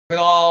can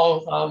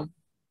all,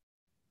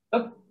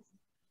 oh,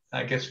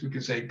 I guess we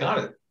could say got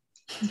it.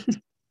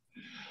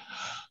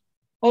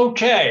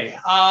 Okay.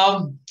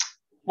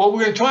 What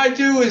we're going to try to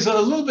do is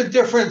a little bit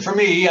different for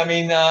me. I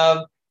mean,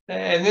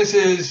 and this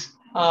is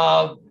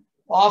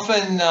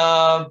often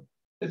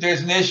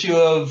there's an issue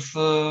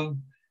of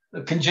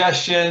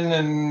congestion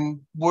and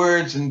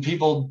words and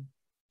people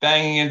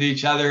banging into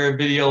each other,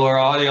 video or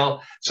audio.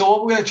 So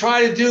what we're going to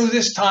try to do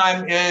this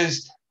time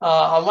is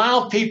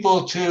allow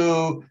people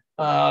to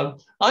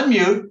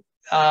unmute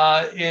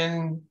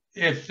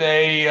if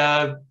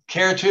they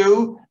care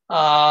to,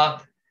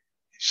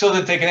 so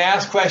that they can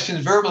ask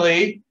questions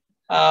verbally,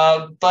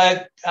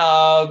 but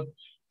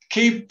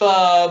keep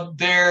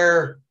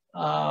their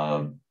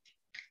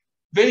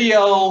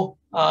video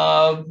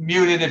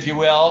muted, if you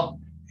will,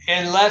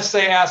 unless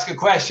they ask a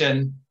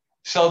question,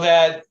 so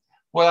that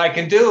what I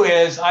can do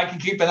is I can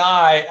keep an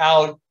eye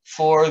out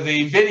for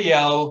the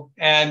video,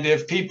 and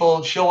if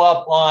people show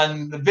up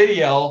on the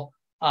video,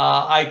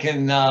 I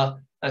can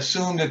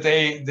assume that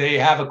they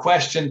have a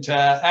question to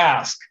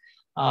ask.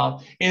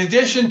 In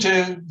addition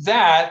to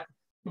that,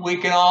 we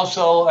can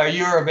also,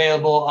 you're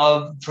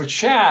available for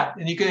chat,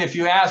 and you can, if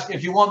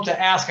you want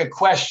to ask a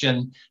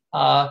question,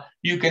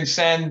 you can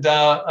send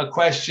a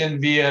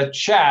question via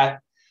chat.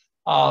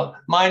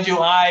 Mind you,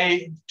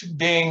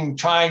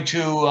 trying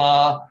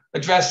to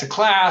address the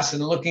class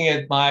and looking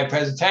at my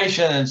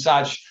presentation and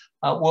such,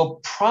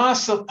 will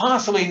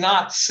possibly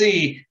not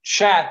see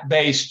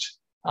chat-based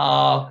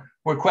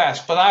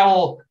requests, but I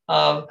will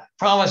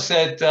promise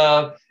that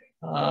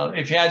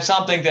if you had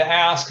something to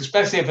ask,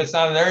 especially if it's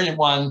not an urgent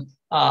one,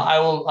 I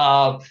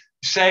will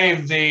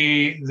save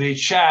the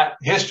chat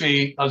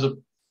history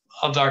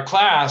of our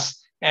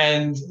class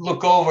and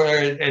look over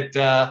it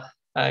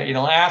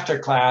after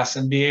class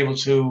and be able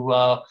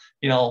to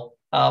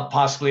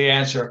possibly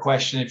answer a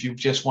question if you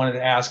just wanted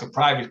to ask a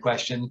private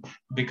question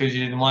because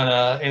you didn't want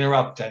to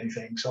interrupt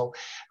anything. So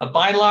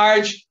by and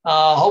large,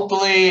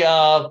 hopefully,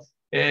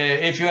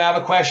 if you have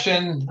a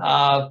question,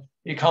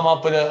 you come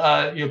up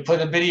with you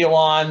put a video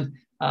on,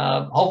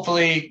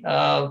 hopefully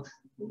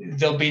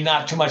there'll be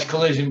not too much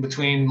collision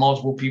between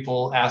multiple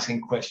people asking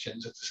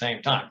questions at the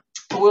same time.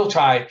 But we'll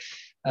try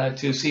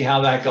to see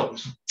how that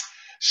goes.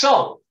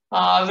 So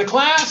the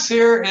class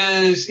here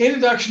is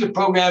Introduction to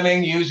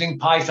Programming Using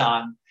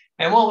Python.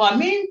 And what I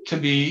mean to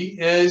be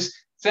is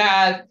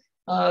that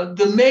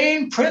the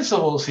main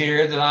principles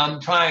here that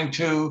I'm trying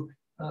to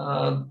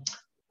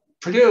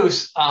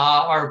produce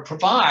or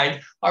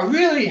provide are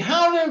really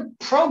how to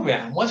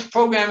program, what's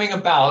programming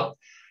about,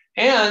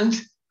 and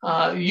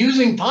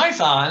using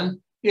Python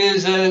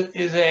is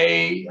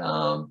a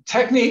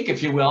technique,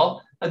 if you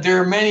will.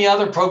 There are many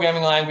other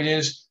programming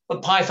languages,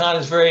 but Python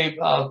is a very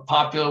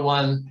popular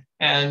one.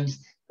 And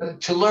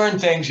to learn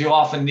things, you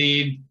often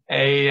need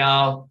a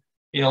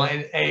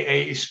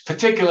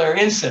particular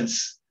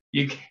instance.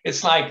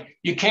 It's like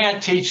you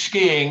can't teach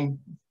skiing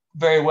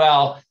very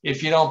well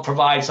if you don't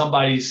provide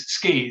somebody's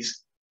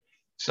skis.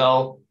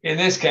 So in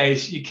this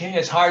case, you can't.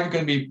 It's hard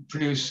going to be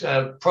produce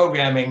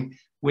programming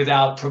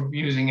without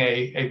using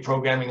a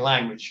programming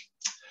language.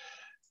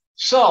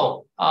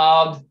 So,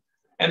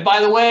 and by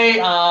the way,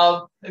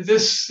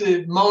 this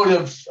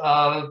mode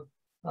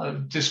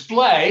of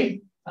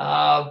display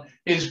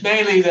is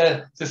mainly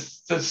the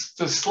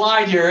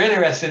slide you're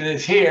interested in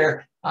is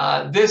here.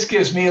 This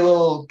gives me a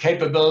little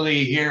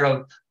capability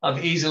here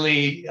of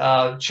easily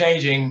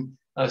changing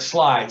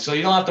slides. So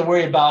you don't have to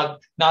worry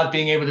about not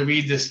being able to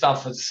read this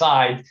stuff on the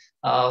side.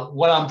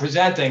 What I'm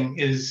presenting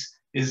is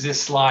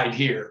this slide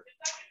here.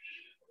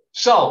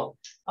 So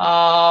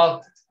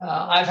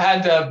I've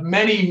had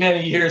many,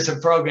 many years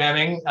of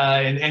programming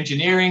in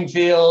engineering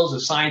fields, the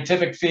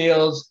scientific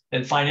fields,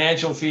 and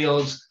financial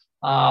fields,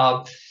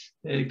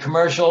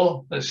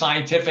 commercial,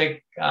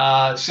 scientific,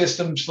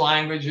 systems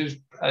languages,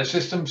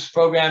 systems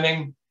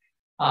programming.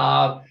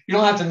 You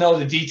don't have to know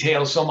the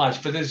details so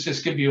much, but this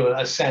just gives you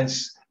a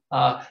sense.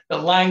 The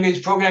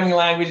language, programming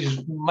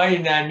languages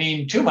might not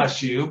mean too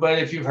much to you, but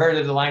if you've heard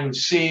of the language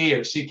C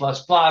or C++,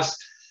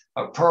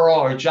 or Perl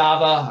or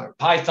Java or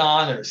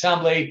Python or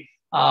assembly,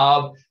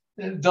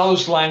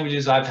 those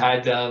languages I've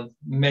had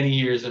many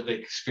years of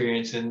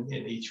experience in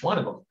each one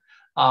of them.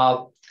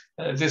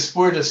 This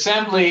word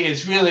assembly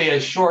is really a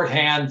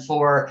shorthand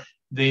for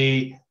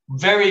the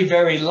very,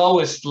 very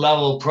lowest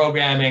level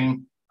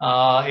programming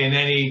in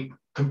any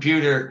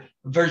computer.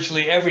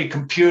 Virtually every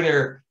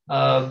computer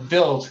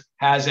built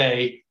has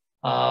a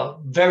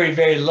very,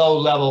 very low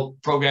level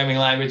programming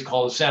language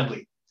called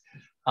assembly.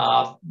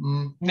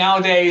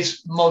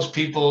 Nowadays, most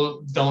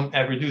people don't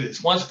ever do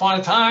this. Once upon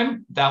a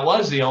time, that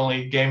was the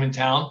only game in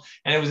town,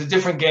 and it was a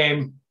different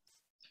game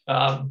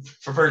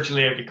for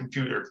virtually every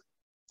computer.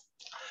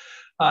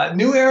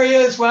 New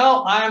area as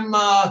well, I'm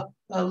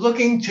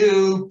looking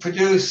to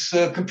produce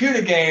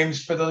computer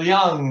games for the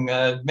young,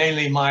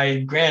 mainly my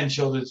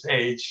grandchildren's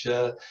age.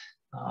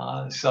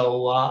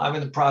 So I'm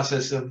in the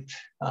process of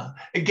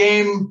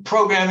game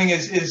programming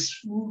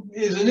is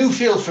a new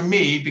field for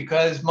me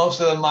because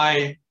most of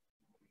my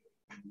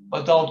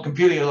adult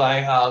computing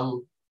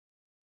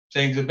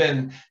things have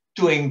been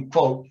doing,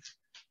 quote,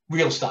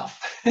 real stuff.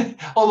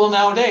 Although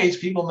nowadays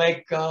people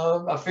make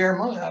a fair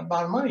amount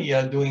of money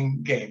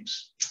doing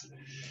games.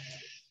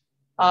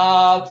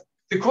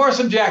 The course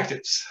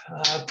objectives,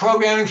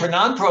 programming for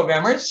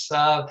non-programmers.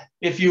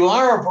 If you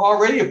are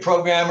already a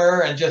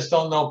programmer and just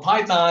don't know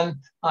Python,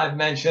 I've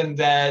mentioned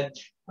that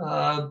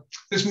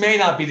this may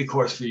not be the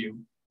course for you,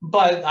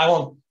 but I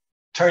won't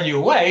turn you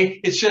away.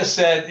 It's just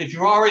that if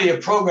you're already a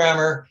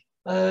programmer,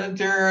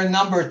 there are a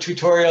number of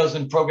tutorials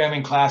and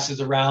programming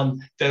classes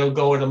around that'll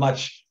go at a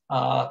much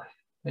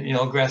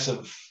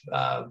aggressive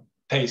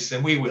pace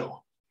than we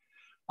will.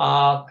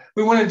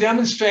 We want to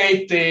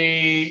demonstrate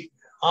the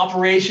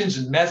operations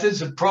and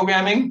methods of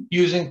programming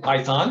using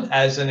Python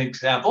as an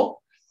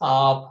example.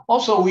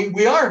 Also,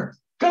 we are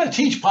going to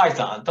teach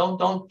Python.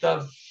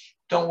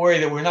 Don't worry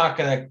that we're not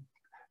going to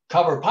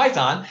cover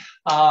Python,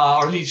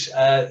 or at least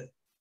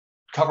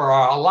cover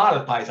a lot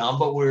of Python,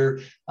 but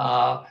we're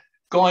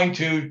going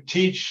to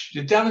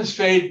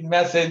demonstrate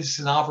methods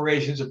and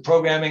operations of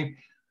programming,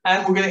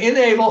 and we're going to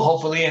enable,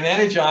 hopefully, and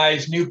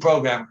energize new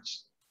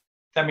programmers.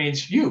 That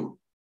means you.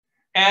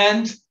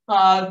 And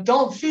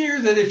don't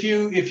fear that if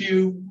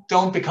you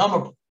don't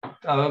become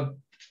a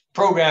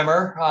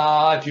programmer,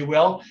 if you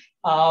will,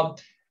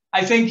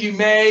 I think you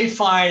may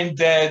find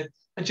that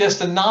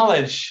just a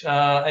knowledge,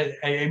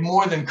 a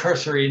more than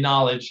cursory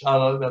knowledge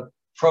of the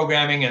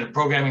programming and a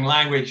programming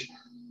language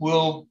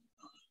will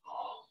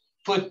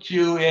put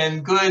you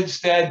in good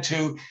stead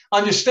to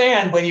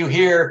understand when you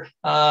hear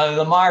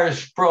the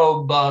Mars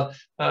probe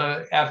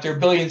after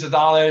billions of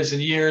dollars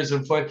and years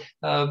of foot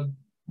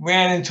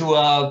ran into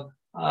a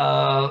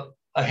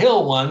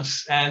hill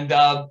once, and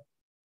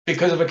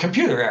because of a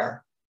computer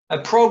error, a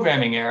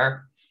programming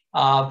error,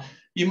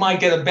 you might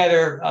get a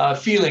better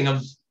feeling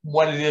of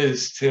what it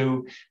is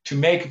to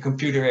make a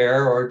computer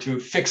error or to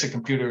fix a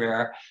computer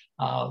error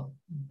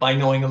by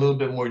knowing a little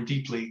bit more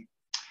deeply.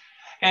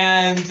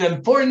 And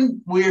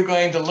important, we are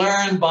going to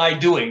learn by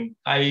doing.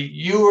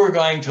 You are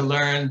going to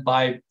learn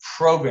by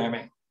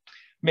programming.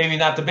 Maybe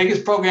not the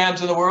biggest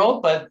programs in the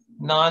world, but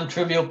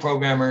non-trivial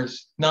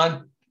programs,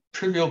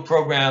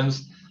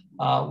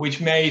 which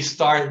may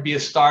be a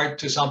start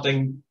to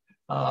something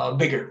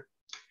bigger.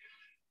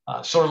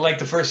 Sort of like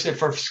the first,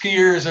 for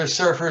skiers or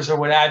surfers or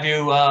what have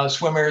you,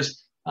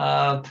 swimmers,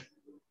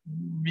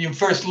 you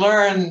first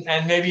learn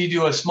and maybe you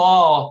do a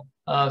small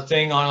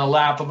thing on a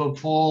lap of a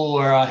pool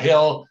or a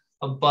hill,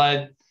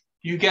 but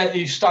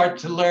you start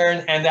to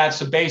learn, and that's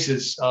the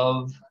basis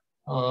of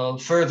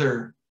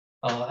further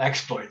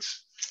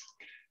exploits.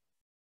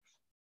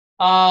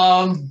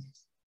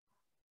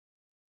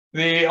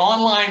 The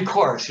online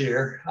course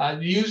here,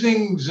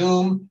 using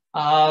Zoom.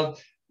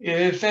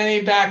 If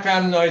any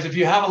background noise, if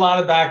you have a lot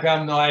of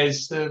background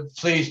noise,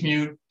 please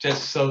mute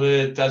just so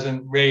that it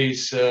doesn't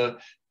raise, a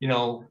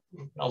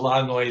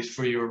lot of noise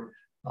for your.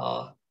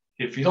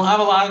 If you don't have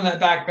a lot of that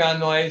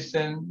background noise,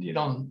 then you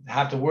don't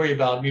have to worry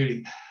about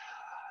muting.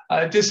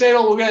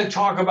 Disable, we're going to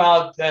talk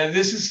about,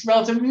 this is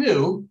relatively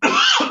new,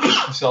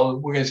 so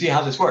we're going to see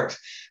how this works.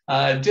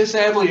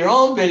 Disable your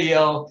own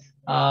video,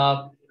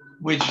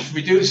 which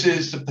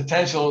reduces the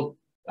potential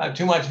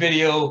too much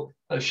video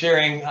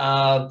sharing,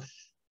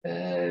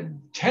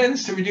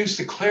 tends to reduce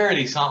the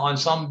clarity on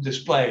some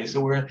displays.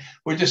 So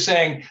we're just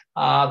saying,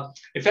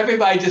 if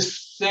everybody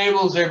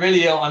disables their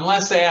video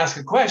unless they ask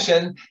a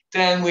question,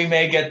 then we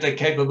may get the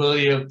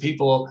capability of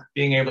people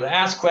being able to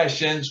ask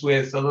questions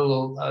with a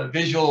little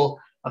visual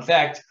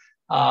effect,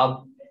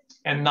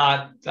 and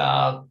not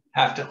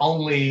have to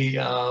only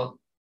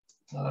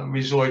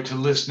resort to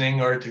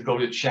listening or to go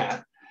to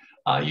chat.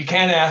 You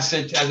can ask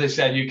it, as I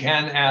said, you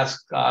can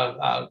ask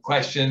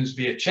questions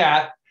via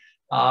chat.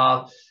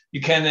 You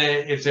can,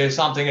 if there's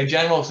something, a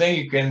general thing,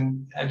 you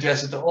can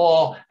address it to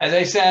all. As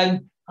I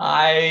said,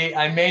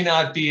 I may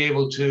not be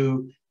able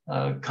to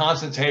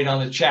concentrate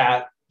on the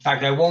chat. In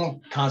fact, I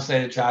won't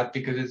concentrate on the chat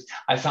because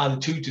I found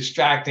it too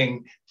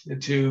distracting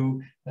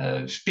to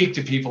speak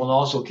to people and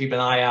also keep an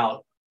eye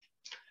out.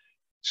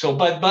 So,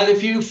 but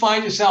if you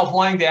find yourself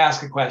wanting to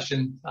ask a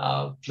question,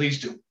 please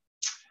do.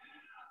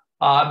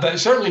 But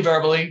certainly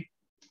verbally,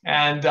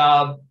 and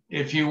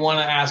if you want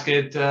to ask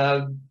it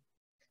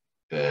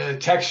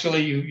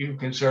textually, you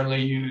can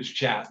certainly use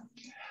chat.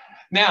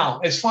 Now,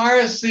 as far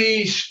as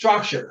the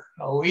structure,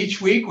 each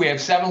week we have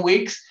 7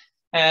 weeks,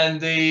 and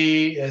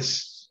the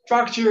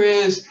structure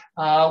is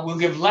we'll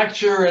give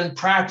lecture and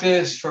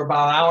practice for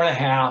about an hour and a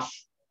half,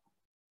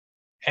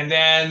 and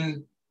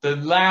then the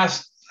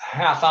last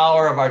half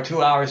hour of our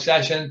 2-hour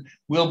session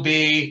will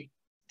be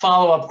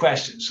follow-up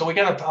questions. So we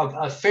got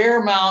a fair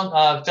amount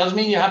of, doesn't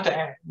mean you have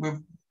to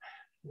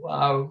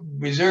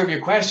reserve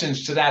your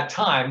questions to that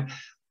time,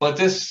 but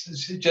this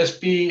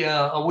just be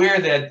aware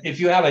that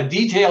if you have a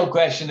detailed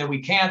question that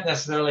we can't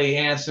necessarily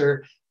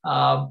answer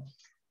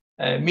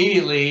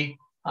immediately,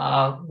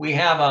 we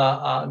have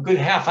a good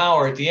half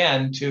hour at the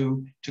end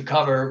to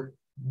cover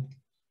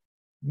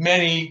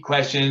many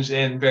questions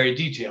in very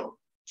detail.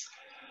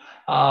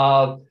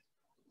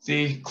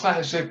 The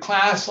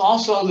class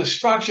also, the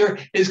structure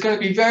is going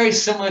to be very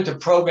similar to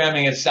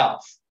programming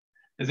itself.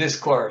 this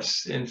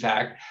course, in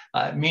fact,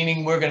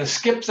 meaning we're going to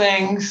skip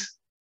things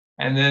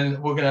and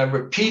then we're going to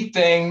repeat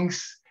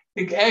things,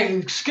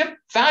 skip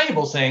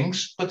valuable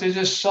things, but they're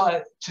just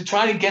to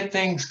try to get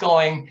things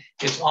going.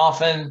 It's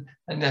often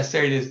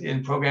necessary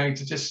in programming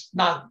to just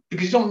not,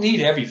 because you don't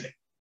need everything.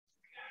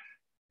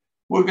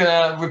 We're going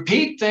to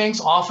repeat things,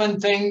 often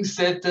things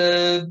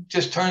that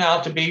just turn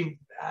out to be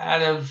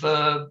out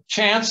of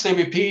chance. They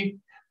repeat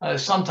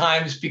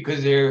sometimes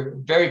because they're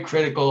very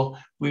critical.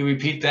 We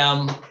repeat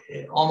them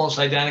almost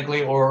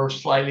identically or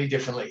slightly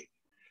differently,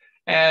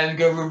 and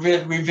go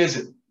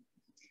revisit.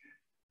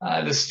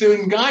 The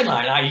student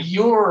guideline,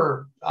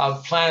 your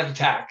plan of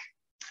attack.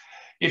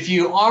 If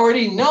you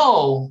already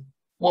know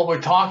what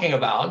we're talking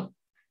about,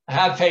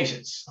 have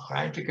patience, all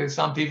right? Because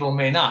some people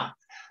may not.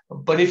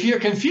 But if you're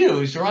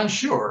confused or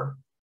unsure,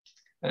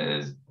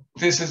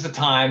 this is the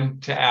time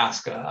to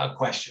ask a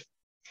question.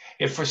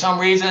 If for some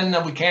reason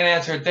we can't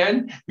answer it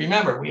then,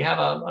 remember, we have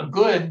a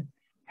good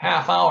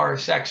half-hour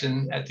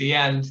section at the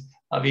end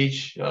of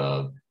each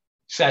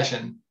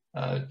session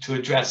to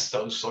address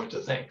those sorts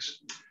of things.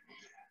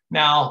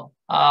 Now,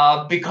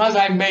 because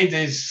I made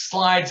these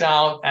slides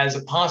out as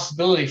a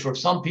possibility for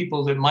some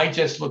people that might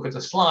just look at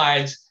the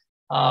slides,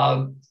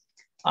 I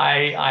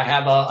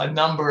have a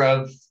number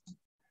of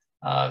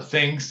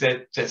things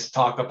that just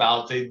talk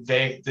about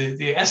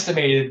the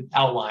estimated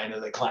outline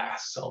of the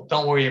class. So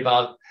don't worry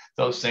about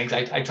those things.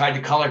 I tried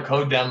to color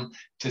code them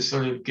to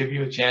sort of give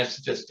you a chance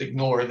to just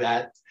ignore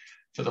that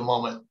for the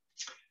moment.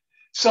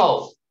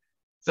 So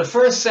the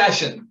first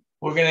session,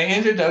 we're going to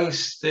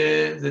introduce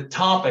the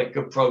topic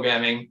of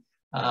programming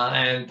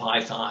and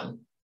Python.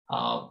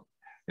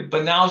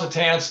 But now's a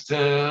chance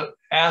to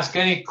ask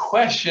any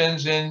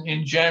questions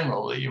in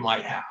general that you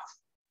might have.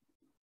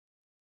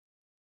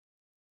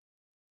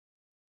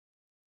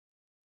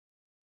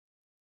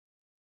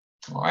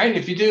 All right,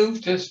 if you do,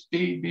 just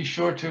be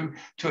sure to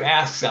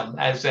ask them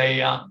as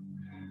they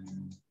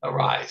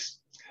arise.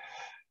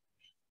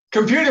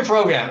 Computer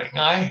programming,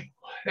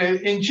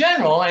 in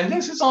general, and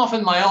this is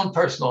often my own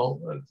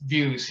personal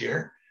views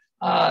here,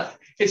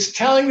 it's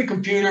telling the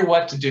computer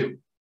what to do.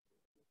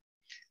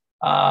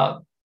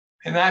 And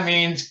that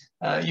means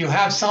you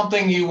have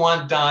something you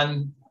want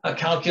done, a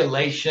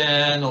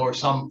calculation or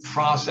some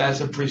process,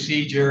 a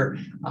procedure.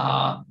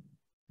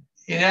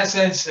 In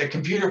essence,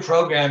 computer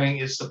programming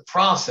is the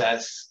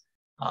process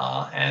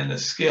and the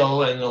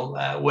skill and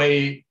the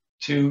way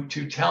to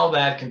tell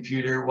that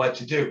computer what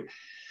to do.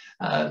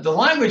 The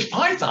language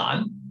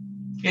Python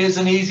is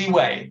an easy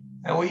way.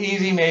 And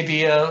easy may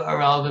be a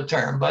relative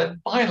term,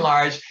 but by and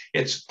large,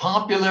 it's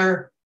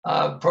popular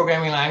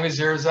programming language.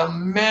 There's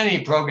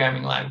many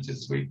programming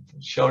languages. We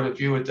showed a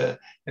few at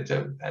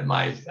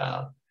my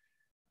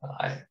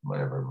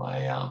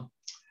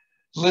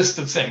list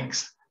of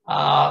things.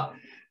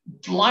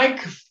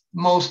 Like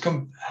most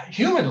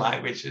human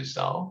languages,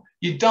 though,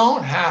 you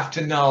don't have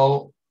to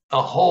know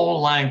the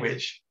whole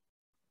language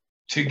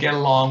to get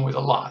along with a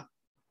lot.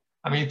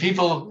 I mean,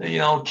 people,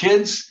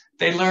 kids,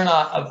 they learn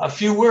a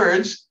few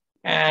words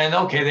and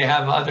okay, they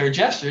have other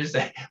gestures,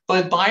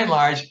 but by and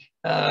large,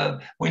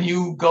 when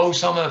you go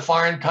some of the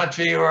foreign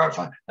country or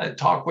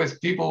talk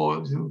with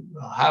people who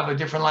have a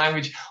different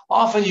language,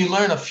 often you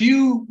learn a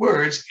few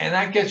words and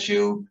that gets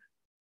you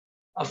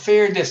a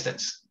fair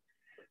distance.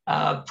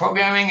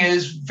 Programming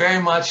is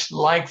very much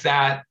like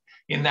that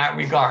in that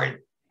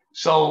regard.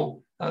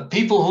 So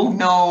people who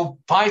know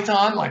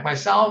Python, like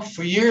myself,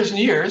 for years and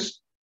years,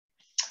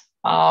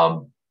 there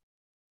are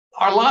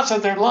a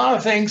lot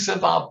of things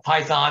about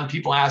Python.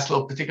 People ask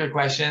little particular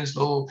questions,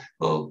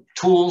 little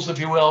tools, if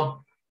you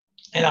will,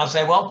 and I'll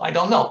say, well, I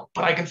don't know,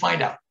 but I can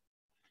find out.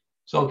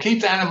 So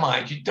keep that in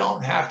mind. You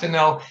don't have to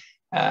know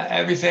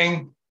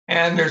everything,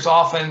 and there's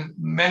often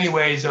many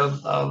ways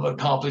of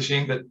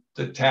accomplishing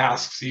the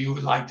tasks you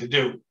would like to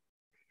do.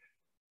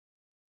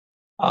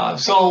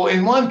 So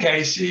in one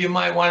case, you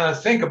might want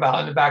to think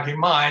about in the back of your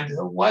mind,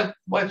 what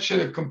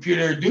should a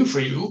computer do for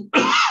you?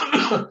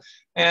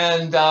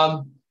 And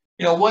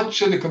what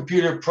should a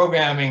computer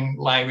programming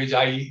language,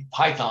 i.e.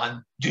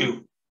 Python,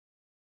 do?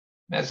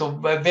 That's a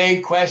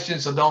vague question,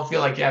 so don't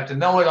feel like you have to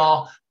know it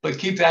all, but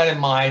keep that in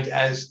mind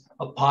as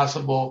a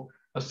possible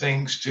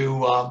things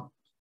to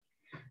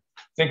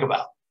think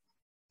about.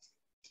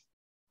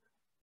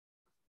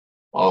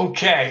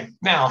 Okay,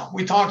 now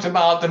we talked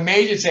about the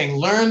major thing,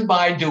 learn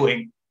by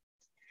doing.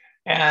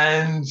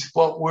 And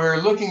what we're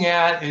looking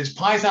at is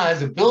Python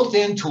has a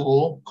built-in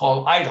tool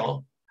called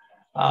eDial,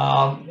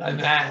 and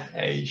that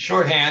a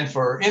shorthand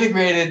for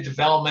integrated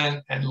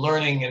development and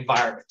learning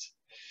environment.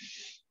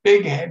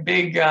 Big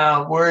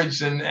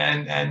words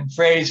and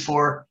phrase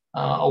for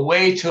a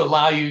way to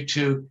allow you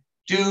to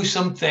do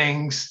some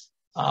things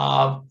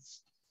at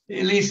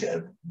least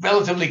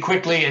relatively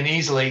quickly and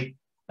easily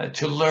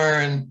to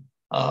learn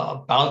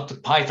about the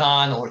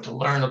Python or to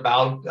learn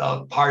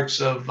about parts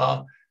of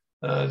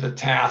the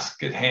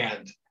task at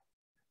hand.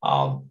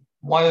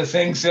 One of the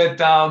things that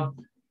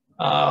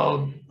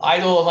eDial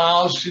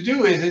allows to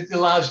do is it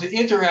allows to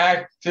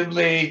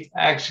interactively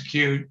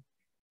execute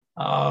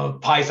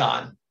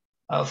Python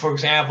For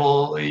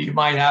example, you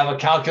might have a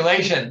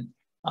calculation.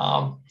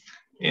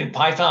 In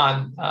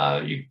Python,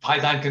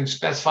 Python can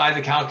specify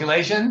the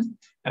calculation,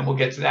 and we'll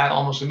get to that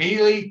almost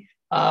immediately.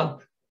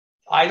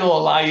 Idle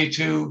allow you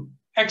to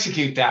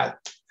execute that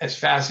as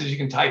fast as you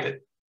can type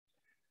it.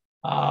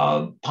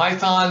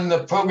 Python,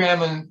 the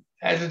program and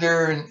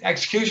editor and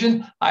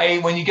execution,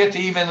 when you get to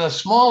even a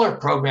smaller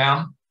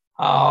program,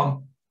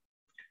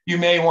 you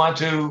may want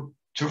to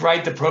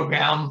write the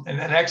program and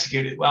then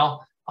execute it.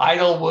 Well,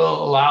 idle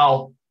will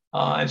allow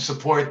and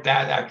support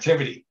that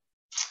activity.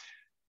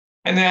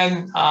 And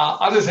then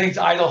other things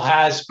idle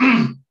has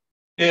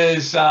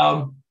is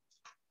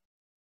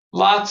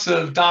lots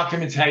of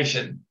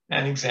documentation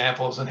and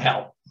examples and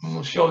help. And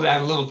we'll show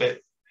that a little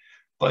bit,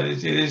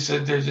 but there's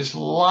just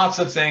lots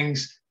of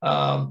things,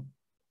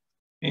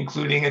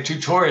 including a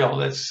tutorial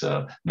that's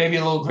maybe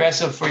a little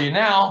aggressive for you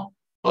now,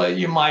 but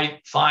you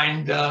might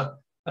find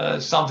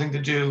something to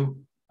do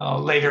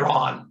later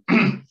on,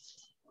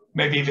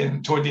 maybe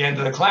even toward the end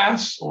of the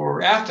class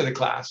or after the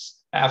class,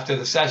 after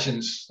the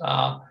sessions.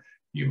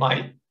 You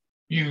might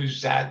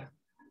use that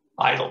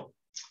idle.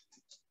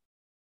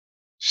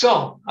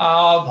 So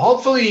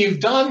hopefully you've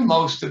done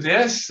most of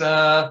this.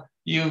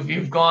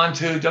 You've gone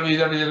to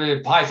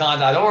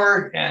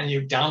www.python.org and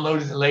you've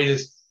downloaded the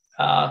latest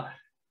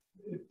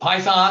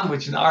Python,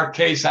 which in our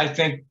case, I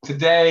think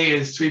today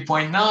is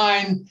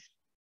 3.9.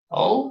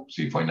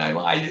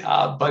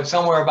 3.9, but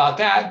somewhere about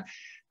that.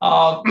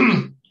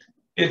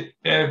 It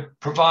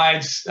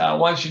provides,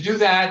 once you do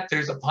that,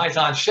 there's a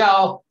Python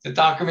shell, the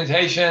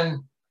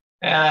documentation,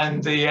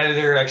 and the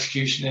editor,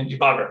 execution, and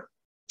debugger.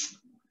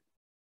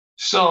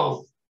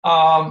 So,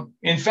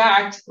 in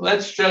fact,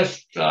 let's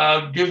just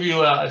give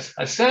you a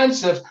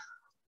sense of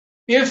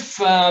if,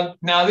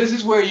 now this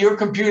is where your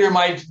computer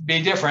might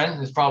be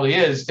different, this probably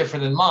is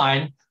different than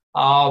mine.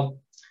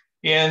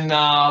 In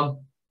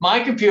my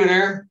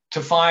computer,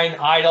 to find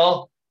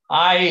idle,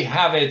 I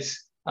have it,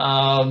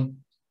 a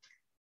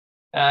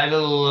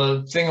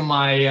little thing in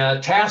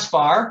my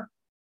taskbar.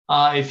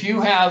 If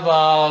you have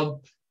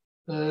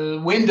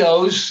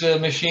Windows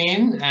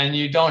machine and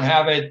you don't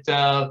have it,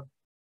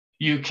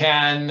 you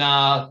can,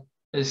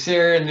 it's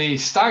here in the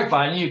start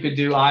button, you could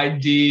do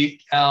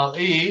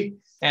eDial,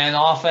 and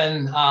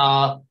often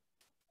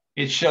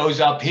it shows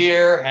up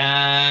here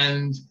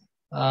and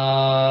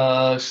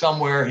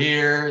somewhere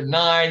here,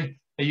 9,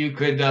 you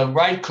could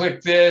right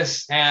click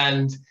this,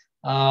 and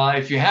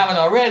if you haven't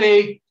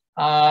already,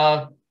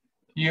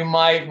 you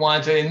might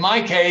want to, in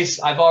my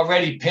case, I've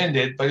already pinned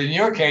it, but in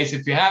your case,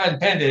 if you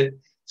haven't pinned it,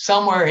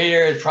 somewhere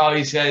here it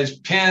probably says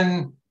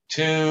pin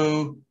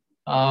to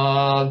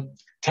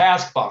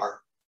taskbar,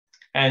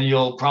 and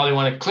you'll probably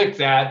want to click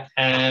that,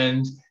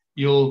 and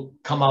you'll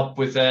come up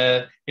with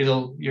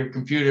your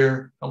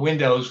computer,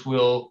 Windows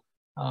will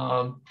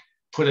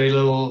put a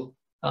little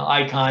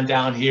icon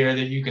down here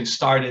that you can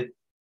start it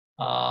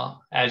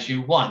as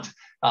you want.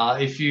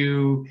 If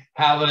you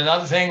have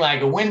another thing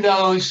like a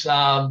Windows,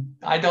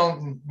 I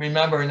don't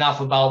remember enough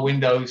about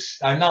Windows,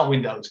 not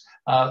Windows,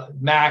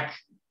 Mac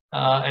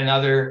and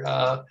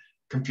other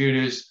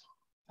computers.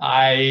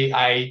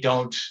 I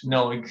don't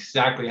know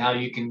exactly how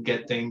you can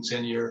get things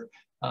in your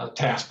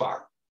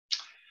taskbar.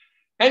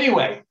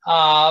 Anyway,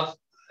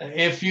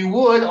 if you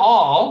would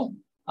all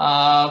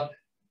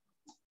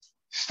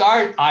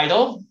start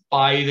idle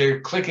by either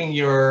clicking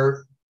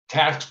your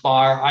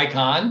taskbar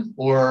icon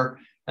or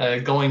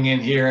going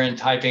in here and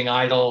typing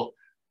idle,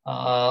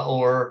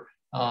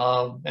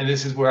 and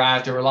this is where I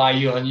have to rely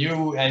on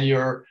you and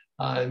your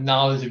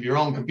knowledge of your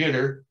own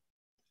computer.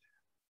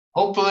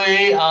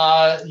 Hopefully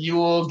you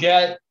will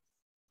get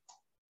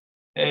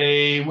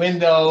a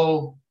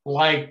window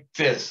like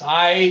this.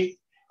 My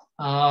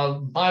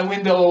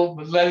window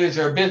letters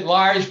are a bit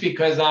large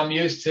because I'm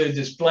used to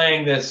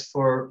displaying this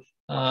for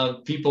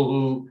people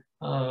who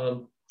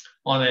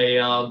on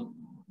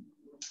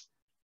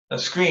a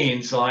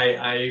screen, so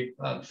I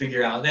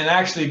figure out. And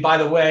actually, by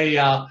the way,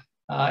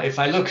 if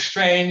I look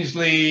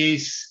strangely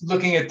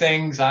looking at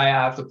things, I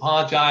have to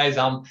apologize.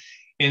 I'm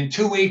in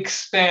 2 weeks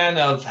span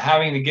of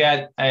having to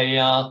get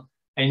a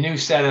new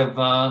set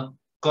of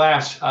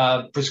glass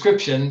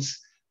prescriptions.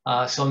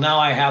 So now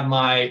I have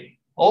my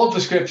old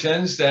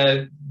prescriptions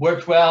that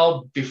worked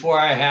well before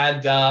I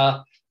had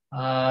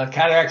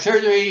cataract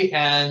surgery,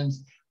 and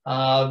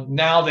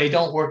now they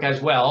don't work as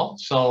well.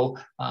 So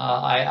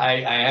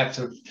I have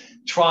to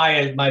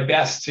try my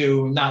best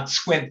to not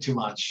squint too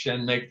much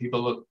and make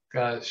people look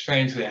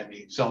strangely at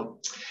me.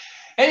 So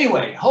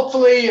anyway,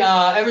 hopefully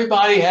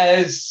everybody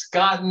has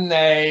gotten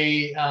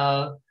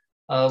what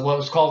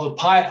was called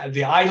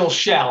the idle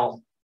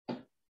shell.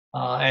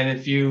 And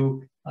if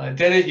you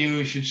did it,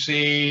 you should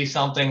see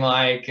something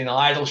like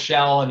idle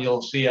shell, and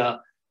you'll see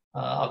up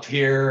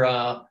here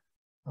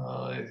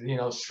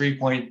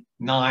 3.9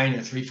 or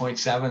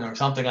 3.7 or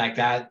something like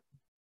that,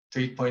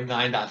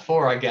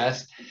 3.9.4, I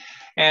guess.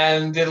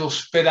 And it'll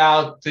spit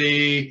out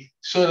the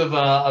sort of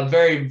a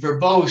very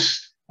verbose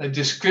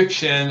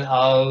description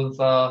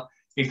of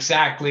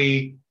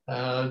exactly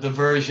the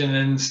version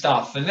and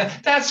stuff. And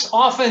that's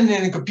often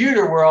in the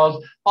computer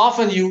world.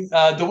 Often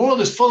the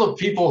world is full of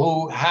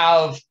people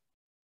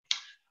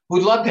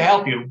who'd love to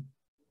help you,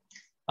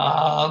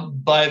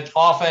 but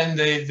often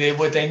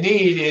what they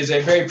need is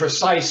a very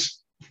precise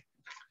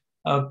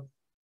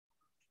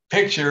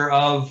picture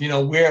of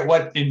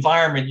what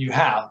environment you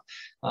have.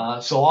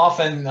 So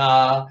often,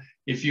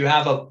 if you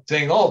have a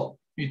thing,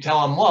 you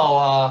tell them,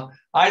 well,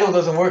 idle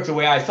doesn't work the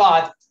way I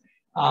thought.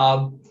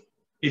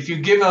 If you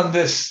give them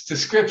this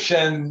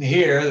description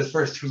here, the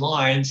first 2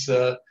 lines,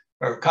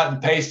 or cut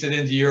and paste it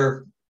into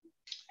your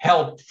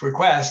help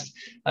request,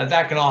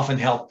 that can often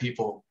help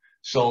people.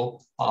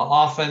 So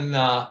often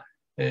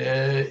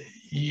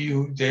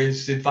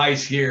there's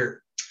advice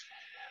here.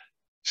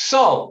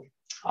 So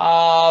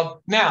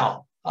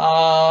now,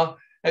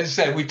 as I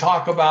said, we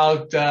talk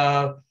about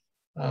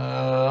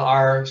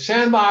our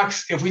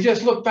sandbox. If we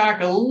just look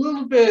back a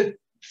little bit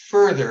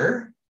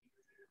further,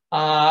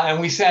 and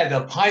we said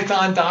the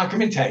Python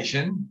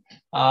documentation,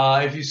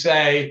 if you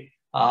say,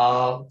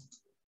 and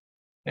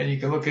you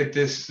can look at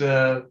this,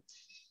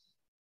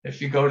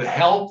 if you go to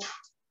help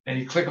and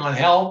you click on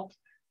help,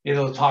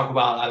 it'll talk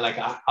about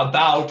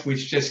about,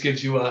 which just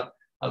gives you a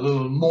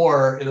little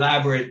more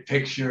elaborate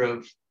picture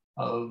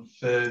of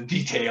the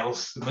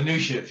details, the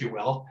minutiae, if you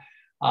will.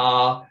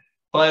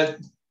 But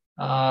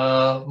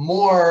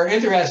more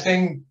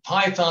interesting,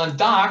 Python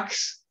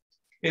docs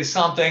is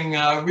something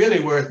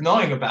really worth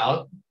knowing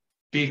about,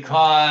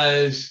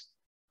 because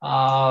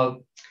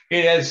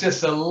it has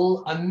just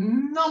a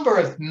number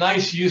of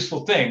nice,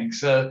 useful things.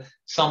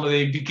 Some of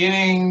the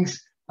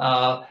beginnings,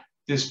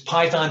 this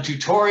Python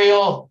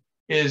tutorial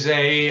is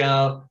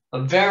a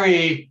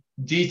very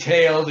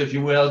detailed, if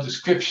you will,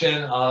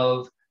 description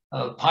of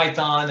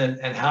Python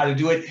and how to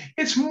do it.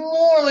 It's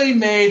morely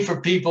made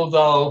for people,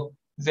 though,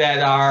 that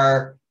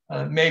are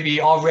maybe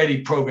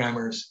already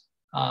programmers.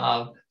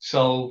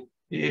 So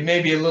it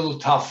may be a little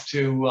tough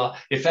to,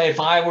 if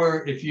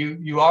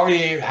you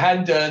already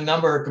had a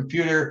number of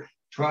computer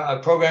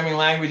programming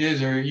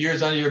languages or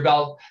years under your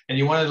belt and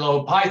you wanted to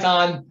know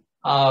Python,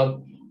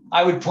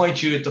 I would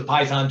point you at the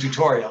Python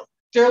tutorial.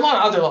 There are a lot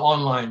of other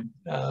online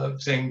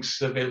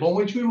things available,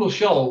 which we will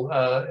show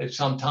at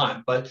some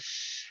time.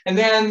 And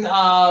then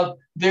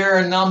there are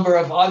a number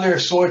of other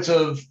sorts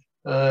of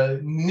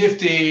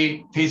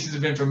nifty pieces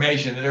of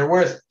information that are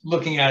worth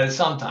looking at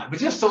some time. But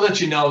just to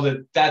let you know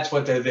that that's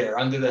what they're there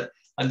under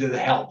the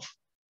help.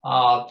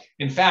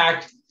 In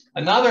fact,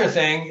 another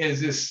thing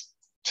is this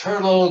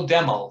Turtle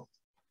demo,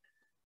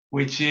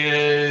 which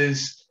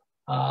is,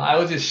 I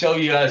will just show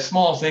you a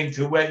small thing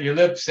to wet your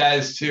lips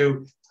as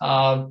to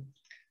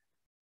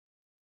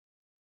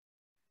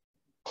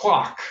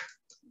clock.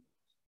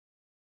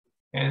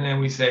 And then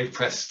we say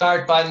press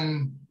start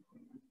button.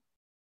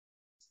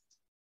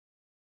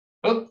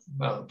 Oh,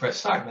 well, press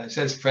start button. It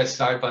says press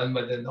start button,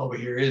 but then over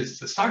here is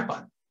the start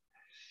button.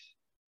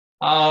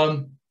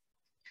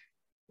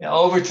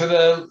 Over to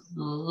the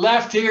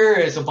left here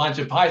is a bunch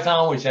of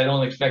Python, which I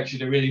don't expect you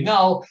to really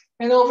know.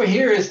 And over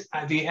here is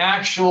the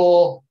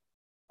actual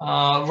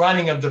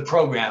running of the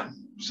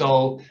program.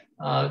 So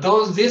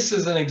this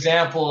is an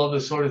example of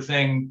the sort of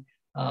thing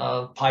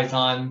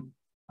Python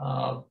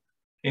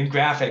in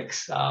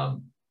graphics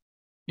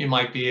you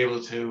might be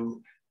able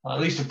to at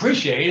least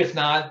appreciate, if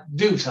not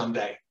do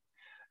someday.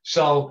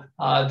 So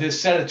this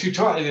set of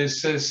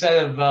tutorials, this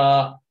set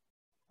of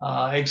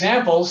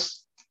examples,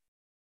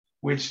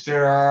 which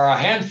there are a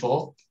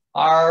handful,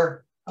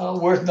 are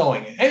worth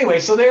knowing. Anyway,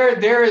 so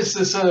there is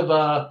this sort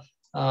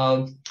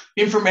of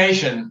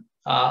information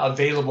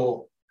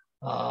available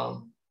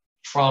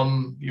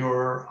from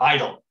your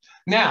idle.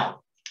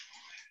 Now,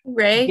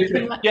 Ray,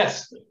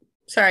 yes.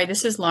 Sorry,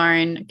 this is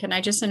Lauren. Can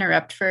I just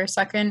interrupt for a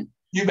second?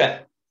 You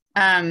bet.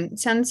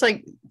 Seems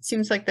like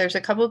there's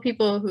a couple of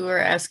people who are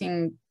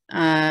asking.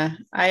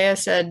 Aya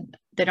said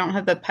they don't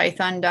have the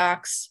Python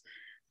docs,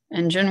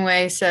 and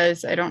Junwei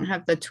says I don't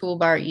have the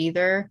toolbar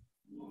either.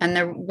 And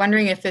they're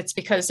wondering if it's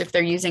because if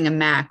they're using a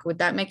Mac, would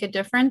that make a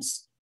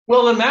difference?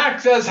 Well, the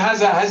Mac has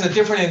a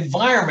different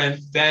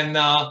environment than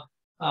the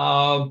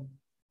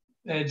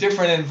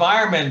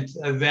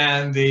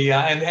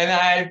and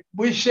I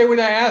wish they would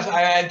have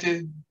asked.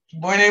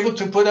 Weren't able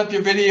to put up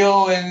your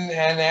video and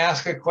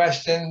ask a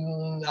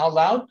question out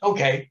loud?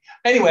 Okay.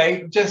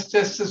 Anyway, just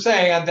to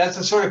say, that's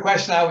the sort of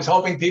question I was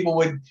hoping people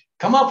would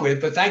come up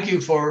with, but thank you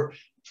for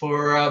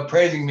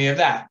praising me of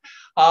that.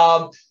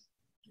 On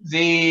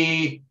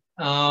the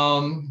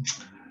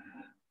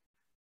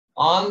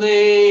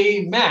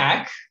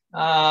Mac,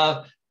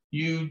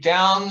 you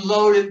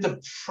downloaded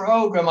the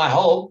program, I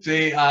hope,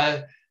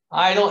 the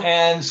idle,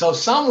 and so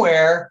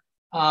somewhere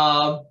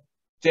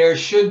there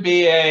should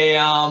be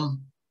a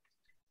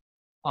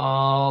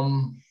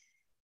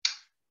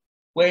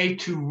way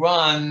to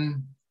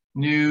run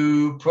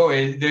new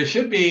program. There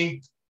should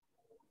be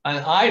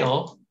an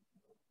idle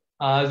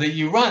that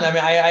you run. I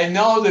mean, I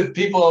know that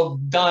people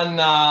have done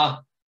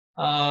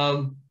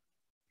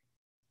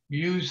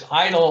use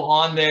idle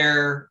on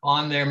their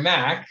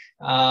Mac.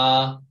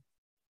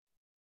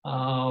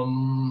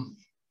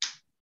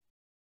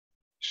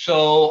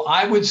 So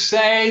I would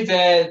say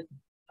that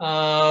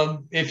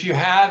if you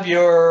have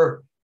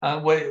your,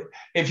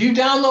 if you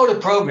download a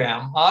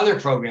program, other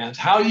programs,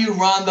 how do you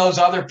run those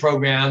other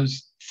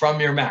programs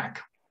from your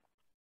Mac?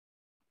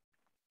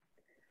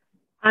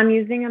 I'm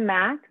using a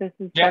Mac. This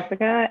is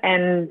Jessica,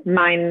 and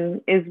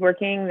mine is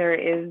working. There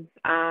is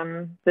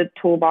the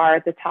toolbar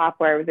at the top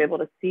where I was able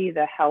to see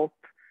the help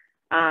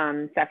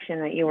section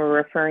that you were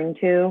referring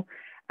to.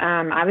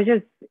 I was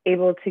just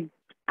able to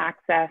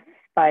access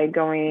by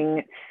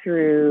going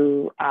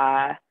through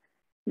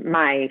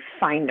my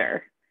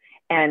Finder.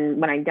 And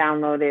when I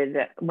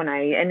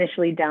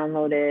initially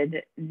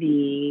downloaded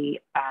the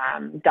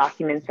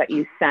documents that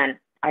you sent,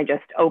 I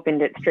just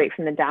opened it straight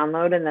from the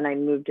download, and then I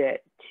moved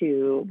it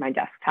to my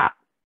desktop.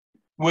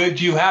 Would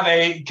you have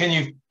can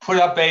you put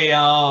up a,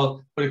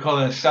 what do you call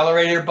it, an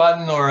accelerator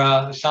button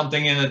or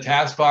something in the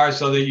taskbar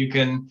so that you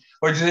can,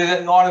 or does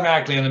it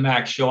automatically on the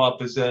Mac show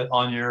up as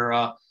on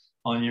your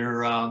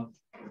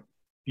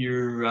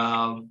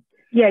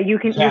yeah, you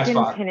can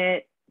pin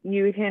it.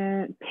 You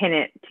can pin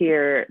it to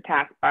your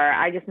taskbar.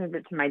 I just moved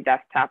it to my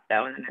desktop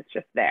though, and then it's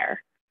just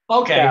there.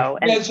 Okay.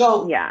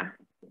 Yeah.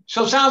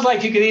 So it sounds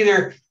like you could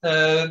either,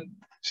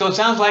 so it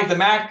sounds like the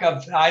Mac,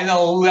 I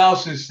know who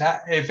else is,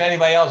 if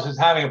anybody else is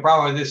having a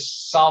problem with this,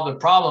 solve the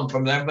problem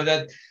from them.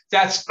 But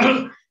that's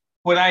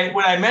when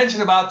I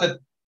mentioned about the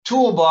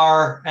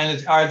toolbar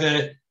and what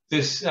do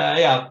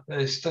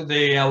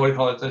you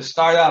call it, the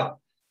startup.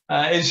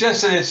 It's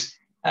just that it's,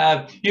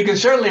 you can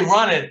certainly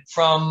run it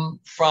from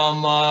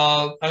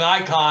an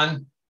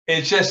icon.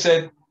 It's just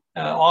that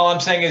all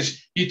I'm saying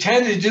is you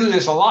tend to do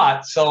this a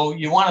lot. So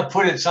you want to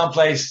put it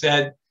someplace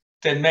that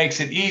makes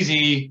it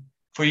easy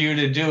for you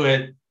to do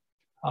it,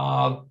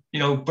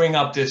 bring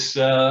up this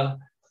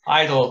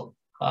idle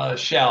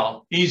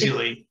shell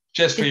easily,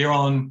 just for your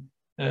own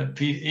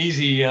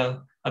easy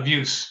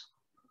abuse.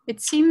 It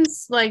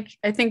seems like,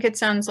 I think it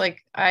sounds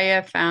like I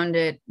have found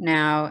it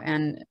now,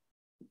 and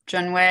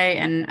Junwei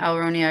and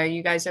Alronia, are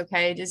you guys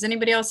okay? Is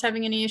anybody else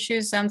having any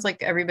issues? Sounds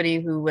like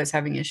everybody who was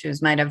having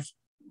issues might have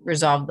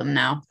resolved them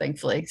now,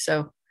 thankfully.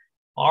 So,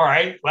 all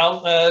right.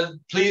 Well,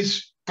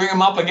 please bring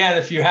them up again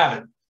if you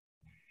haven't.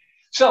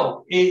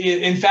 So,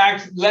 in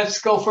fact,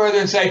 let's go further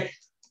and say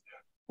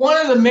one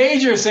of the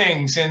major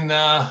things in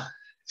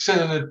sort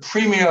of the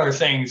premier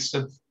things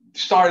that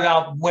started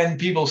out when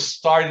people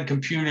started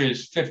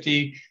computers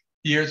 50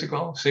 years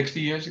ago, 60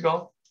 years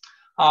ago,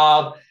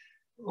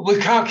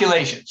 with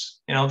calculations.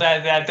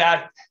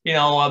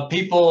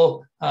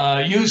 People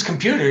use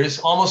computers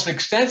almost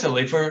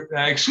exclusively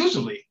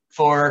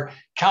for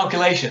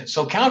calculations.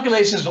 So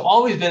calculations have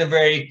always been a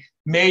very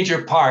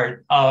major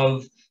part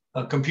of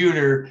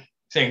computer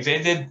things.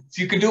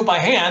 You can do it by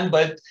hand,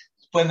 but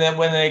when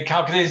the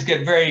calculators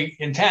get very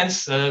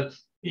intense,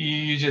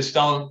 you just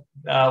don't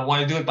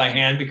want to do it by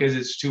hand because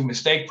it's too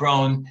mistake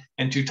prone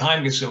and too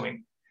time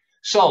consuming.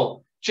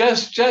 So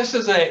just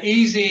as an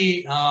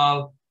easy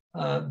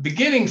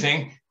beginning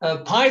thing,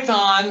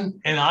 Python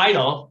and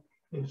eDial,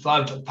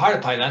 part of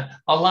Python,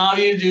 allow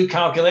you to do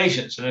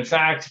calculations. And in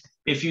fact,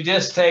 if you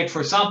just take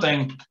for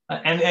something,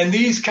 and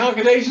these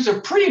calculations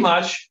are pretty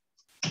much,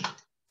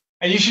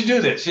 and you should do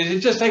this, you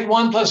just take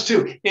 1 plus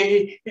 2.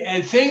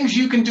 Things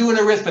you can do in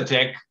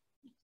arithmetic,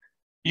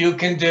 you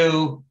can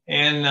do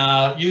in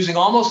using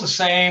almost the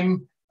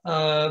same,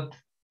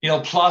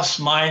 plus,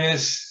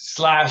 minus,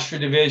 slash for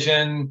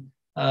division,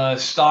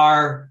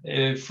 star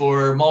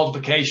for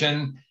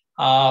multiplication.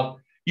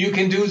 You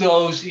can do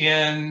those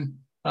in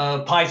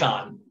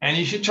Python, and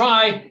you should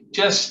try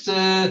just,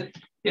 while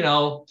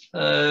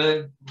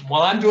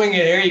I'm doing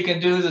it here, you can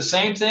do the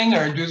same thing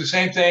or do the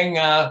same thing.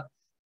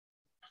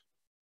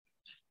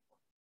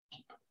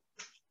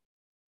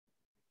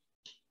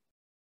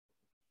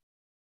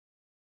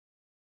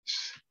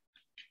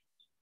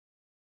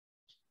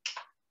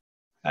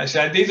 I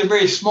said these are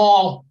very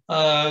small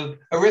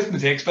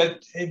arithmetics,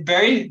 but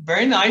very,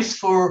 very nice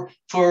for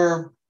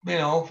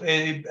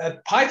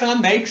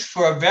Python makes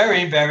for a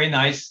very, very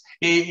nice,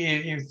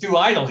 through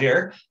eDial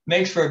here,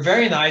 makes for a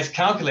very nice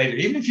calculator.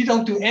 Even if you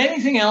don't do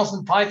anything else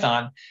in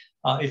Python,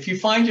 if you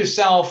find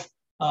yourself,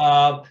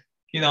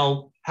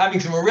 having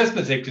some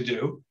arithmetic to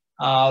do,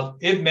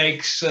 it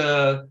makes,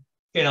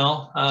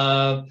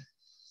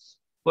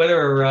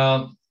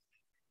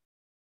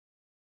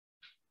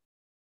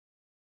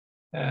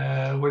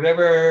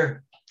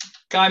 whatever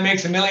guy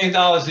makes $1 million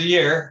a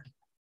year,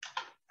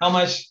 how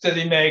much does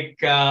he make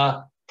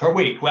per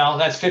week? Well,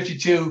 that's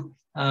 52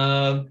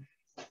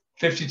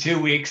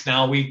 weeks.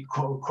 Now, we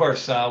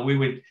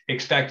would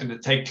expect him to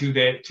take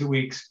 2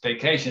 weeks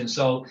vacation.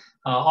 So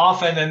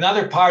often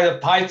another part of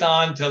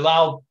Python to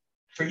allow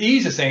for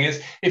ease of thing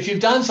is if you've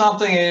done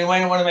something and you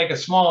might want to make a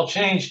small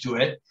change to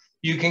it,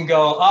 you can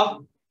go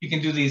up, you can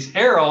do these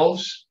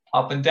arrows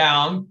up and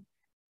down.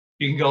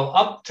 You can go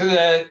up to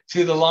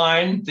the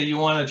line that you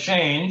want to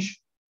change.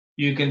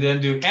 You can then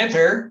do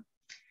enter,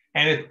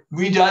 and it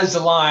redoes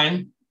the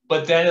line,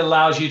 but then it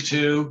allows you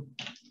to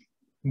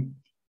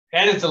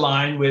edit the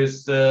line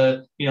with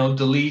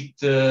delete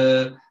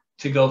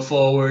to go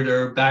forward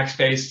or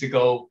backspace to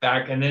go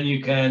back, and then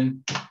you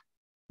can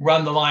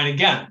run the line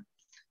again.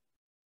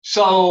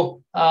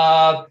 So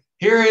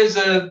here is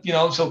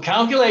so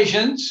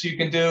calculations you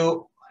can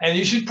do, and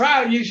you should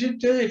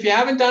do, if you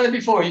haven't done it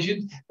before, you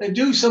should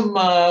do some,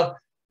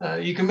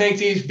 you can make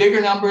these bigger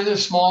numbers or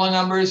smaller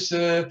numbers.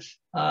 You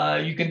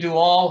can do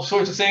all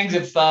sorts of things.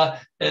 If the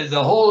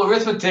whole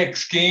arithmetic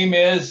scheme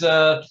is,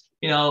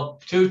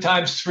 2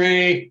 times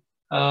 3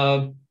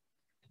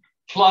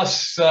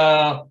 plus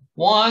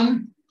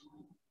 1,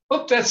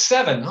 oop, that's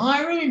 7. Oh,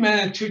 I really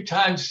meant it 2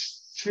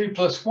 times 3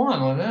 plus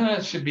 1. Well,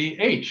 that should be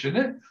 8,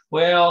 shouldn't it?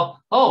 Well,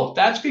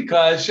 that's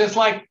because just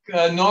like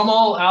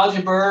normal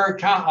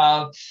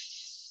algebra,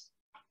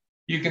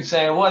 you can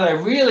say what I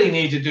really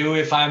need to do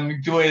if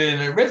I'm doing it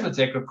in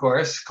arithmetic, of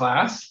course,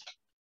 class,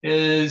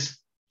 is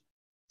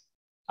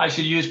I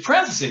should use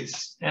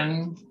parentheses.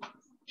 And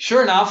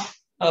sure enough,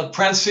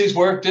 parentheses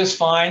work just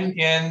fine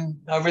in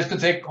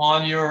arithmetic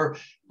on your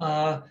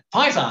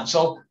Python.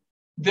 So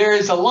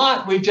there's a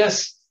lot we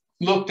just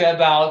looked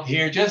about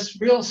here, just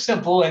real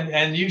simple,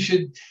 and you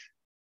should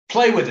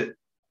play with it.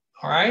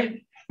 All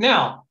right.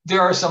 Now,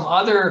 there are some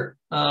other,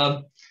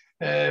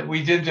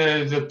 we did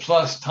the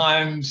plus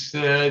times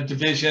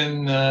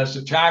division,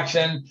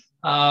 subtraction.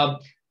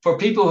 For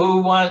people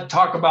who want to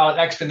talk about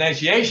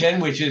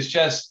exponentiation, which is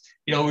just,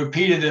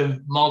 repetitive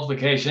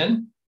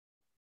multiplication,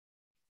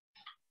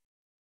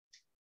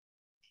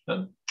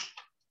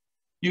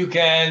 you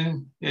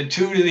can, 2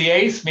 to the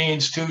 8th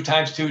means 2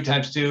 times 2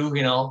 times 2,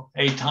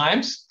 8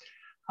 times.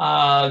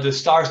 The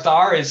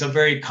star is a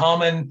very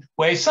common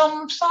way.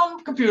 Some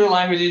computer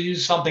languages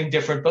use something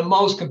different, but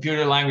most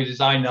computer languages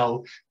I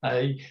know,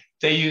 they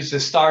use the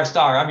star.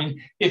 I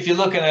mean, if you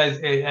look at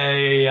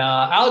a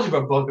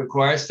algebra book, of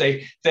course,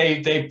 they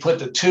put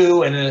the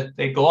 2 and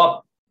they go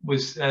up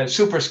with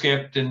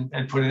superscript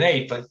and put an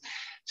 8. But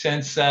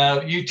since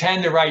you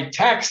tend to write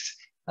text,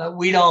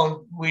 we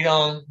don't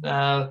want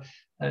to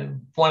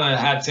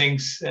have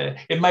things.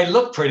 It might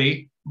look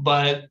pretty,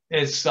 but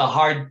it's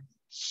hard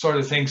sort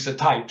of things to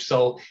type.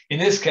 So in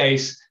this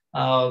case,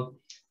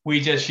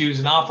 we just use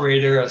an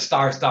operator, a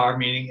star,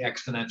 meaning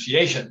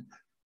exponentiation.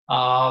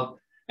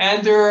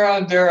 And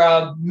there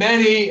are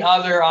many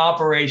other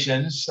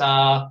operations.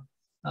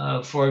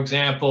 For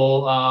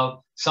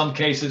example, some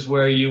cases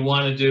where you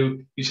want to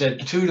do, you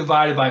said 2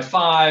 divided by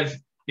 5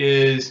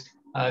 is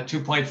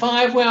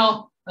 2.5.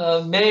 Well,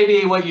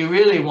 maybe what you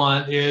really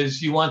want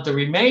is you want the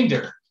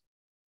remainder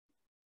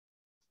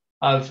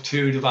of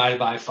 2 divided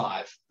by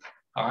 5.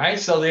 All right,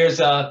 so there's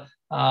a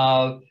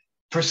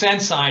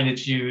percent sign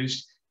that's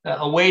used.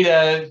 A way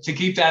to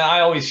keep that,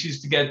 I always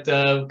used to get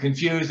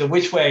confused of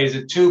which way, is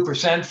it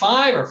 2%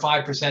 5 or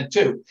 5%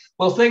 2?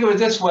 Well, think of it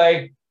this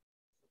way.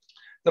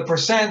 The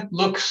percent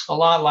looks a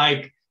lot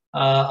like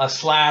a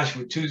slash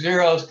with 2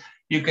 zeros.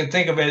 You can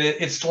think of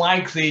it, it's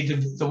like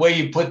the way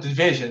you put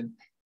division.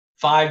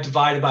 5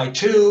 divided by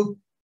 2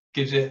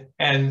 gives it,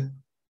 and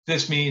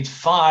this means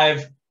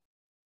 5,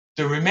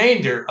 the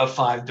remainder of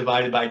 5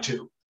 divided by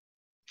 2.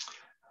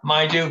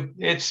 Mind you,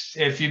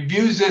 if you've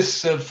used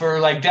this for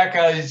like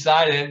decades,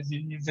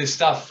 this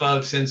stuff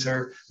since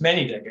or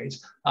many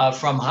decades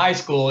from high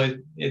school,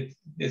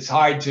 it's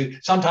hard to,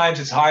 sometimes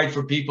it's hard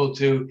for people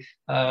to,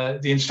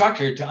 the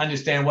instructor to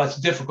understand what's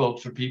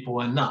difficult for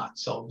people and not.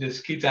 So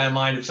just keep that in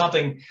mind. If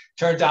something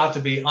turns out to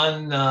be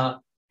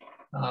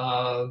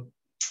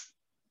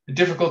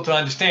difficult to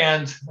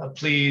understand,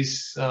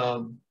 please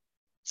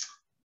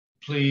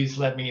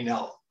let me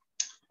know.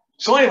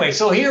 So anyway,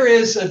 so here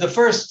is the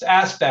first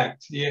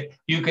aspect.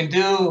 You can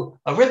do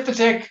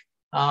arithmetic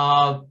in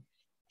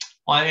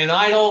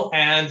eDial,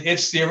 and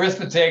it's the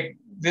arithmetic.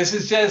 This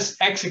is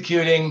just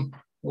executing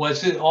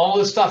all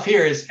the stuff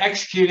here is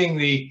executing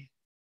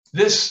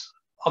this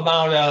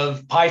amount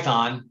of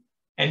Python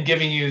and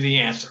giving you the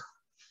answer.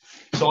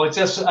 So it's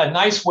just a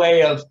nice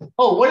way of,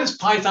 what does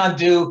Python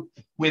do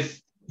with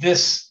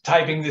this,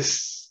 typing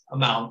this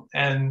amount?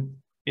 And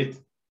it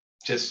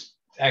just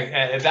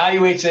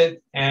evaluates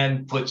it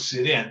and puts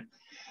it in.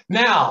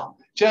 Now,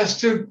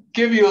 just to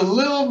give you a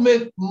little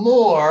bit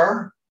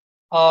more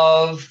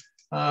of,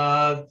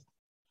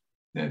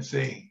 let's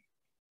see,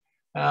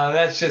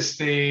 that's just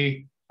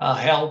the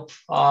help.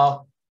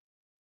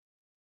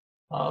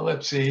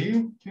 Let's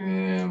see,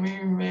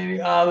 maybe,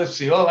 let's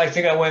see. Oh, I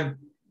think I went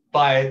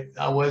by it.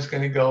 I was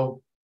going to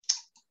go.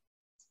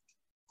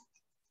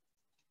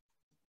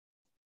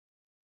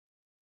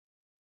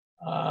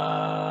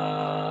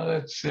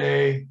 Let's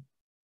see.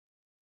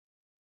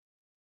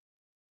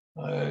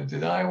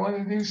 Did I want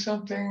to do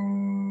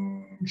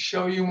something?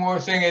 Show you more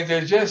things?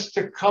 There's just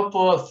a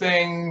couple of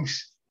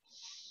things.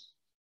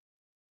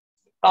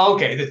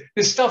 Okay,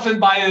 this stuff,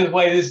 and by the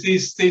way,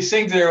 these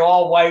things that are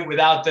all white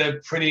without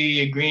the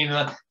pretty green,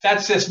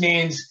 that just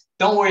means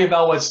don't worry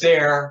about what's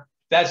there.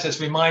 That's just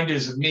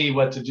reminders of me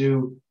what to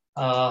do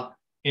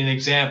in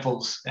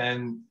examples,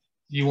 and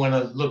you want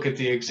to look at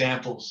the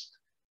examples.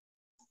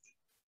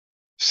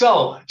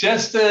 So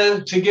just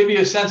to give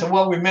you a sense of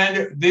what we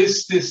meant,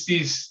 these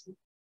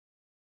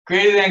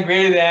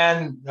greater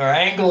than, or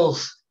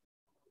angles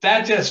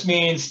that just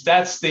means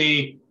that's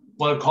the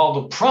what I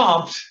call the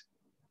prompt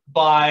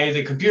by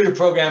the computer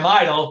program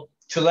idle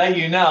to let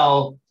you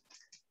know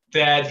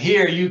that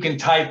here you can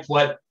type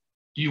what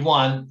you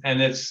want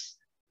and it's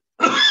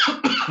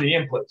the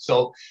input.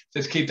 So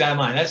just keep that in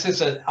mind. That's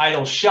just an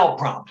idle shell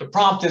prompt. A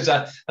prompt is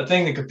a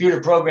thing the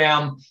computer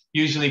program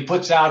usually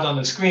puts out on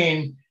the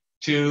screen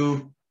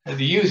to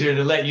the user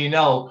to let you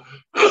know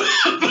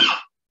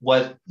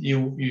what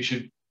you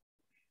should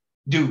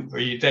do, or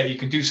that you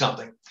can do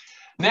something.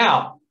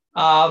 Now,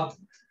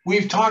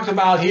 we've talked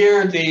about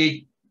here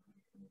the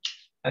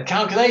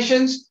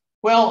calculations.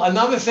 Well,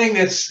 another thing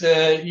that's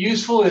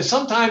useful is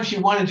sometimes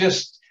you want to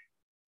just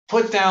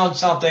put down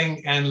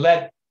something and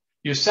let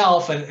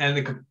yourself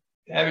and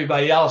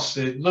everybody else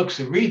that looks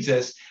and reads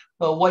this,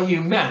 what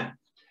you meant.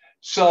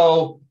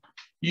 So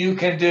you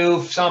can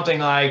do something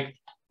like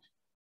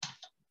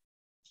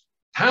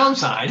pound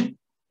sign.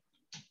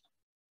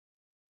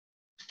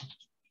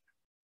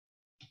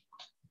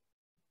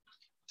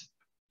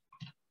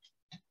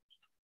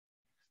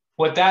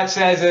 What that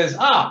says is,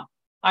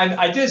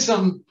 I did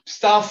some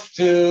stuff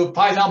to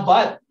Python,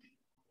 but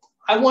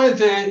I wanted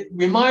to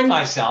remind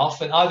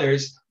myself and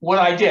others what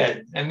I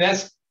did. And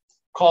that's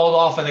called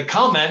often a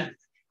comment.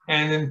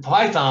 And in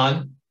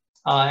Python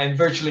and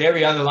virtually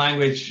every other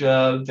language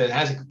that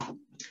has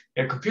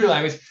a computer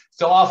language,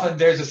 so often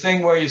there's a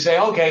thing where you say,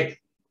 okay,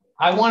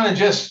 I want to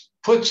just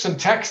put some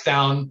text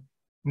down,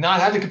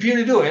 not have the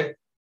computer do it,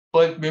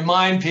 but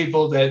remind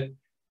people that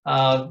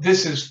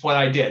this is what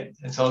I did.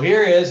 And so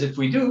here is, if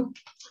we do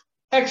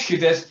execute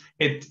this,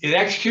 it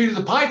executed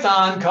the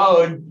Python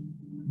code,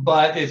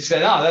 but it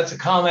said, oh, that's a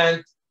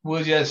comment.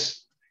 We'll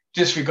just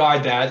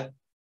disregard that.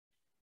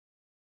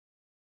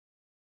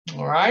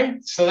 All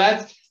right. So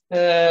that's,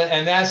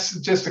 and that's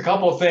just a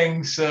couple of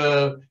things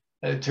to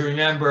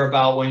remember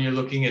about when you're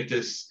looking at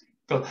this.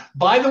 So,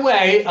 by the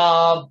way,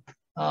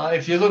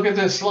 if you look at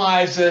the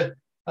slides,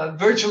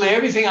 virtually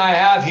everything I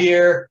have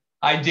here,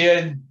 I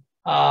did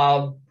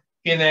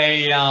in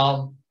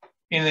an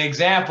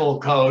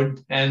example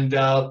code, and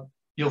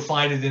you'll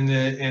find it in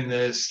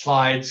the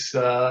slides,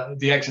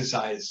 the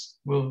exercise.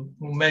 We'll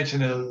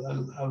mention it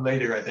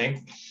later, I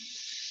think.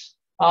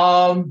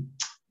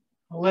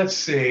 Let's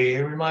see.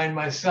 Remind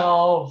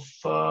myself.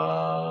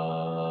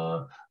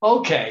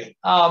 Okay.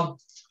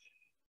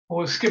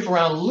 We'll skip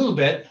around a little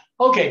bit.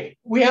 Okay,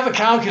 we have a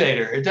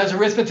calculator. It does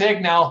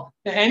arithmetic. Now,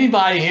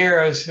 anybody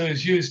here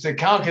who's used a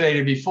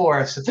calculator before,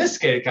 a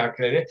sophisticated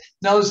calculator,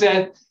 knows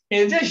that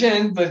in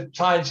addition,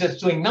 besides just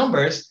doing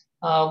numbers,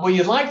 what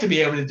you'd like to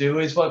be able to do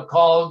is what's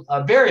called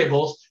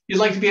variables. You'd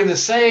like to be able to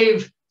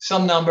save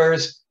some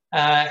numbers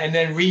and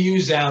then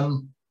reuse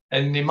them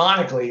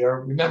mnemonically,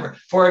 or remember.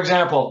 For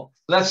example,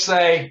 let's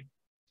say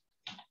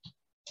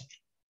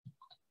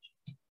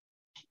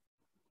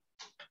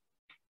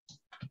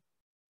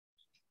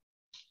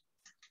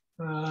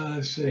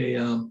let's see.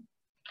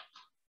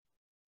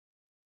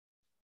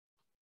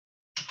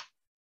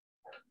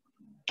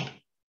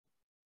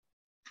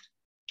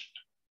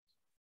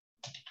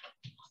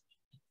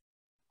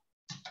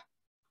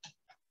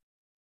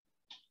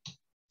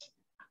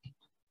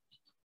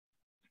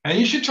 And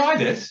you should try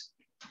this.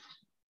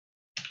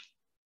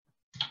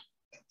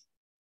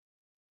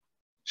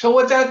 So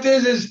what that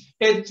did is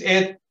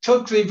it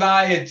took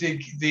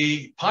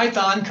the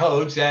Python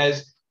codes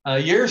as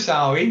year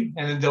salary,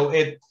 and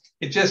it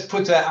just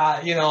puts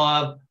a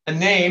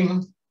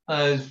name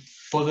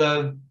for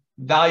the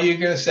value you're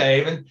going to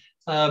save, and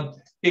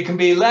it can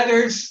be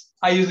letters.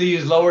 I usually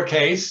use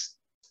lowercase,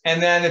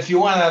 and then if you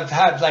want to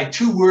have like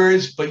 2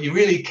 words, but you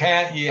really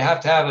can't, you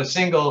have to have a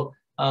single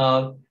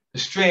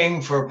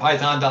string for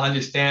Python to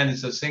understand.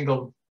 It's a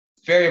single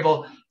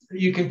variable.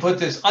 You can put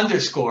this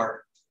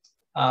underscore,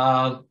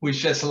 which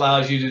just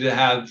allows you to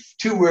have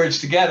 2 words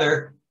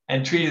together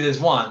and treat it as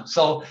one.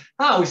 So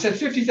we set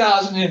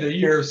 50,000 into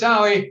year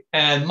salary,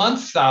 and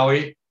month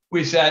salary,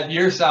 we set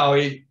year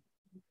salary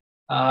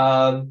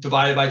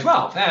divided by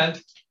 12.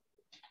 And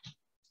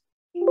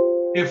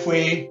if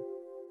we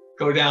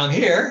go down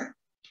here,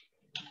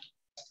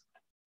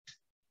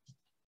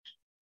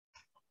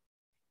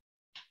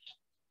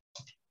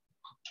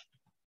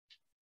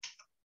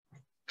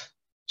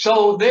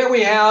 so there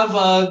we have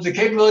the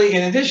capability,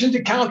 in addition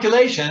to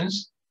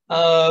calculations,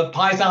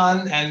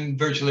 Python and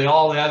virtually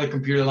all the other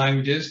computer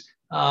languages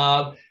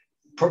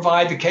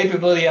provide the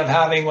capability of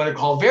having what are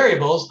called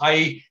variables,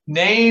 i.e.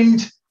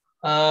 named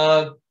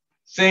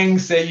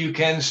things that you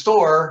can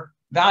store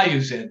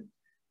values in.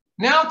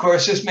 Now, of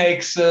course, this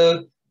makes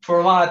for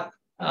a lot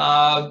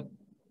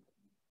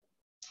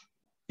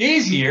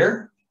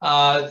easier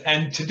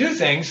and to do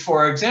things.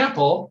 For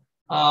example,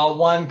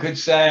 one could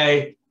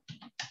say,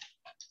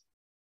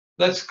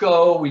 let's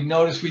go, we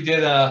notice we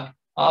did a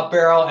up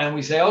arrow, and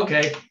we say,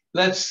 okay,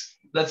 let's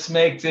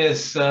make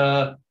this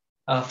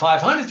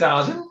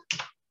 500,000,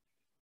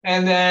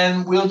 and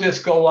then we'll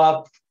just go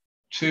up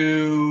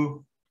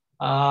to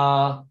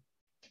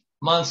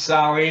month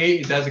salary.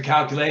 It does a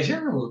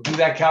calculation. We'll do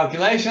that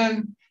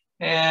calculation,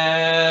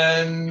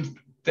 and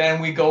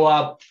then we go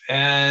up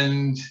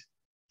and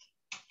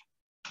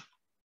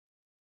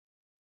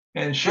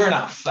And sure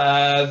enough,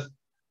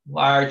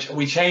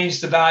 we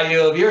changed the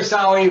value of your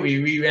salary. We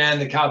reran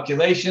the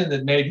calculation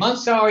that made month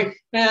salary,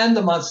 and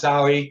the month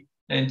salary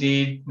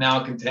indeed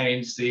now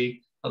contains a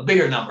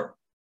bigger number.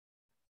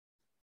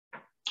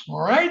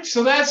 All right,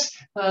 so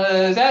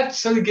that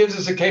sort of gives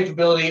us a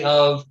capability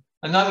of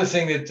another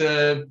thing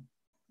that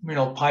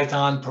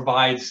Python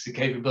provides the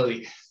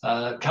capability: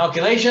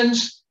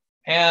 calculations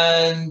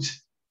and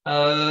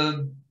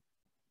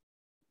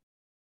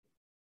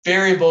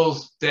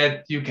variables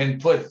that you can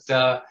put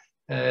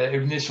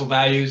initial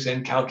values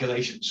and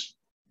calculations.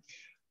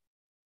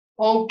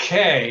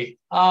 Okay,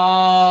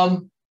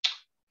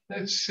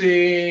 let's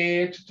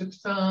see.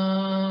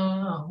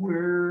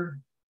 We're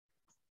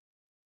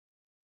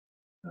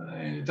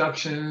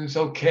introductions.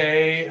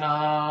 Okay.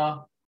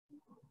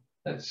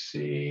 Let's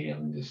see.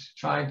 I'm just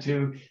trying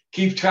to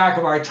keep track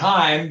of our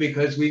time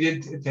because we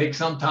did take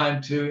some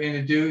time to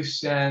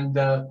introduce and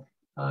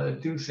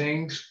do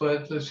things,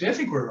 but let's see. I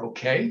think we're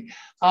okay.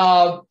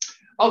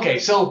 Okay,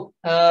 so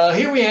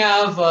here we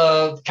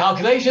have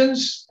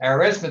calculations,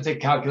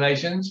 arithmetic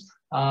calculations,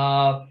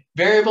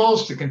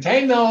 variables to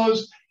contain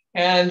those,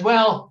 and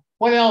well,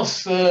 what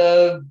else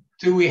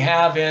do we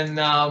have in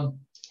that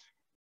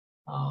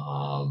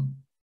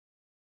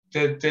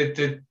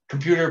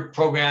computer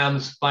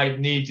programs might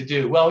need to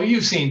do? Well,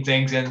 you've seen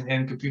things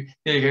in computer,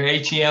 your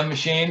ATM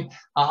machine.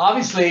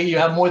 Obviously, you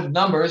have more than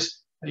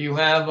numbers. You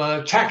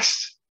have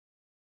text.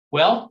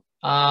 Well,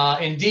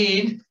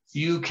 indeed,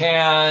 you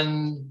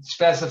can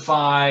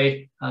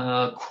specify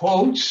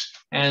quotes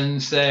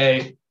and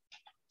say,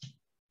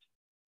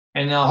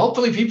 and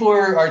hopefully people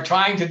are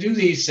trying to do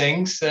these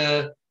things.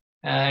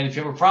 And if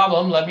you have a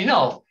problem, let me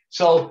know.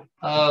 So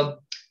look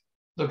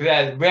at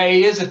that.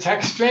 Ray is a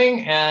text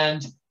string,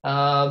 and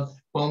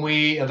when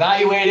we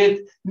evaluate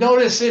it,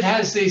 notice it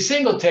has the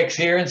single ticks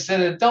here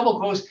instead of double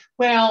quotes.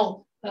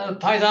 Well,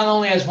 Python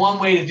only has one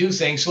way to do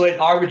things, so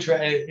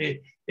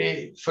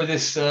for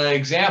this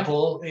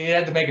example, it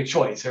had to make a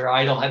choice, or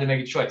IDLE had to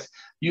make a choice.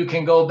 You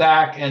can go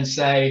back and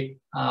say,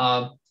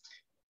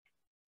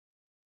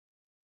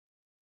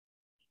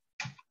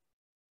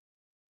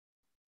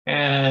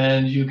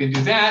 and you can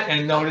do that,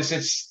 and notice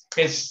it's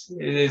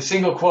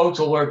single quotes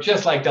will work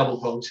just like double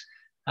quotes,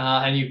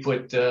 and you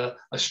put a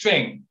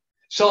string.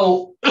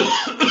 So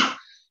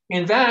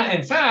in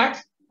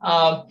fact,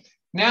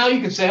 now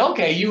you can say,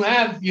 okay, you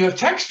have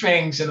text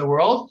strings in the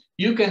world.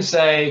 You can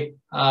say,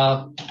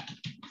 and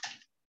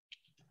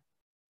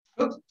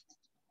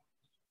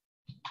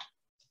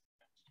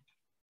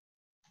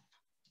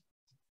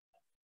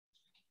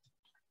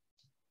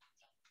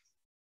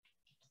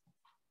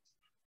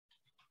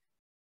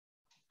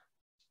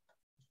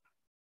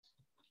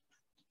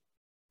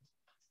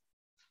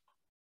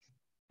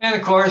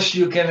of course,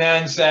 you can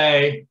then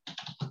say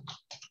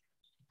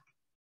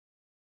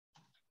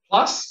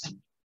plus,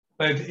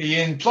 but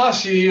in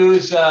plus you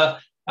use, I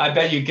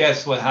bet you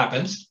guess what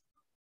happens.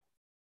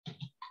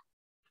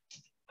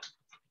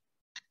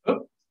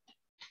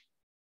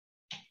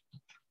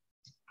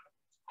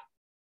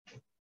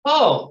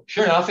 Oh,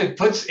 sure enough, it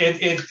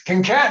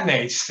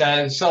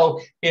concatenates. So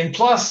in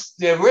plus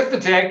the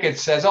arithmetic, it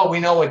says, oh, we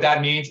know what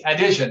that means,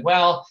 addition.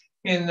 Well,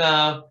 in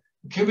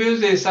computers,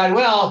 they decide,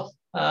 well,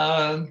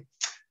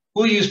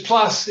 we'll use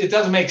plus. It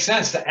doesn't make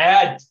sense to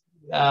add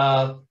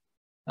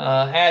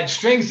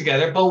strings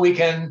together, but we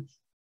can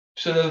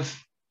sort of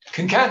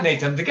concatenate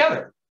them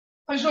together.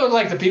 I sort of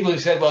like the people who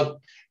said,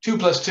 well, 2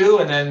 plus 2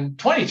 and then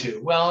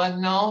 22. Well,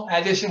 no,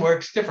 addition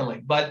works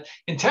differently. But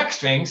in text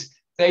strings,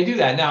 they do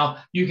that. Now,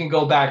 you can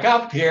go back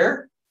up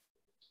here,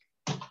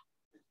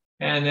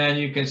 and then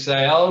you can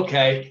say,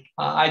 okay,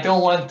 I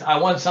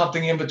want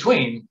something in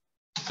between.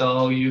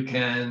 So you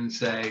can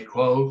say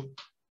quote,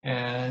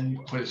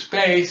 and put a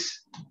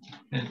space,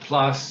 and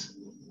plus,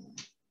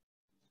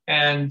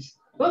 and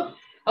whoop.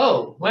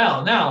 Oh,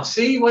 well, now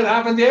see what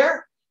happened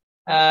there?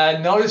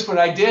 Notice what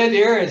I did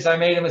here is I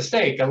made a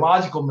mistake, a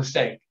logical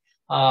mistake.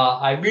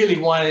 I really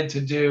wanted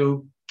to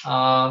do,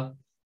 I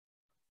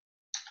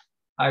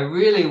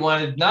really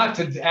wanted not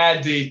to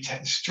add the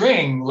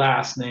string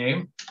last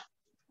name.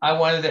 I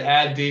wanted to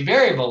add the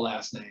variable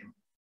last name.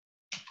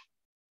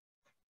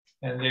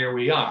 And there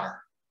we are.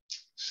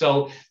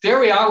 So there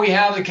we are. We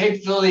have the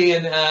capability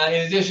in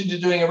addition to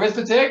doing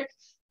arithmetic,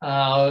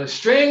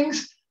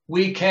 strings,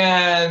 we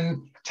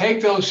can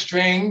take those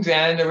strings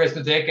and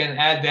arithmetic and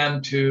add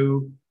them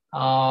to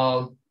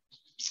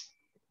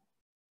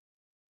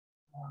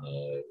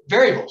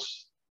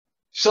variables.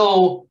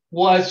 So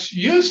what's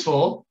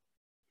useful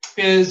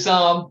is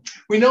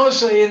we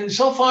notice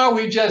so far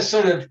we've just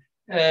sort of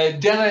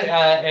done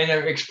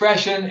an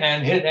expression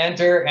and hit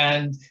enter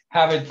and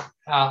have it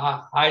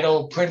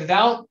idle printed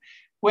out.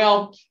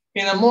 Well,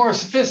 in a more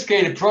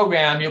sophisticated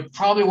program, you'll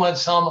probably want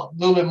a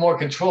little bit more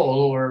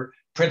control over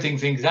printing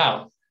things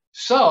out.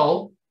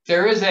 So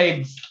there is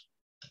a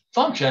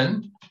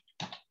function,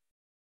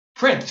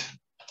 print.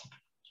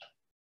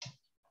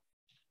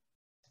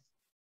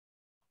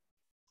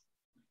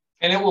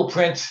 And it will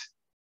print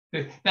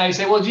Now you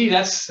say, well, gee,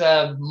 that's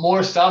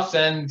more stuff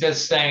than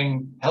just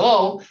saying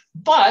hello,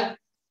 but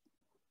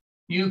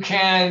you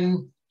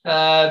can,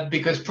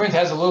 because print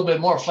has a little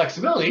bit more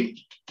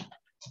flexibility,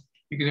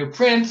 you can do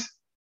print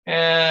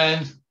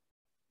and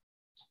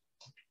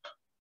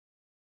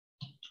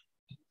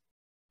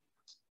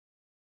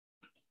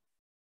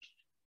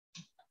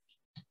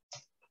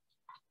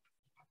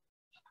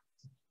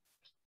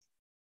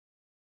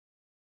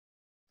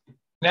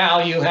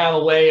now you have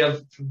a way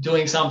of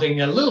doing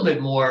something a little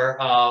bit more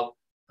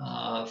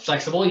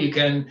flexible. You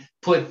can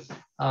put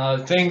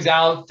things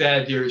out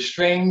that your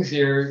strings,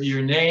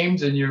 your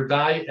names, and your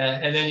value,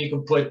 and then you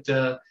can put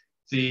the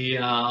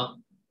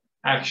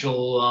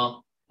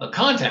actual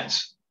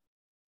contents.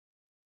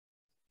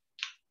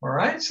 All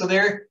right, so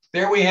there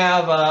we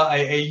have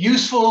a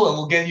useful, and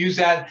we'll use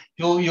that.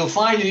 You'll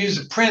find you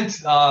use the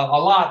print a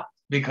lot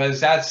because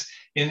that's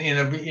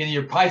in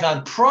your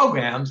Python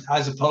programs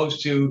as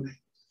opposed to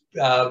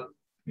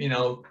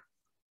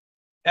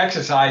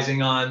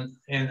exercising on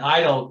an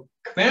idle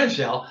command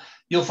shell.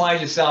 You'll find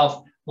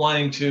yourself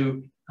wanting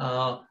to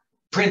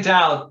print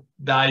out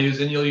values,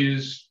 and you'll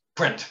use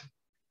print.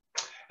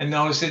 And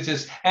notice it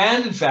just,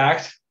 and in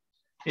fact,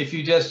 if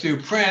you just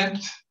do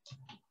print,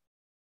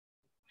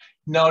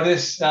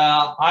 notice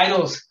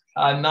idle's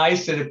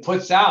nice that it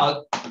puts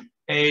out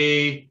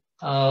a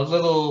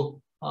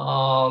little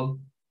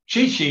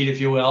cheat sheet, if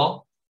you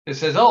will. It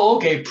says, oh,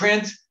 okay,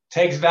 print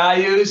takes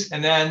values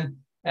and then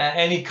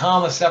any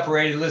comma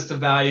separated list of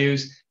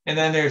values. And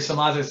then there's some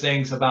other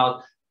things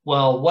about,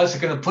 well, what's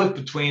it going to put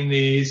between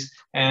these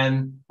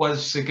and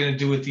what's it going to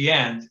do at the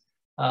end?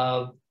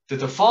 The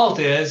default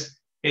is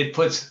it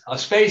puts a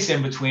space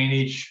in between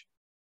each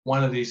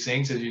one of these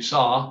things, as you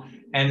saw.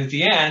 And at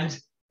the end,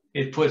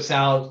 it puts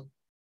out,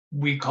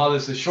 we call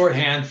this a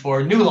shorthand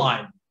for new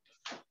line,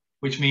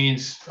 which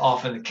means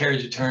often a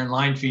carriage return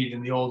line feed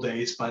in the old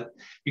days, but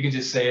you can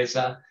just say it's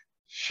a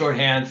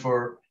shorthand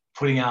for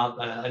putting out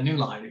a new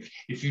line.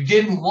 If you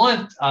didn't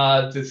want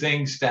the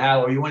things to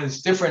have, or you wanted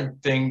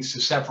different things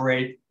to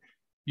separate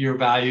your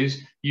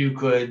values, you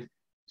could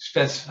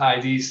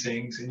specify these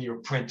things in your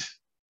print.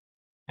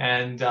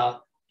 And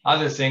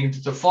other things,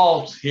 the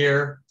default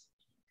here,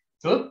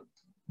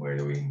 where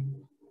do we?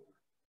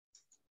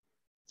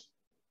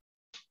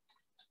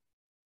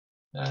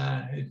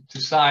 It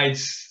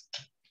decides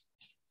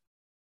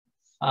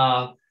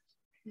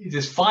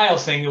this file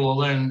thing that we'll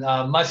learn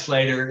much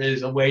later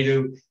is a way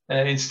to,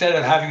 instead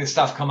of having the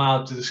stuff come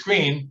out to the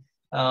screen,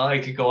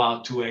 it could go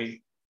out to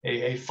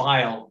a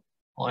file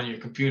on your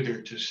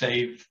computer to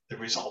save the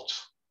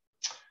results.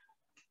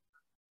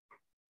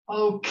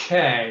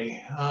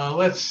 Okay,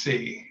 let's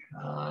see.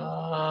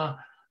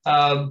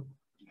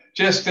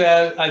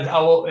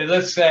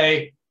 Let's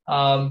say,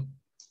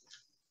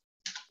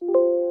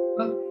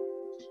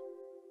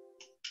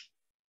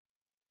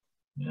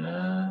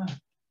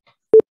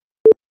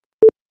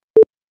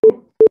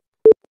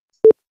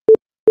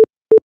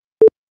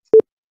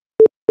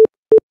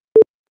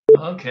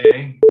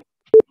 okay.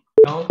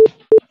 No.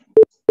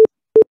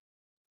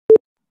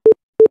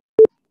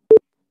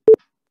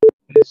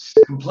 It's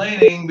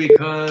complaining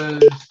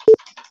because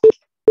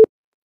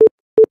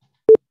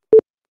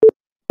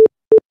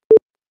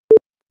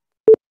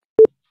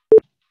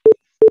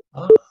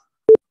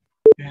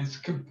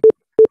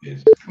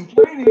it's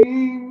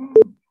complaining.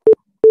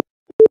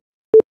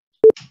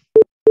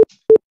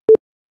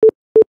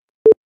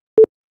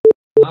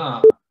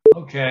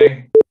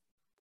 Okay.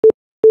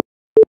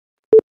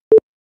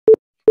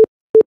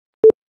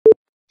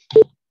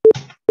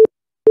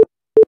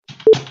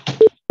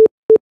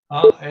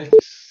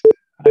 It's,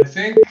 I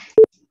think,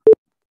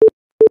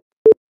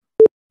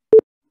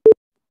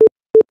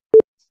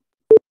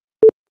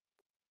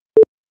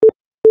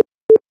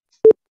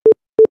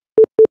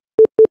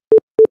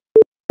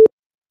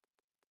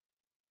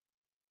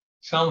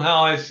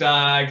 somehow it's,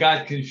 I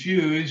got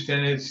confused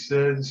and it's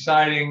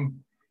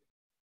deciding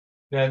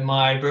that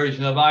my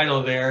version of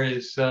idle there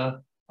is,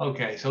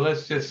 okay, so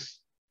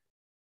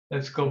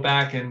let's go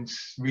back and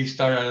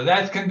restart idle.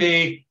 That can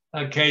be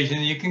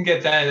occasion. You can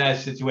get that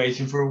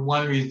situation for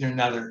one reason or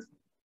another.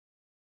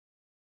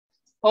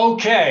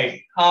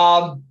 Okay,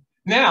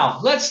 now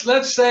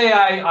let's say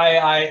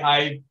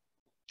I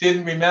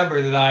didn't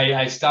remember that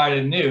I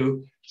started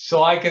new,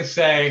 so I can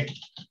say,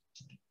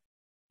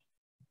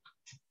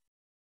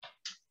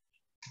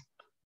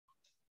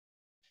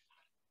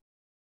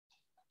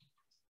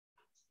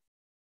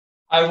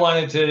 I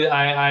wanted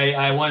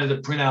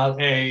to print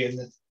out A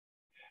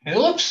and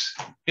oops,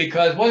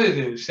 because what it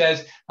do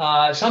says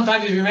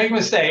sometimes if you make a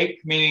mistake,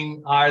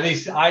 meaning or at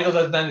least idle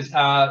doesn't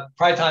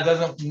Python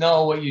doesn't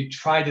know what you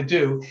try to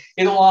do,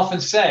 it'll often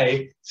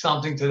say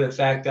something to the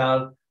effect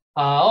of,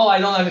 oh, I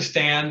don't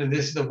understand, and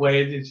this is the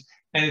way it is,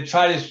 and it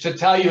tries to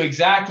tell you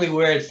exactly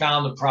where it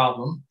found the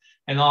problem.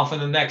 And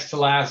often the next to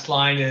last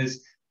line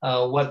is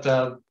what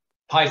the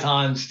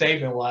Python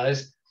statement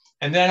was,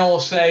 and then it will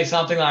say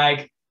something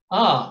like,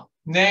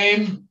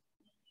 name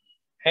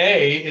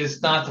A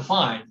is not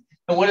defined.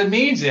 And what it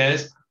means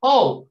is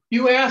oh,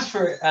 you asked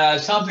for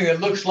something that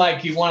looks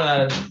like you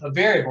want a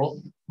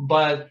variable,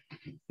 but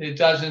it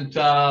doesn't,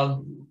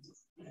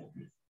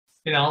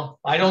 you know,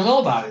 I don't know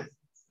about it.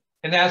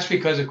 And that's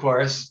because, of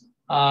course,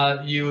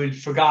 you had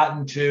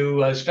forgotten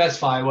to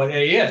specify what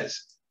A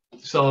is.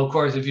 So, of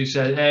course, if you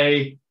said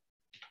A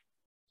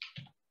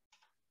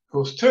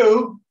equals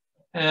 2,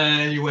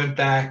 and you went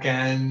back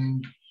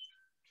and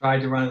tried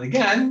to run it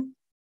again,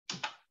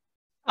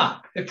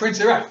 it prints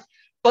it right.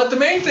 But the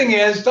main thing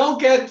is, don't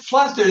get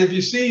flustered if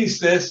you see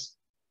this.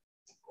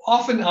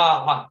 Often,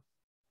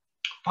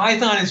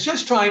 Python is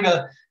just trying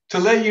to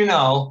let you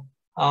know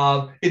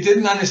it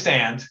didn't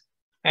understand.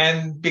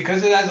 And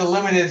because it has a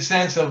limited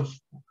sense of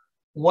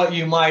what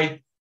you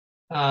might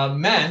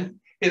meant,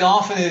 it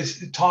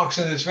often talks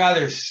in this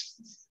rather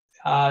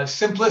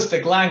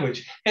simplistic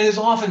language, and is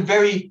often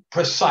very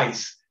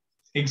precise,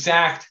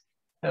 exact,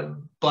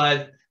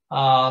 but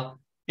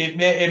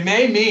it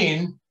may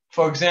mean,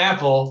 for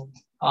example,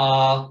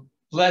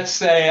 let's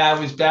say I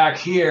was back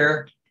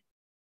here,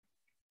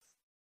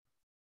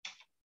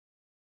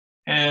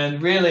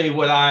 and really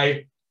what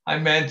I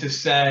meant to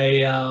say,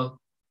 you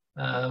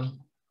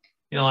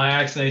know, I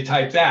accidentally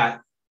typed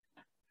that.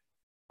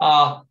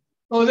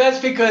 Well, that's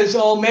because,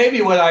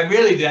 maybe what I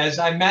really did is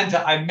I meant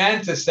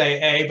to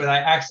say A, but I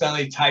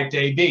accidentally typed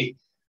AB.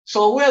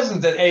 So it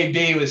wasn't that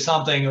AB was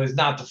something that was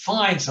not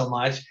defined so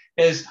much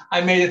as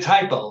I made a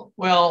typo.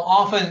 Well,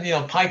 often, you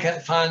know,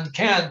 Python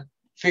can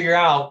figure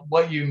out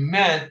what you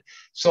meant,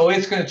 so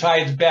it's going to try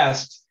its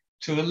best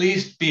to at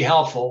least be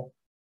helpful.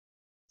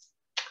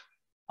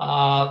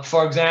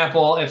 For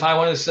example, if I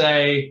want to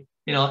say,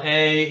 you know,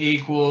 A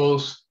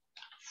equals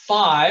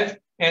 5,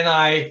 and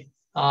I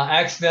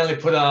accidentally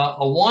put a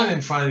 1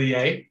 in front of the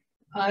A,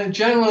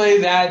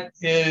 generally that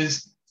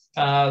is,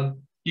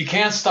 you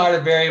can't start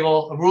a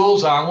variable. The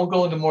rules are, and we'll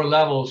go into more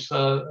levels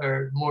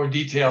or more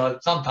detail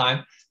at some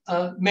time.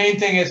 Main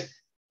thing is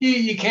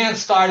you can't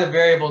start a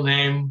variable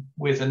name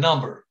with a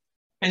number.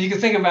 And you can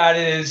think about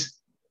it as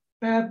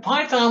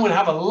Python would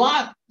have a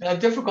lot of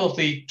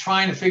difficulty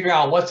trying to figure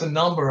out what's a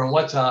number and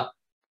what's a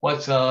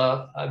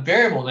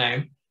variable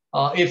name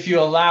if you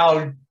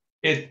allowed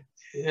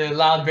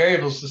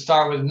variables to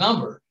start with a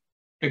number,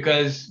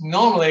 because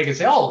normally you can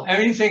say, oh,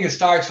 anything that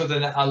starts with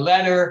a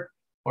letter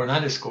or an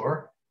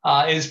underscore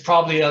is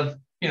probably a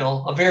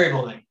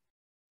variable name.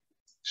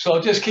 So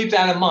just keep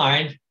that in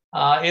mind.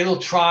 It'll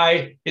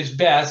try its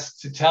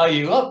best to tell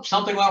you, oh,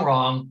 something went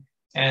wrong,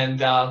 and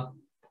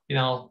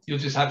you'll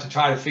just have to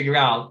try to figure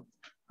out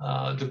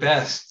the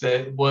best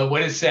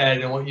what it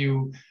said and what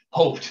you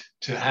hoped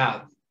to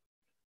have.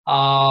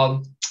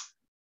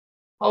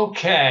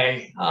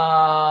 Okay,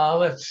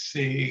 let's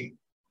see.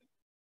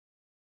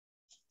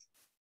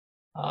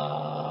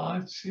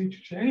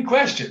 Any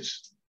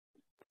questions?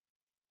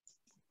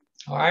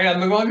 All right, I'm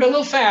going to go a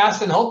little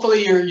fast, and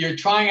hopefully you're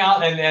trying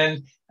out,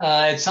 and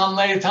at some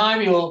later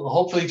time you'll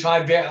hopefully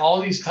try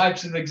all these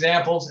types of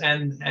examples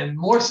and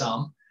more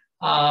some.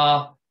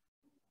 Now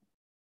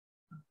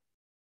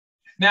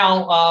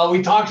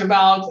we talked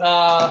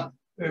about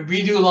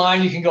redo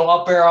line. You can go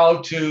up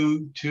arrow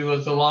to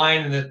the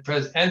line and then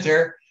press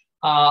enter.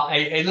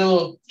 A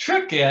little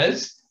trick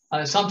is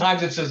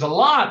sometimes if there's a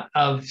lot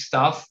of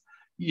stuff,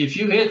 if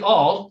you hit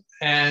Alt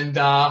and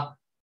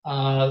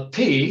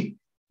P,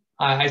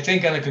 I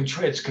think on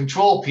it's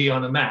Control P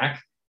on the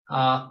Mac.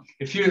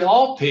 If you hit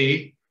Alt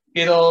P,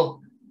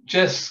 it'll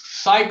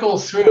just cycle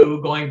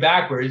through going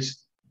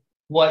backwards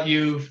what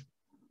you've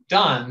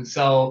done.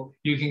 So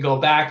you can go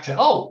back to,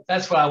 oh,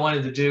 that's what I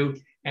wanted to do.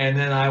 And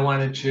then I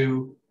wanted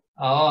to,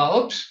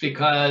 oops,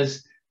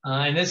 because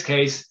in this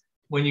case,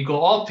 when you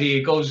go Alt P,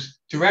 it goes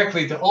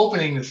directly to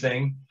opening the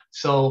thing.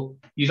 So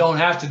you don't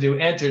have to do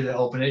enter to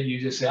open it. You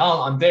just say,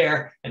 oh, I'm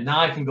there. And now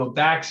I can go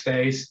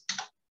backspace,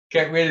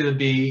 get rid of the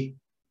B,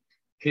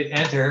 hit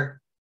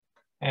enter,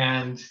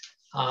 and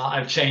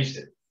I've changed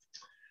it.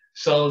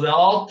 So the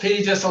Alt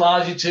P just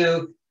allows you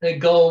to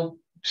go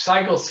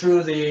cycle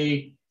through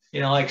the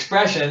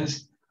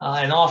expressions,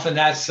 and often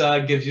that's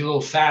gives you a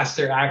little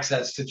faster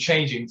access to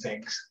changing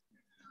things.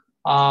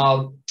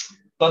 But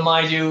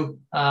mind you,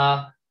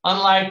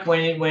 unlike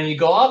when you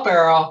go up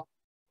arrow,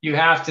 you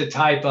have to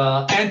type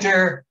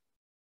enter,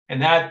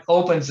 and that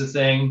opens the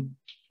thing.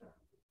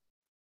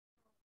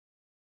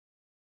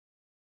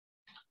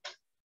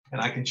 And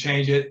I can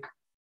change it.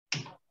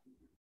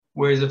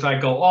 Whereas if I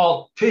go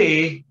Alt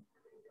P,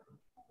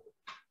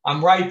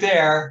 I'm right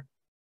there,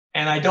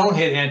 and I don't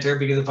hit enter,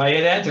 because if I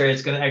hit enter,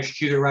 it's going to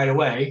execute it right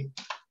away,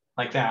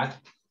 like that.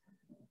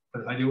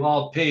 But if I do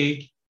Alt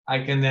P,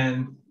 I can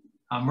then,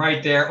 I'm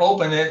right there,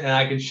 open it, and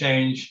I can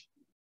change.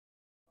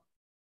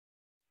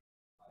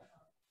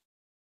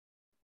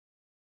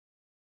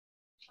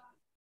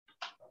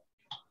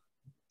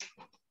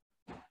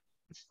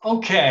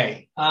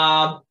 Okay.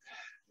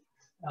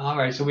 All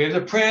right, so we have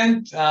the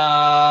print.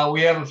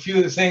 We have a few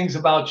of the things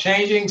about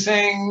changing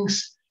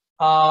things.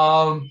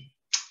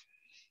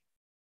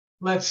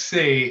 Let's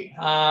see.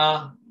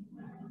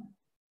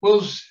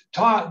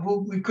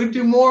 We could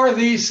do more of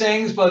these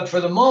things, but for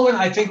the moment,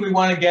 I think we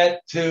want to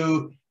get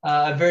to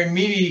a very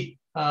meaty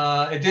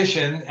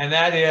addition, and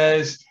that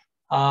is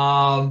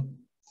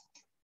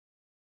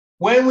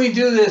when we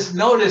do this,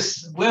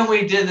 notice when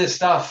we did this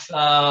stuff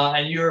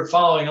and you're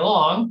following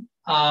along,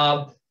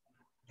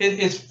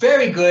 it's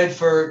very good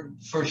for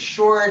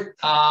short,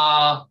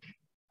 let's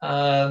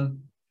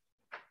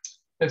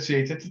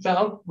see,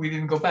 we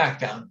didn't go back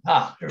down.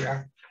 Here we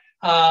are.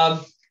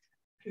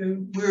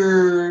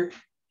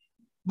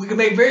 We can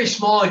make very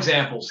small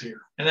examples here,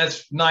 and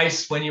that's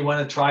nice when you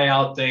want to try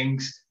out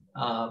things,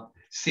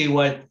 see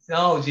what,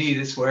 oh, gee,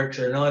 this works,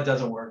 or no, it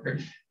doesn't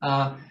work.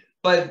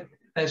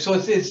 So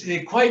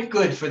it's quite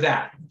good for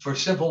that, for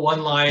simple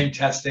one-line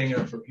testing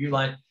or for few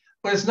line,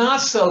 but it's not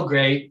so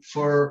great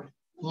for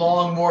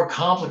long, more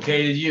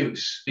complicated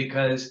use,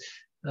 because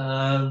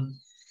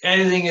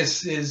editing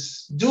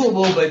is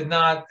doable, but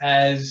not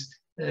as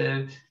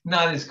good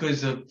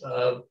as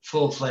a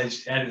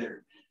full-fledged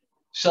editor.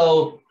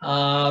 So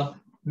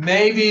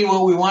maybe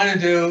what we want to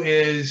do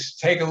is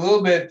take a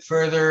little bit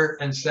further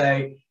and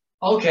say,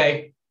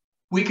 okay,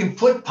 we can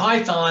put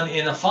Python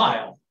in a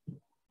file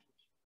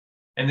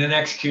and then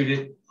execute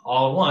it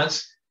all at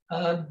once.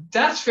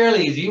 That's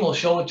fairly easy. We'll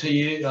show it to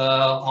you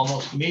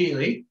almost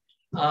immediately.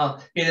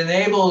 It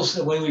enables,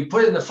 when we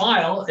put it in the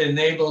file, it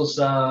enables,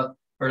 or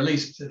at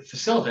least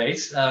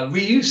facilitates,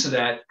 reuse of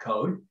that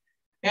code.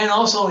 And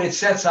also it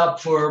sets up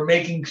for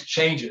making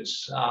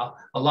changes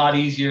a lot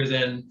easier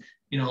than,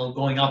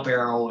 going up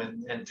arrow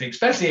and things,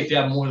 especially if you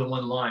have more than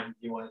one line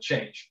you want to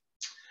change.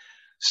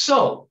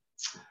 So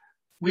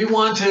we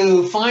want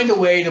to find a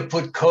way to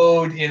put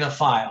code in a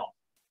file.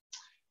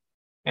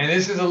 And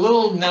this is a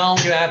little, now I'm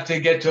going to have to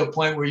get to a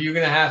point where you're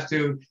going to have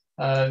to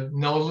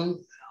know,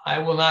 I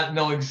will not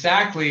know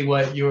exactly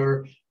what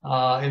your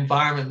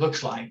environment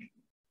looks like.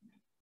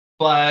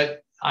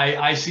 But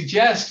I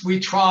suggest we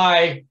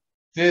try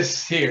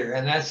this here,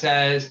 and that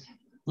says,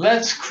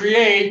 let's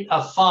create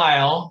a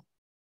file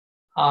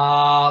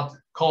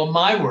called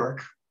my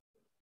work,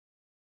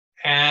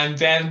 and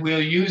then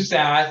we'll use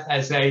that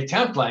as a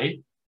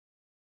template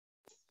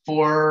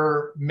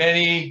for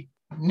many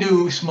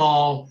new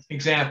small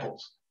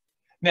examples.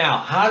 Now,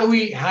 how do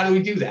we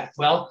do that?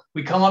 Well,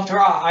 we come up to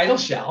our idle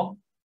shell.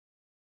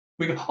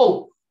 We go,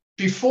 oh,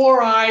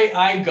 before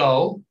I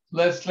go,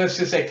 let's just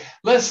say,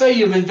 let's say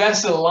you've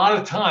invested a lot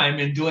of time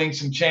in doing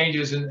some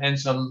changes and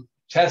some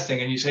testing,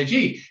 and you say,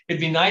 gee,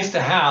 it'd be nice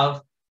to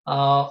have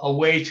a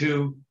way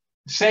to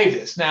save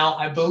this. Now,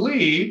 I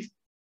believe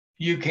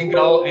you can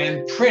go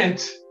and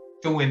print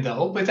the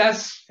window, but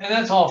that's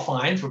all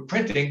fine for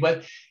printing,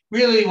 but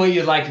really what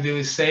you'd like to do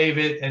is save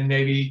it and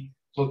maybe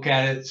look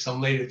at it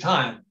some later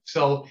time.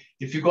 So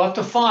if you go up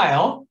to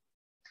File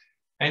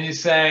and you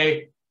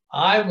say,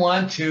 I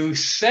want to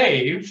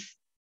save,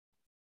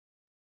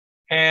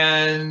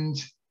 and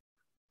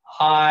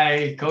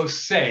I go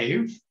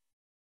save,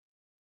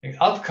 and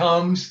up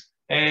comes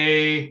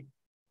a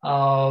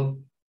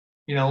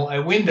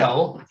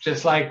window,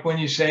 just like when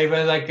you save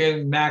it, like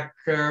in Mac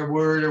or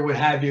Word or what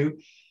have you.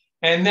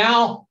 And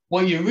now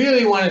what you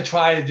really want to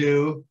try to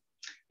do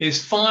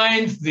is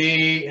find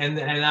the, and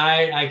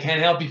I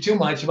can't help you too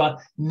much about,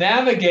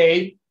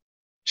 navigate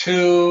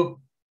to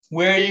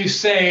where you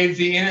save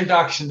the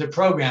introduction to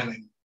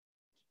programming.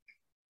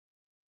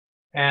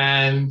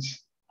 And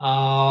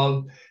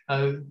what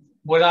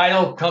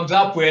IDLE comes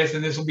up with,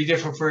 and this will be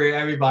different for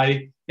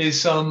everybody, is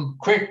some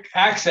quick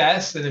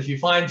access. And if you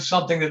find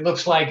something that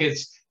looks like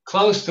it's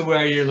close to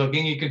where you're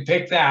looking, you can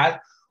pick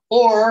that.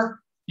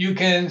 Or you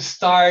can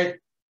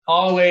start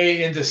all the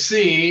way into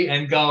C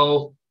and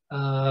go,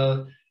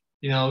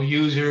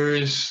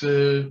 users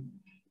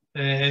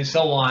and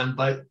so on.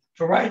 But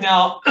for right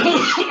now,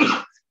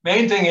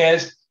 main thing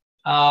is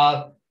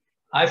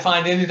I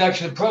find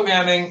introduction to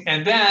programming,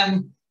 and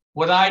then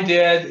what I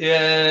did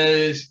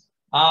is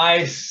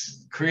I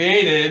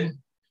created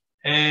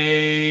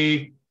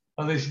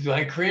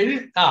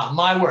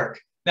my work.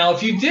 Now,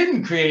 if you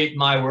didn't create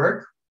my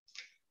work,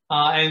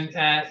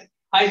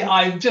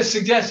 I'm just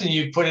suggesting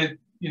you put it,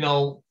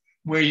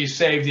 where you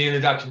save the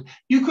introduction.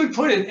 You could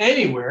put it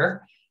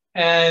anywhere,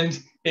 and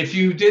if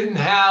you didn't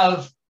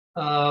have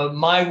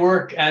my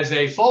work as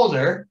a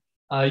folder,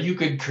 you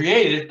could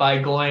create it by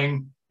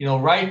going,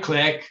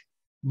 right-click,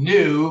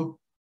 New,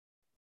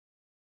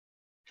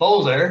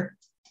 Folder.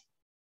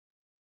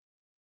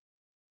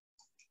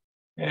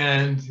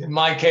 And in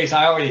my case,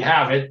 I already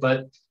have it,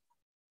 but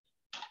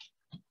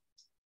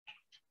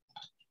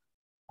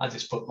I'll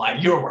just put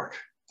your work.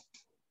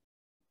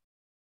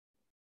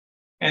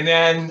 And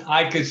then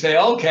I could say,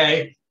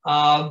 okay,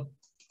 I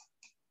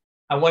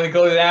want to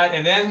go to that.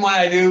 And then what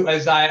I do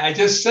is I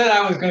just said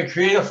I was going to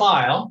create a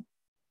file.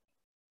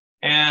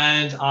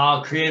 And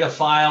I'll create a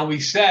file. We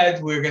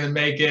said we're going to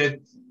make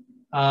it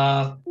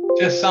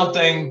just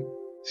something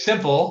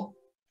simple.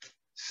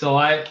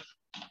 So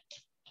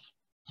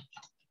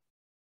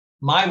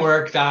my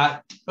work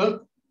dot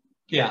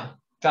py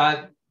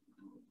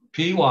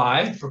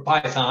for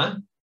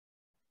Python.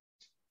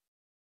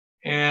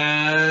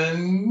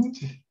 And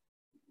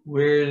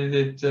where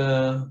did it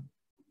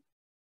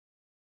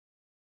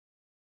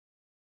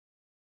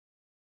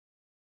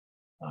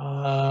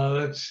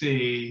Let's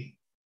see.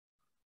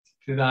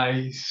 Did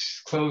I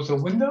close the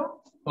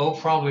window? Oh,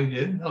 probably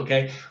did.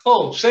 Okay.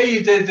 Oh, say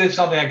you did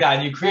something like that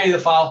and you created a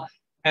file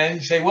and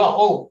you say, well,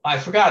 oh, I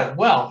forgot it.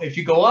 Well, if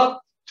you go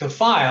up to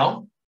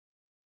File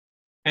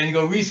and you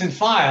go Recent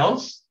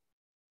Files,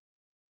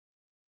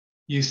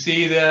 you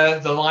see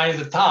the line at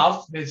the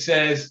top. It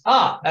says,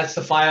 that's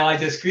the file I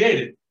just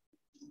created.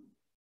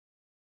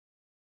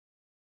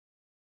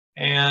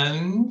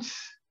 And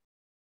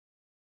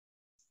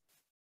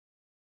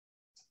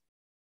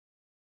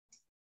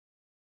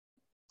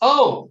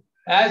oh,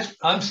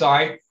 I'm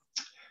sorry.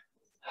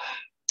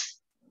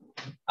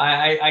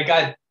 I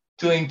got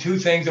doing two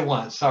things at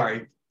once.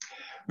 Sorry.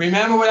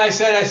 Remember what I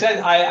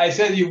said? I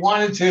said you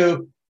wanted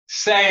to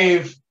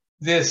save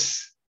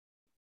this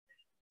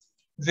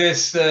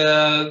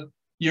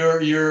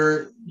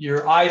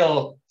your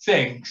idle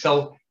thing.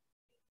 So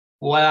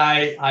what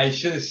I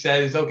should have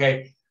said is,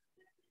 okay,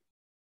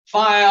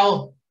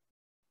 File,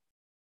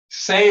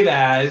 Save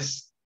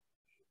As,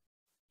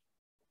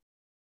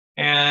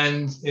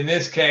 and in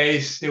this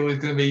case, it was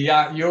going to be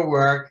your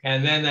work.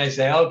 And then I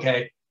say,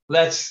 okay,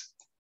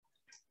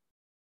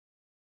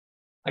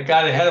 I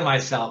got ahead of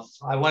myself.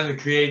 I wanted to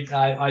create,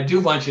 I do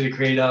want you to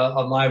create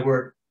a my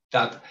work.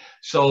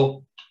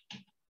 So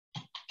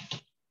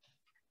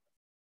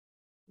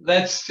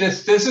this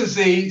is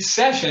the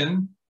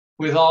session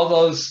with all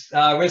those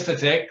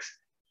arithmetics.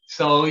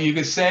 So you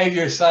could save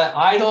your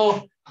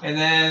idle, and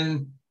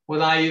then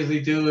what I usually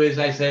do is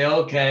I say,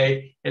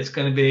 okay, it's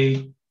going to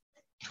be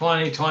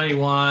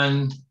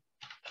 2021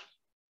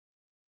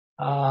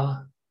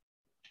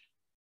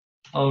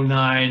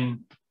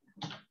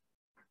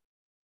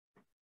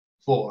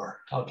 094.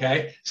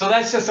 Okay, so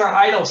that's just our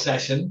idle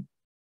session.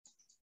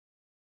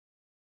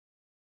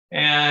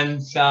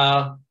 And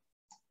now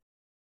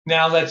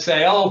let's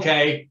say,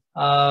 okay,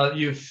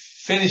 you've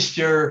finished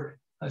your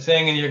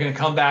thing and you're going to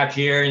come back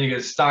here and you're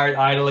going to start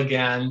idle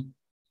again.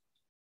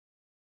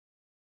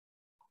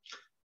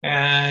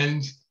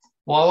 And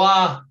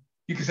voila,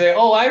 you can say,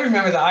 oh, I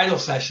remember the idle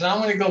session. I'm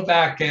going to go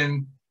back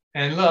and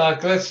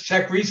look, let's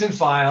check recent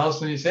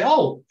files. And you say,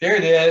 oh, there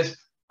it is.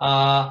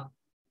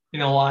 You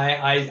know,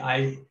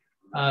 I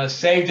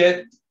saved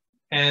it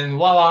and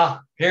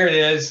voila, here it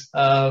is,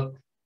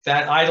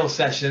 that idle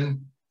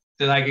session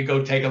that I could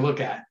go take a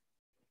look at.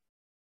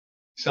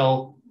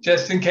 So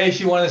just in case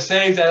you want to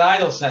save that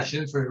idle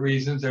session for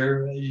reasons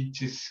or you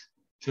just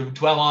to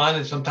dwell on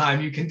in some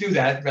time, you can do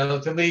that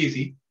relatively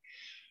easy.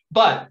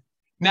 But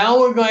now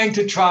we're going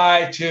to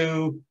try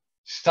to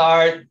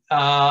start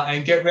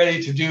and get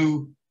ready to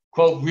do,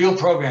 quote, real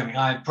programming.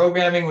 I'm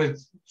programming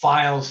with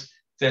files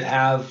that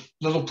have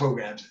little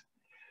programs.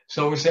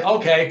 So we say,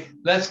 okay,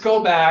 let's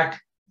go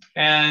back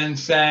and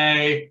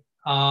say,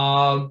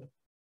 I'm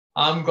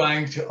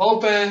going to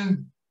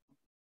open,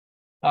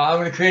 I'm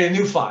going to create a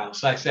new file.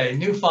 So I say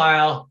new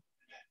file.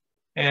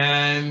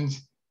 And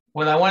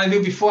what I want to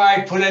do before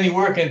I put any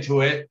work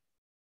into it,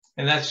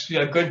 and that's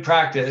a good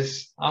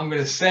practice, I'm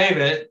going to save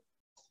it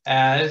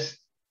as,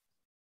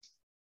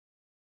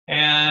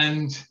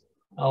 and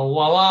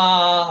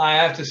voila, I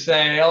have to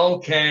say,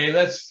 okay,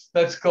 let's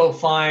go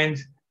find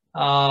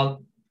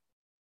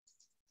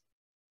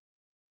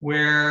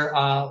where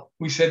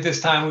we said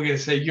this time we're going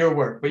to say your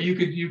work, but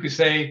you could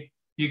say,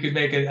 you could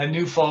make a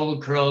new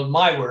folder called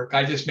my work.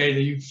 I just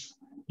made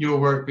your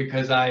work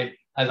because I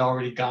had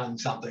already gotten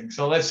something.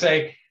 So let's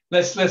say,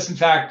 let's in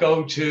fact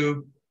go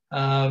to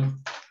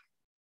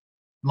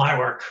my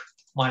work.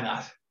 Why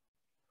not?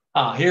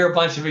 Here are a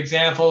bunch of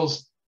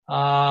examples.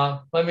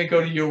 Let me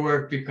go to your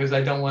work because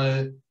I don't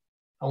want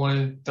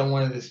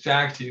to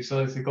distract you. So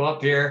let's go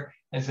up here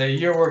and say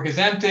your work is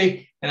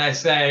empty, and I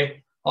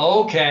say,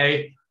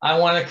 okay, I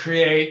want to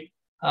create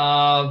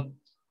a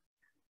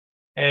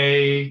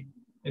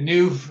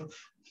new,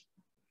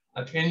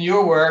 in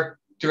your work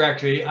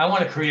directory, I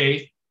want to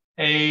create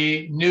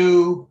a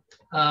new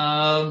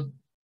file,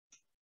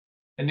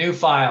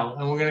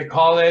 and we're going to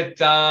call it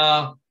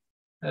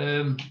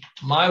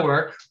my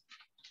work.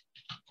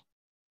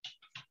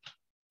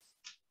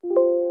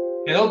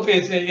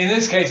 In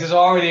this case, it's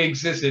already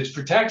existed. It's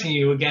protecting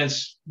you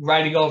against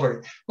writing over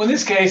it. Well, in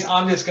this case,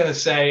 I'm just going to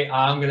say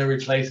I'm going to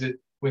replace it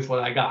with what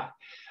I got.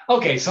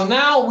 Okay, so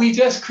now we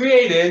just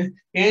created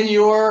in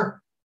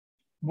your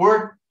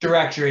work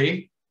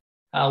directory,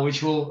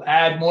 which will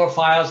add more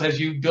files as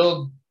you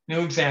build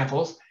new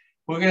examples.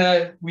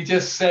 We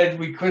just said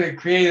we could have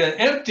created an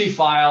empty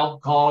file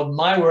called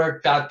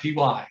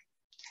mywork.py.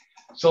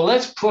 So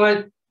let's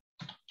put,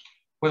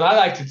 what I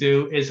like to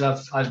do is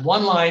a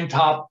one-line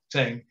top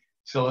thing.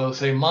 So it'll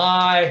say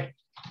my,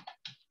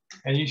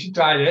 and you should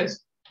try this,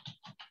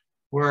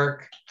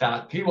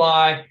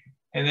 work.py.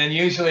 And then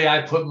usually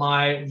I put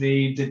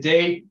the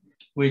date,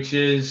 which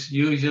is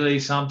usually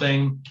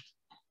something,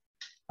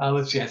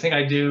 let's see, I think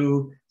I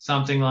do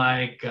something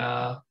like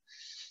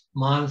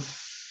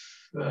month,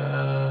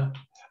 or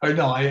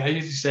no, I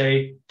usually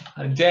say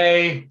a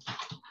day.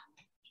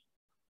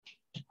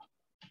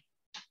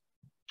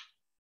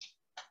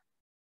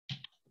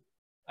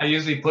 I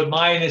usually put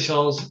my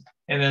initials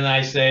and then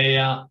I say,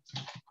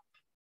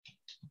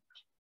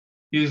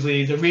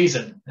 usually the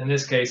reason. In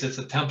this case, it's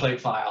a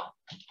template file.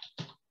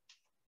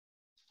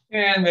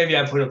 And maybe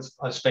I put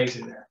a space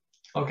in there.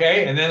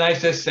 Okay, and then I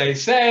just say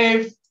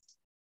save.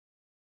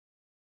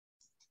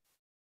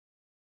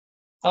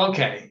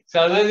 Okay,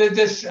 so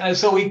this,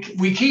 so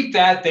we keep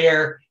that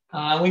there.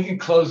 We can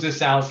close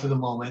this out for the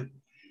moment,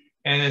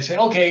 and then say,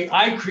 okay,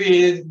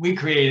 we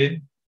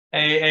created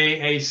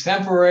a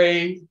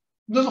temporary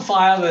little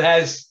file that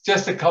has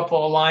just a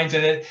couple of lines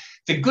in it.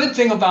 The good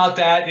thing about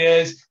that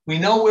is we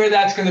know where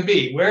that's going to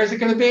be. Where is it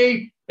going to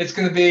be? It's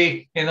going to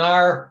be in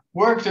our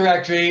work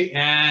directory,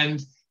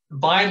 and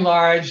by and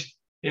large,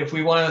 if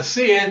we want to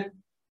see it,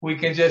 we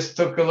can just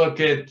take a look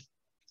at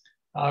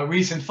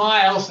recent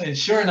files, and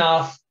sure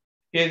enough,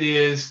 it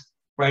is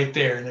right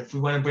there. And if we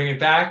want to bring it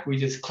back, we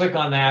just click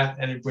on that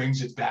and it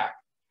brings it back.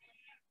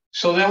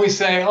 So then we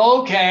say,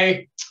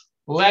 okay,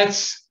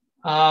 let's,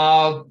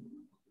 and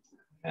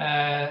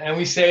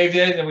we saved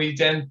it, and we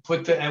then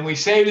we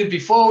saved it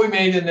before we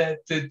made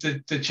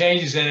the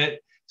changes in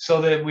it,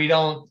 so that we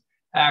don't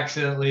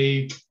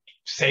accidentally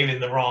save it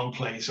in the wrong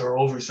place or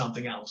over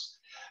something else.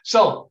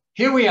 So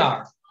here we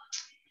are.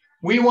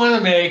 We want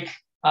to make,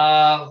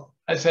 I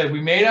said,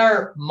 we made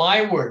our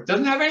my work.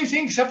 Doesn't have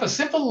anything except a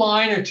simple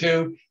line or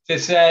two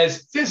that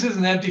says this is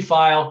an empty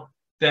file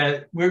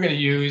that we're going to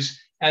use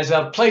as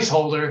a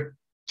placeholder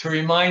to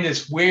remind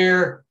us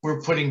where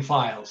we're putting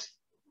files.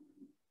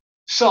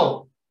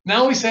 So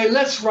now we say,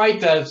 let's write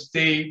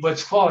the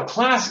what's called a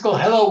classical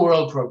Hello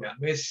World program.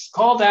 It's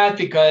called that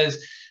because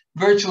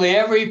virtually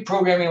every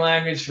programming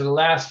language for the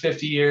last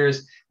 50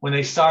 years, when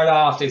they start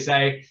off, they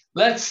say,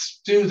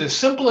 let's do the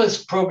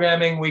simplest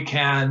programming we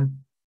can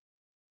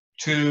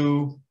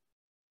to,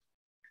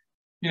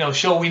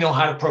 show we know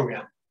how to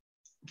program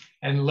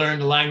and learn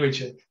the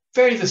language.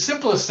 The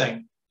simplest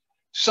thing.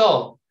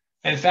 So,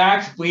 in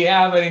fact, we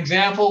have an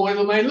example what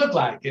it might look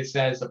like. It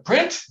says the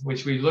print,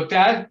 which we looked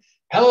at,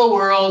 hello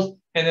world,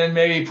 and then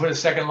maybe put a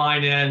second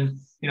line in,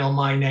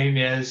 my name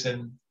is,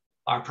 and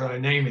I'll put our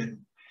name in.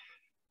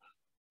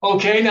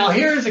 Okay, now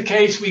here's a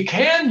case we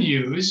can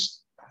use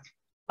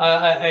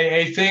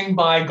a thing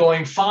by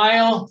going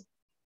File,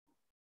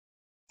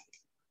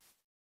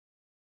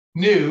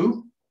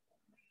 New.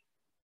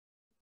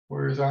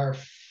 Where's our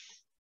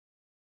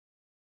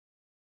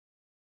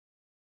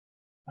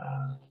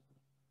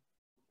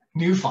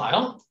new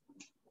file?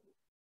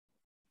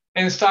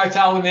 And it starts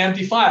out with an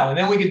empty file. And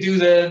then we could do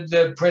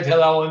the print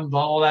hello and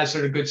all that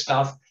sort of good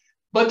stuff.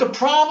 But the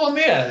problem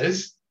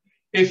is,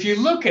 if you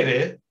look at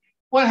it,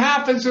 what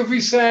happens if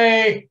we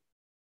say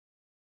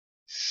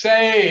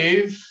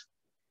save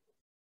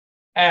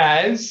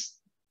as?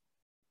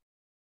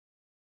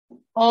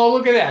 Oh,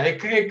 look at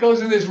that. It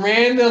goes in this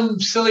random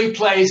silly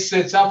place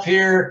that's up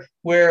here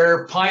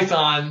where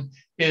Python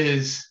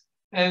is.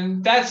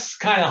 And that's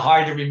kind of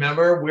hard to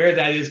remember where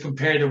that is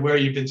compared to where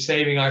you've been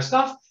saving our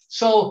stuff.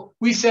 So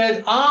we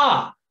said,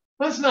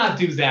 let's not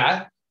do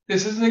that.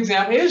 This is an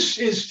example.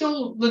 It's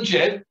still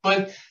legit,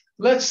 but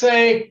let's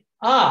say,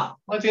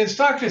 what the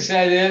instructor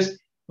said is,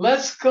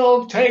 let's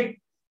go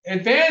take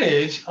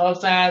advantage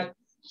of that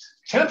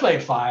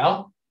template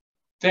file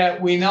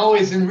that we know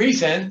is in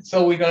recent.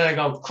 So we're going to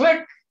go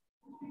click,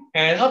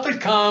 and up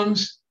it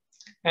comes,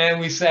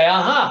 and we say,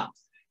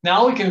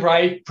 now we can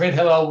write print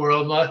hello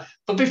world.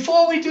 But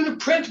before we do the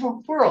print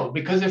world,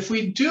 because if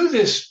we do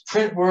this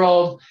print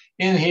world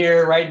in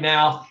here right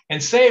now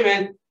and save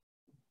it,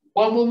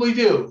 what will we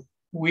do?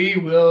 We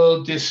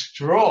will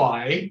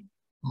destroy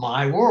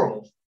my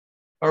world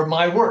or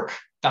my work.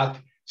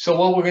 So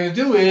what we're going to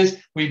do is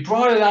we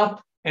brought it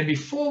up, and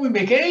before we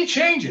make any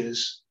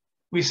changes,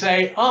 we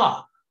say,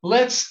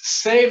 let's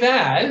save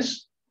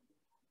as,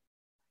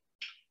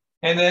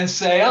 and then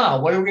say,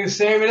 what are we going to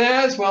save it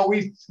as? Well,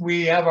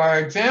 we have our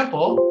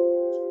example,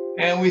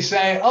 and we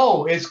say,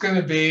 it's going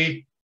to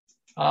be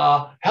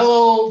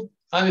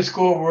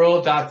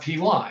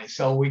hello_world.py.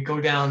 So we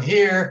go down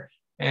here,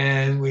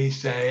 and we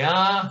say,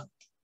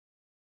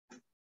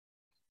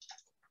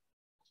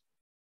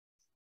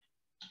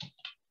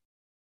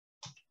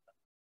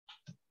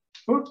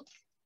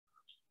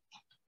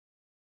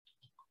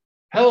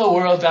 hello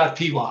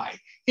world.py.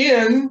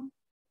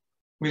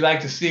 We like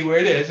to see where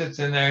it is. It's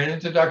in there, an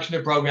introduction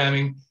to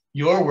programming,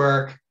 your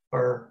work,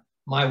 or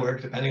my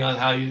work, depending on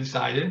how you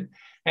decided.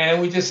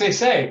 And we just say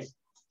save.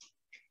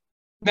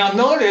 Now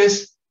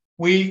notice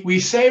we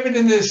save it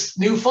in this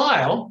new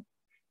file,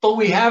 but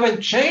we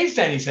haven't changed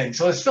anything.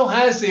 So it still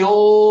has the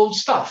old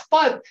stuff,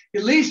 but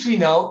at least we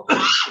know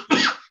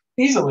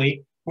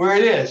easily where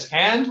it is.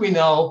 And we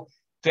know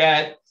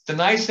that the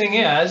nice thing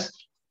is,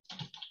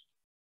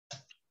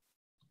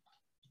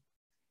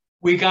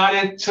 we got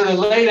it sort of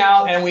laid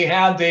out, and we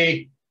have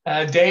the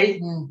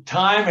date and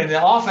time, and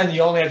often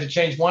you only have to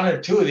change one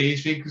or two of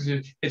these because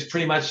it's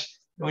pretty much,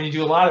 when you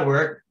do a lot of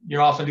work,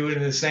 you're often doing it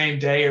in the same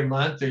day or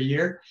month or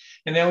year.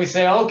 And then we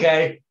say,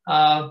 okay,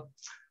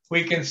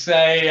 we can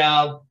say,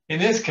 in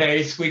this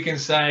case, we can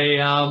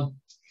say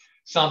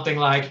something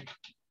like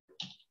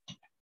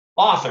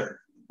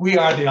author. We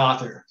are the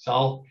author.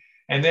 So,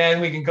 And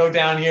then we can go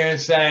down here and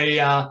say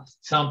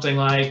something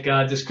like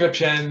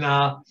description.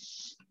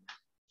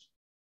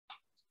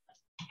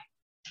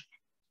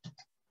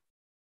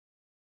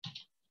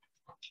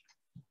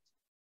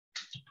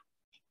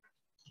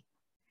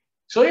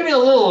 So even a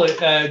little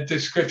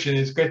description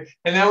is good.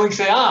 And then we can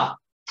say,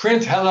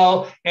 print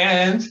hello.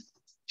 And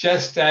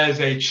just as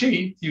a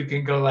cheat, you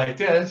can go like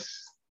this.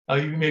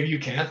 Maybe you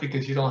can't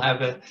because you don't have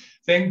the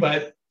thing,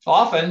 but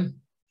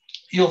often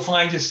you'll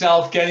find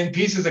yourself getting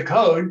pieces of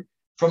code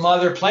from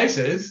other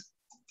places.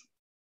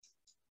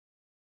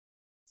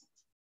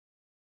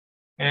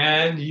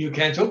 And you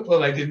can't,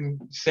 well, I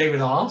didn't save it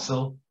all,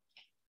 so.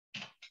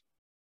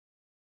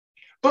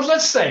 But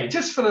let's say,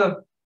 just for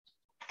the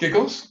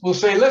giggles, we'll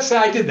say, let's say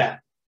I did that.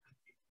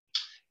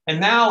 And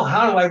now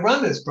how do I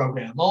run this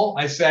program? Well,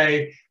 I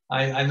say,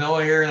 I know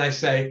here, and I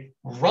say,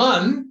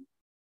 run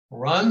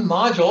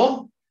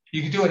module.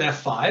 You can do an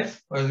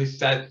F5, or at least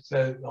that's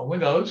on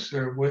Windows,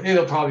 or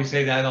it'll probably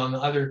say that on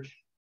other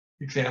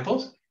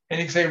examples. And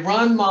you can say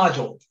run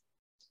module.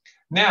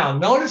 Now,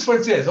 notice what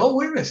it says. Oh,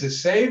 wait a minute, it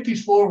says save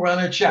before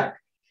run or check.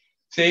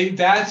 See,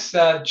 that's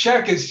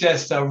check is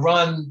just a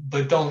run,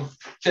 but don't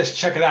just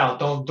check it out.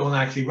 Don't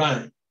actually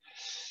run it.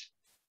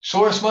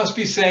 Source must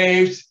be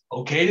saved.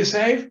 Okay to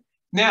save.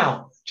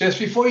 Now, just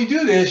before you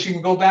do this, you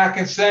can go back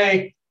and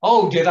say,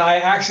 oh, am I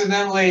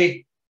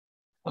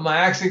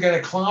actually going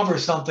to clobber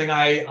something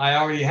I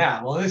already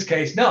have? Well, in this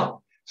case,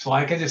 no. So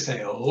I can just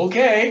say,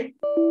 okay.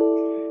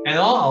 And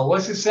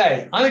what's it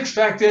say?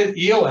 Unexpected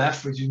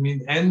EOF, which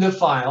means end of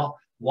file,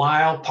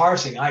 while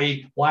parsing,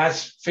 i.e. while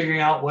it's figuring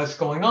out what's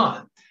going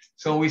on.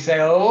 So we say,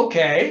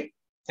 okay.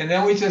 And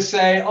then we just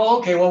say,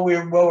 okay, what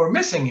we're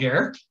missing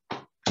here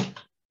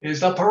is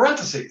the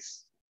parentheses.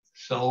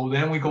 So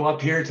then we go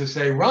up here to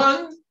say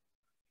run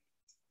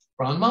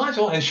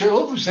module, and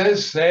sure, it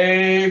says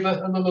save.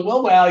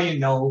 Well, you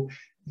know,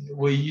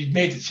 you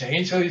made the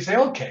change, so you say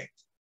okay.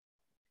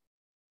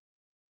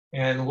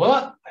 And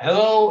what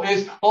hello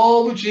is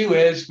gee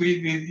whiz,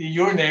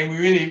 your name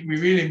we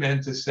really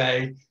meant to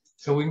say.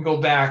 So we can go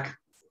back.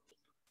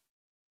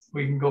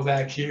 We can go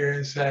back here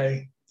and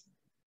say.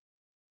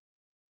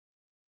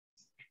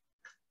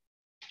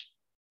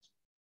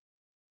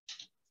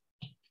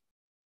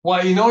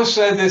 Well, you notice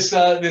this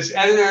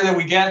editor that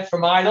we get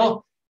from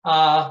eDial,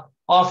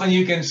 often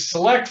you can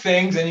select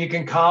things and you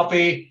can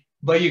copy,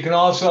 but you can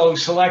also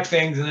select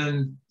things and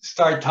then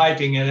start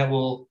typing, and it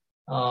will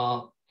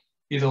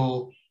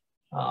it'll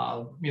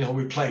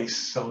replace.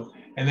 So,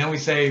 and then we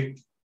say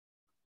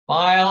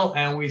file,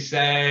 and we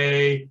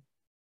say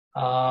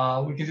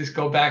we can just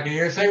go back in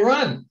here and say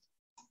run.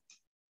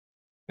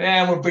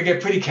 And we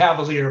get pretty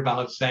cavalier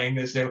about saying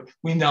this.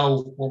 We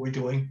know what we're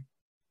doing.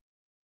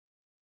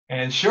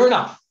 And sure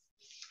enough,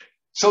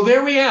 so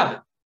there we have it.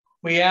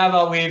 We have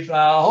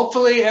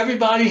hopefully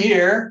everybody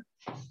here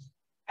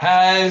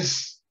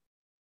has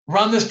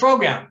run this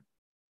program.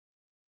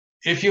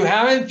 If you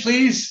haven't,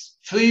 please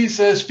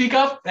speak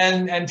up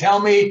and tell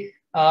me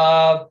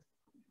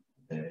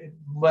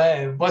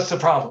what's the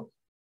problem.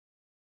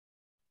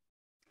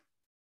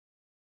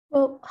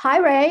 Well, hi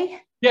Ray.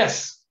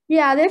 Yes.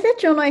 Yeah, this is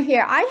Juno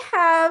here. I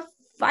have,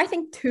 I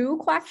think, 2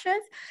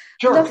 questions.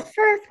 Sure. The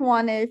first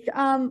one is,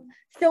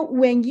 so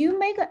when you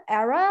make an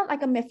error,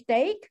 like a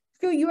mistake,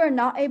 so you are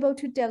not able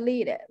to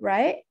delete it,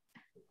 right?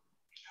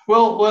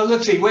 Well,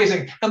 let's see. Wait a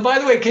second. And by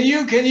the way, can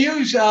you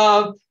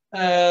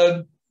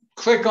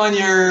click on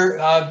your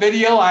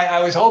video?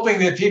 I was hoping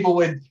that people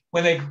would,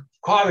 when they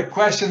caught a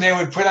question, they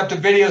would put up the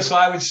video so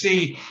I would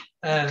see.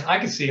 I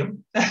can see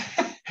them,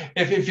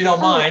 if you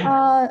don't mind.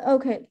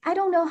 Okay. I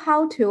don't know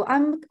how to. I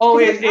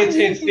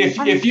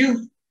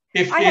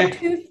have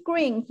 2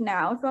 screens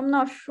now, so I'm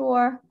not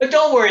sure. But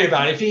don't worry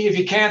about it. If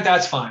you can't,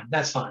 that's fine.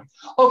 That's fine.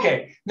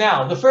 Okay.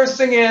 Now, the first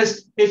thing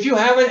is, if you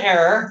have an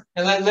error,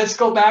 and let's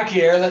go back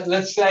here.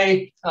 Let's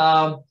say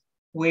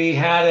we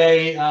had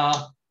a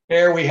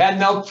error. We had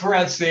no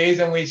parentheses,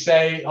 and we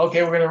say,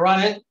 okay, we're going to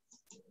run it.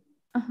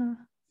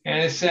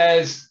 And it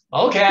says,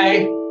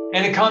 okay,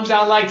 and it comes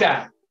out like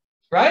that,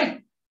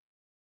 right?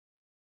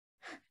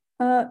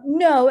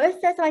 No, it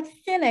says like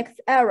syntax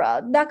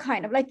error, that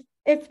kind of like.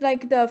 It's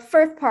like the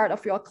first part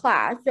of your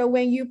class. So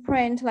when you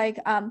print like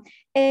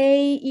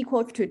A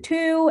equals to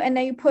 2, and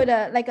then you put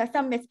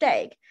some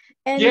mistake,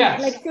 and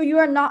yes. So you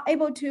are not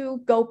able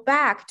to go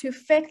back to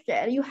fix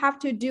it. You have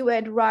to do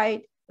it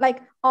right,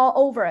 like all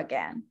over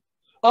again.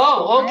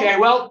 Oh, okay.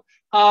 Right?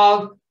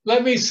 Well,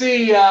 let me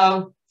see.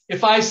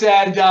 If I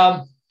said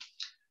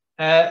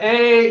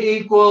A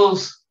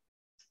equals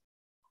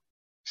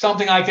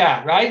something like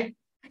that, right?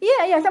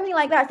 Yeah, something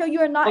like that. So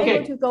you are not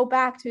able to go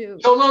back to.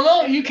 So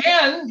no, you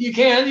can. You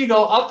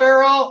go up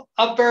arrow,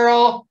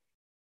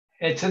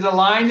 and to the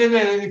line in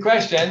the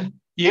question.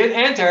 You hit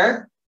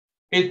enter.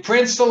 It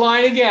prints the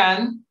line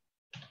again,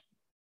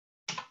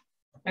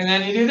 and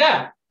then you do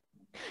that.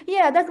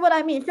 Yeah, that's what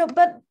I mean. So,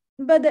 but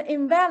the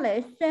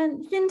invalid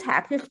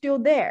syntax is still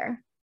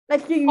there.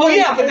 Like, so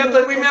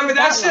but remember,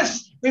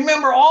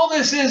 remember all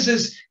this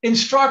is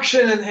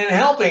instruction and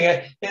helping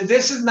it. And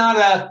this is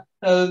not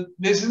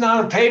this is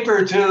not a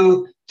paper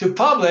to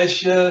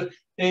publish.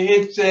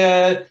 If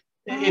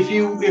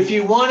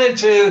you wanted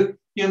to,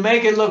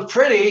 make it look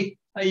pretty,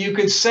 you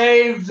could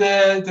save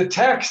the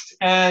text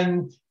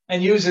and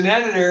use an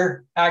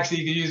editor.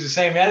 Actually, you could use the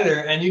same editor,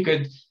 and you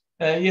could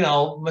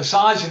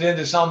massage it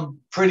into some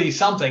pretty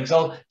something.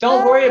 So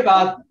don't worry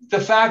about the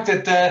fact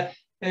that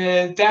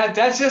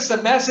that's just a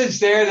message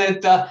there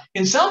that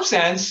in some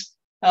sense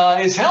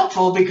is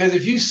helpful, because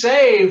if you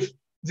save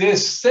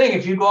this thing,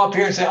 if you go up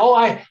here and say, oh,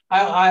 I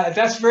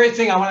that's the very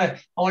thing I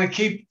want to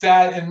keep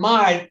that in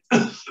mind.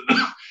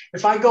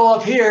 If I go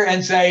up here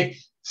and say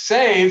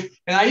save,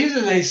 and I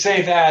usually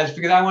save as,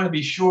 because I want to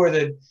be sure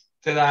that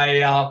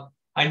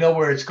I know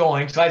where it's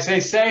going. So I say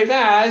save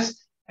as,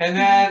 and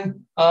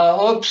then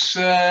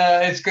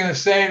it's going to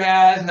save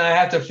as, and I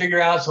have to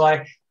figure out. So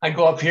I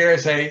go up here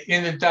and say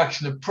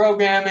introduction to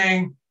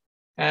programming,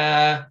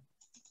 and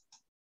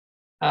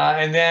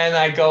then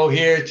I go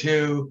here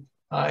to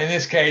in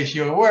this case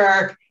your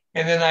work,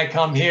 and then I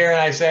come here and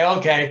I say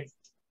okay,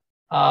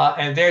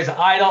 and there's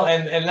idle,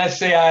 and let's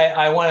say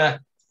I want to.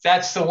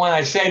 That's the one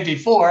I saved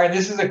before, and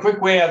this is a quick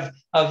way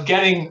of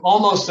getting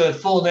almost the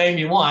full name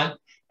you want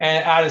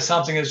and out of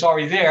something that's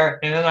already there.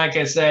 And then I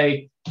can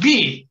say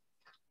B,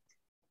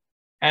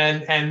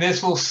 and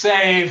this will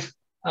save,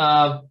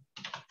 as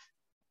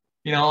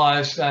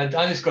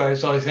underscore.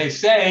 So I say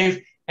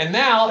save, and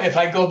now if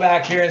I go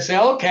back here and say,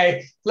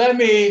 okay, let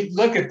me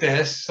look at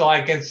this, so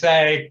I can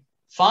say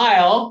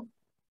file,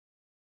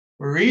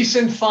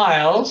 recent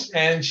files,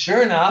 and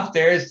sure enough,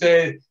 there's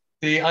the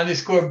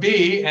underscore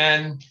B,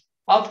 and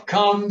up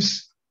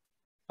comes,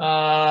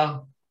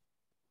 where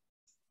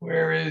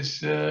is,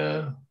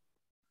 shouldn't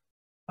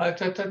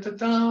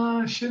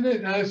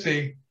it? Let's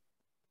see.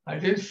 I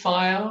did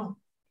file,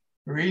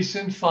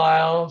 recent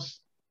files.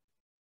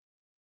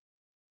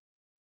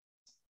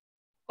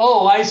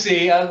 Oh, I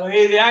see.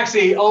 It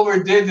actually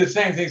overdid the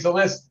same thing. So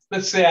let's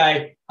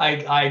say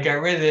I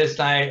get rid of this,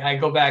 and I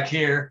go back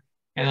here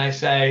and I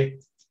say,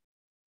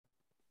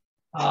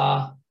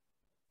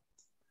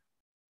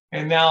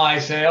 and now I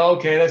say,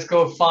 okay, let's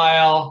go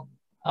file,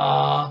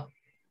 and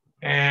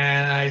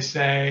I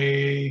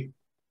say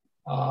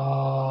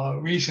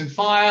recent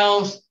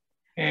files,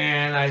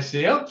 and I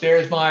say, oh,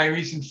 there's my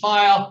recent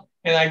file,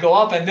 and I go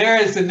up, and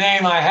there is the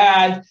name I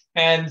had,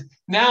 and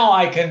now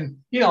I can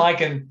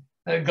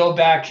go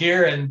back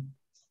here and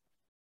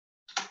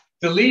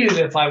delete it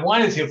if I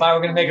wanted to. If I were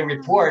going to make a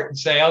report and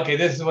say, okay,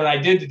 this is what I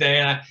did today,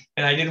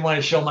 and I didn't want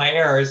to show my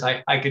errors,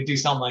 I could do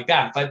something like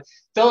that. But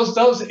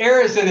those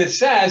errors that it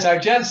says are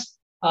just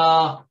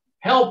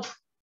help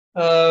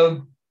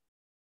to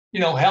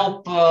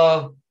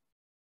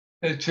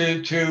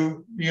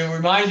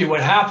remind you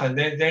what happened.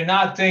 They're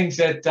not things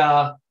that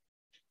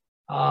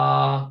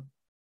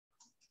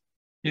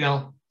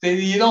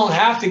you don't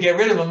have to get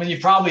rid of them, and you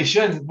probably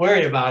shouldn't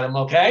worry about them.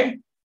 Okay.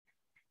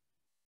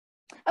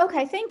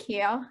 Okay, thank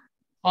you.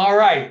 All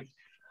right.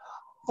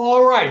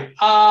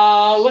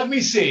 Let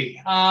me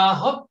see.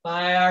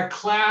 Our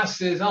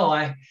class is.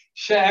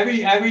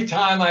 Every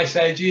time I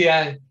say, gee,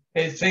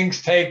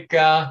 things take.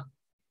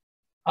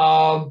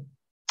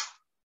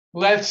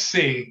 Let's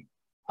see.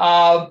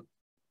 I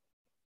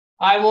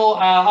will.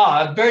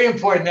 A very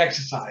important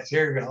exercise.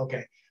 Here we go.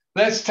 Okay.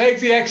 Let's take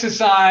the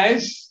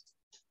exercise.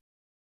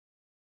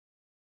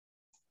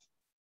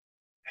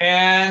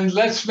 And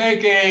let's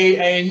make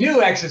a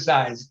new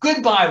exercise.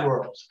 Goodbye,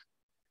 world.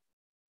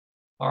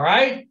 All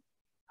right.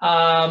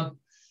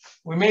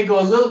 We may go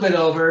a little bit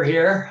over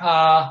here.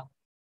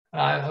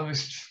 I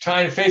was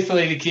trying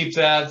faithfully to keep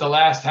the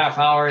last half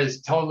hour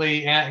is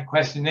totally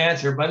question and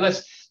answer, but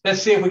let's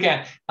see if we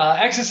can.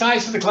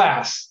 Exercise for the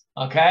class.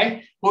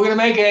 Okay. We're going to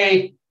make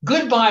a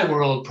goodbye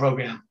world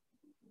program.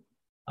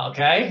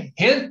 Okay.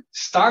 Hint: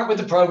 start with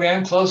the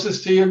program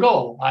closest to your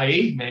goal,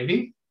 i.e.,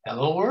 maybe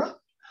hello world.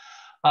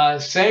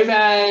 Save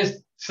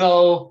as.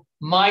 So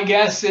my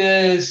guess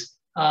is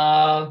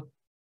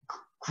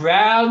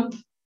grab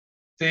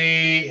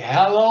the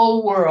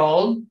hello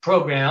world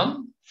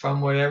program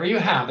from wherever you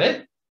have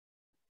it.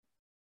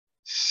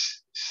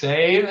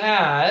 Save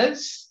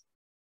as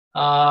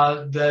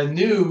the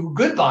new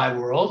goodbye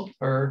world,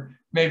 or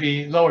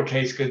maybe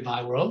lowercase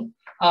goodbye world.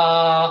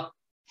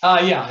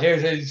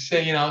 Here's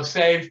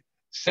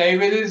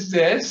save it as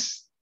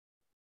this,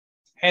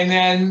 and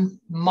then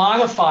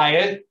modify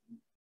it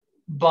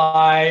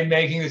by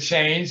making the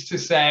change to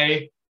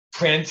say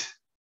print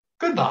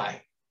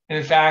goodbye. And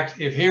in fact,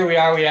 if here we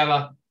are, we have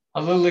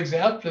a little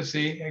example. Let's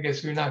see, I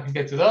guess we're not going to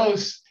get to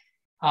those.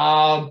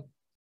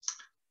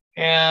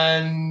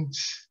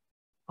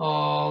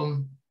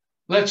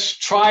 Let's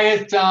try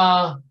it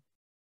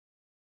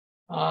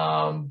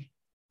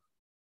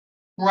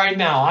right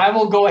now. I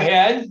will go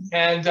ahead,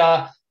 and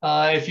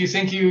if you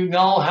think you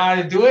know how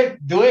to do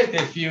it, do it.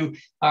 If you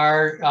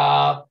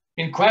are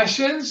in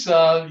questions,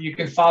 you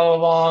can follow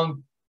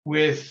along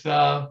with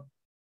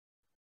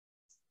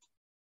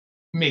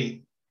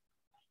me.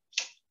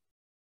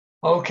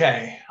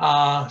 Okay,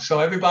 so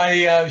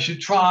everybody should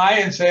try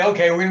and say,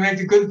 okay, we're going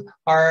to make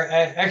our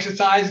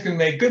exercise is going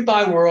to make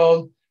goodbye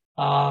world.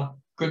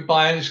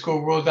 goodbye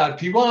underscore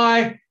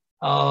world.py.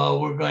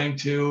 We're going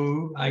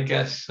to, I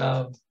guess,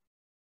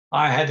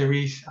 I had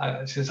to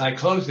since I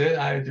closed it,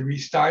 I had to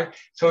restart.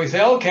 So we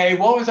say, okay,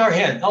 what was our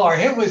hint? Oh, our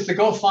hint was to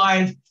go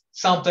find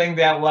something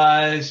that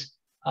was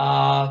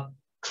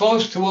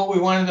close to what we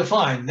wanted to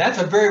find. That's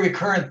a very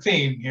recurrent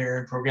theme here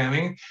in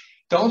programming.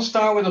 Don't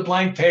start with a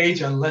blank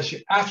page unless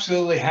you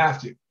absolutely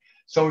have to.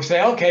 So we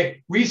say,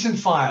 okay, recent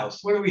files.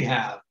 What do we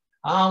have?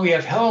 We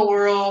have Hello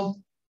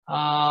World.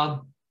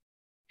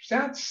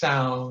 That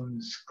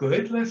sounds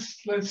good.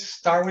 Let's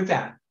start with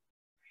that.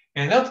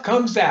 And up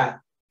comes that.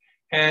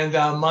 And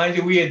mind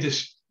you, we had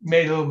just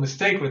made a little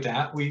mistake with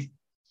that. We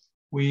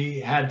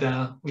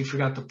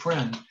forgot to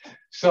print.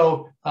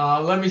 So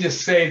let me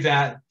just save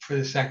that for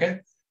a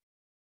second.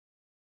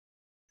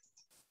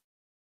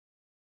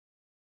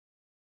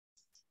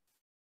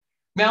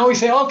 Now we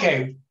say,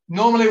 okay,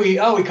 normally we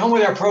come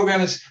with our program.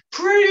 It's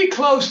pretty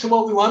close to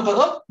what we want, but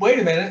oh, wait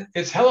a minute,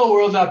 it's hello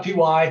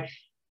world.py.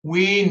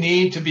 We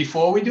need to,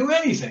 before we do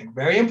anything,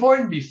 very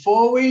important,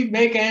 before we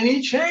make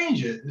any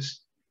changes,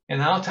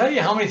 and I'll tell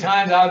you how many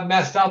times I've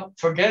messed up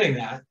forgetting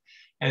that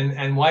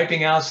and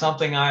wiping out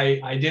something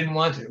I didn't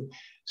want to.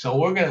 So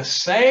we're going to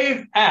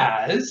save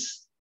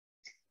as,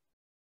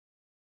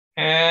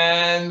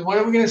 and what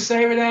are we going to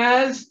save it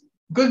as?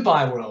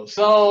 Goodbye world.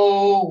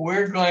 So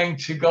we're going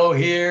to go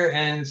here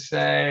and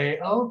say,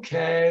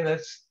 okay,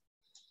 let's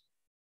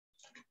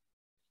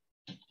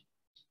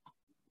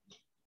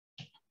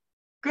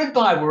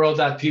goodbye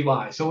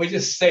world.py. So we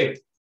just save it.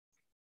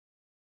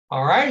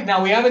 All right,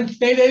 now we haven't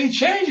made any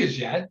changes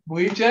yet.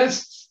 We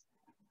just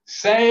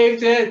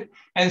saved it.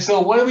 And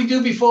so what do we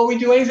do before we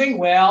do anything?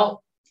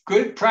 Well,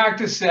 good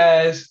practice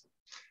says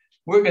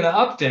we're going to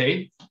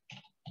update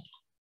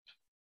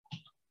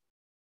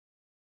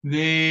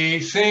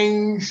the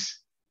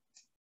things,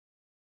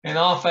 and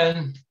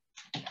often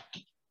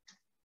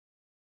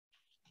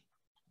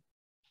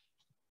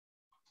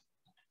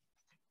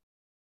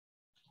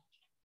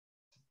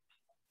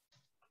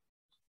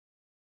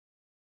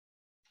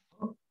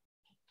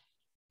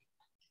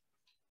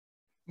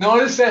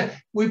notice that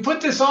we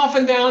put this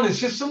often down. It's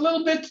just a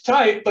little bit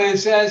tight, but it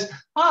says,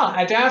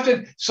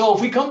 adapted. So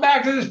if we come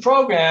back to this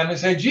program and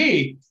say,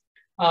 gee,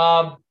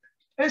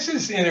 this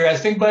is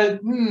interesting, but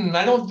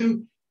I don't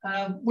do,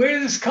 where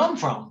did this come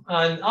from?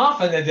 And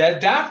often the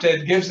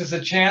adapted gives us a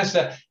chance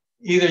to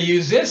either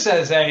use this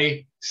as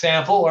a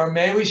sample, or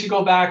maybe we should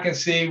go back and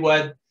see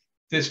what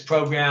this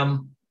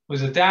program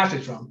was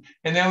adapted from.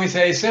 And then we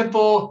say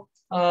simple,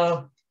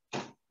 and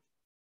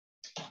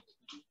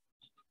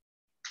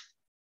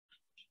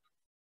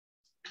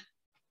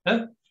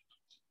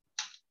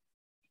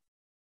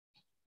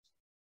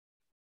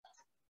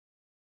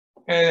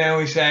then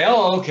we say,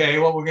 oh, okay,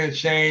 what we're going to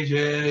change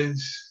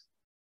is,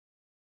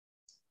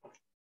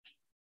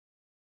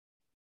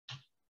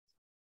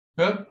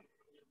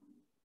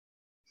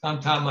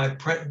 sometimes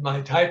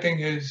my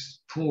typing is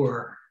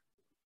poor.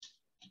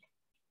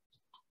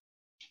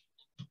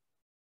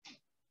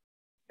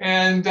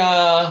 And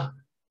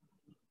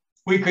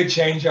we could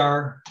change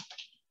our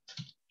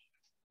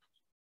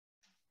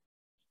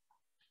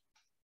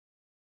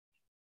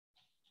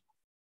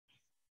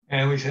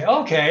and we say,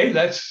 okay,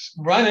 let's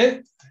run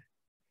it.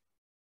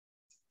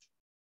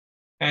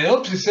 And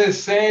oops, it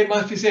says save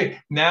must be saved.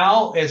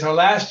 Now is our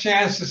last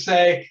chance to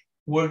say,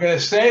 we're going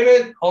to save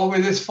it over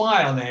this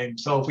file name.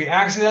 So if we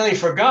accidentally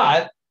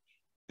forgot,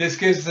 this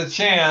gives us a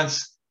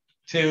chance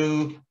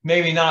to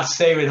maybe not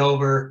save it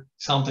over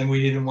something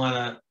we didn't want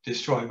to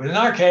destroy. But in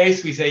our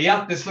case, we say,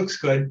 yep, this looks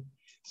good.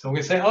 So we're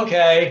going to say,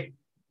 okay.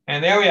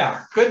 And there we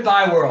are.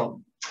 Goodbye,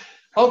 world.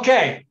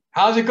 Okay.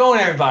 How's it going,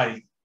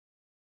 everybody?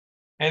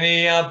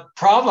 Any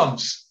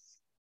problems?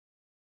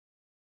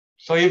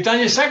 So you've done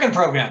your second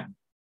program.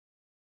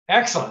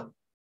 Excellent.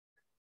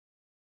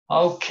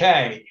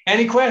 Okay.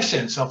 Any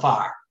questions so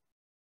far?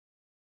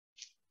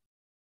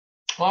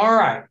 All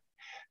right.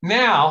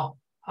 Now,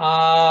 there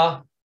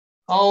are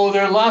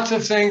lots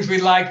of things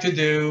we'd like to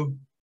do.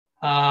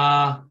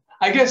 I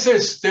guess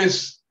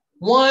there's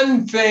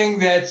one thing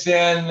that's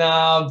in,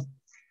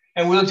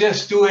 and we'll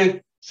just do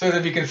it so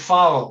that we can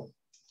follow.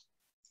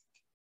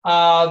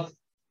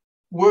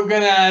 We're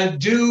going to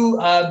do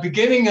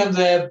beginning of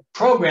the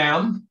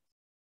program.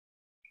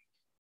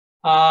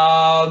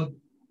 Let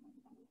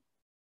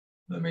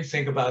me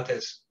think about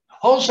this.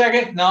 Hold a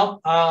second.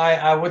 No,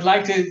 I would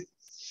like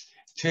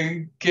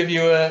to give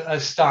you a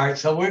start.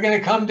 So we're going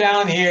to come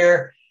down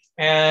here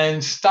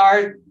and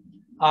start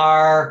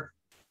our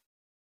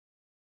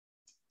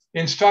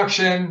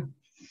instruction,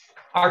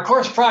 our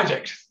course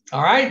project.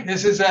 All right.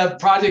 This is a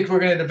project we're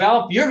going to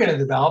develop. You're going to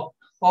develop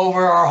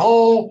over our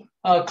whole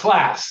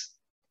class.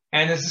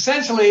 And it's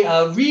essentially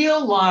a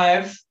real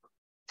life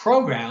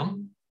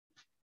program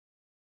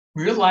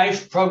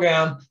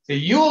that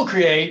you will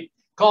create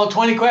called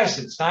 20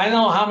 questions. Now, I don't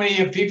know how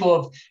many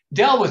people have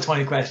dealt with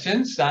 20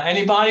 questions.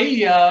 Anybody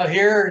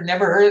here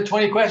never heard of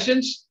 20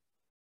 questions?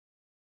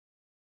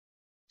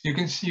 You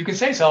can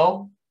say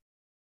so.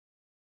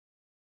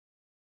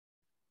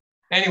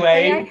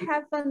 Anyway. May I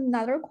have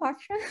another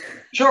question?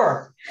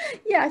 Sure.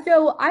 Yeah,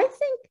 so I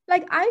think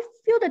like I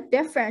feel the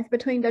difference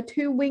between the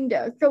two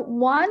windows. So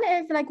one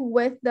is like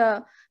with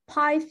the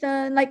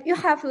Python, like you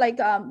have like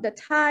the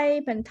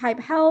type and type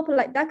help,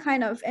 like that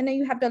kind of, and then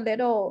you have the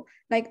little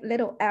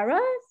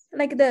arrows,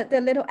 like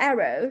the little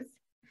arrows.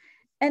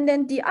 And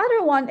then the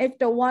other one is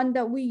the one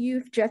that we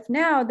used just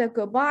now, the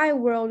goodbye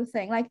world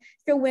thing. Like,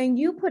 so when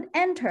you put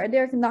enter,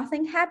 there's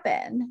nothing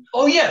happen.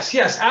 Oh, yes,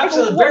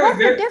 absolutely. Like, what's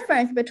the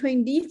difference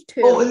between these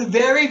two? Oh,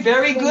 very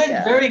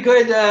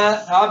good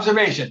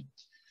observation.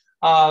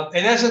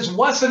 In essence,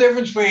 what's the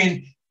difference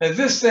between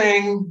this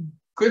thing,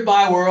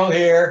 goodbye world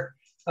here,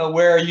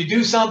 where you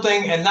do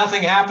something and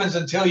nothing happens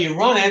until you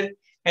run it,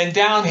 and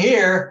down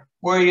here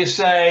where you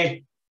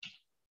say,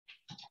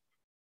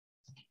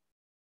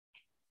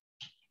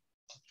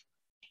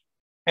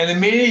 and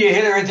immediately you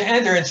hit it to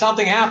enter and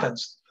something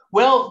happens.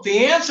 Well,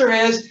 the answer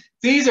is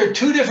these are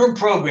two different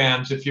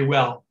programs, if you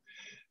will.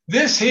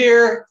 This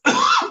here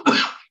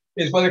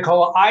is what they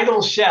call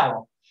idle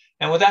shell.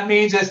 And what that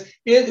means is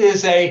it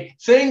is a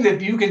thing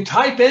that you can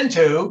type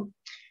into,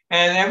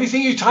 and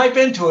everything you type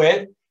into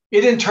it,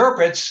 it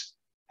interprets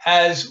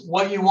as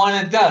what you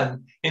want it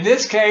done. In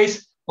this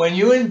case, when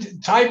you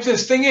type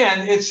this thing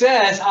in, it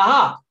says,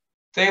 aha,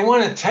 they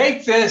want to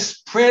take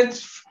this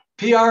print,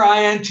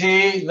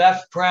 P-R-I-N-T,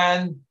 left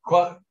paren,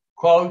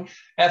 quote,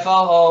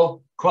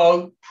 F-L-O,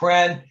 quote,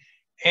 paren,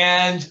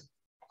 and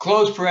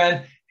close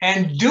paren,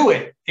 and do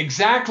it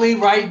exactly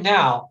right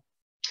now.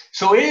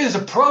 So it is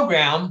a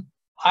program,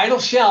 idle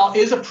shell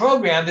is a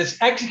program that's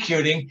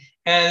executing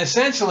and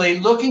essentially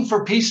looking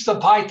for pieces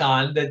of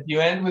Python that you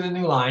end with a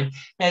new line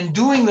and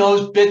doing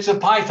those bits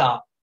of Python.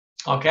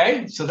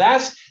 Okay, so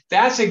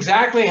that's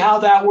exactly how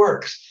that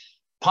works.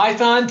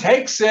 Python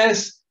takes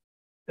this,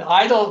 the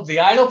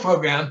idle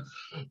program,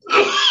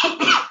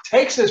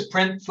 takes this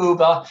print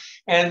fooba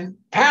and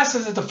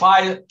passes it to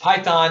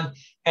Python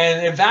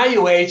and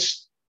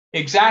evaluates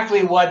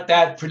exactly what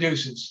that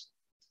produces.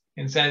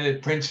 And then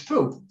it prints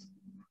foo.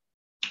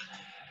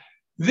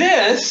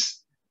 This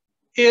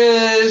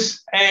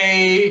is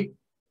a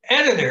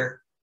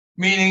editor,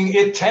 meaning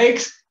it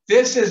takes,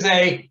 this is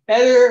a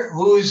editor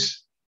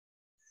whose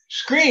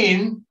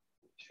screen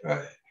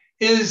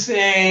is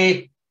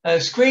a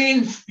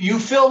screen you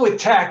fill with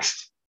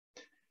text,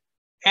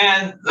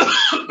 and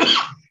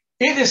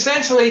it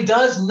essentially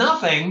does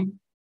nothing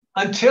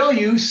until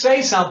you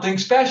say something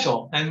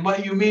special. And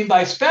what you mean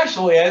by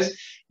special is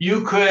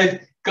you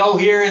could go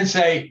here and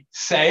say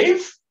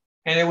save,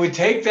 and it would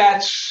take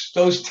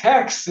those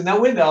texts in that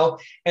window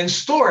and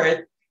store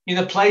it in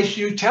a place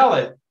you tell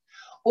it.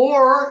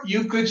 Or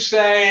you could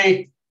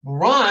say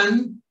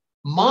run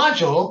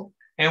module,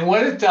 and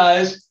what it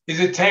does is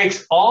it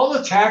takes all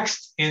the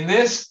text in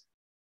this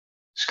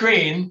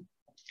screen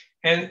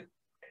and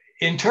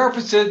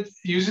interprets it,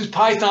 uses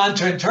Python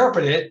to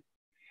interpret it,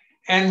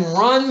 and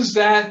runs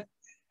that,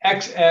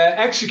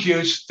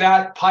 executes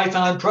that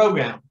Python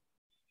program.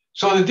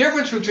 So the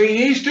difference between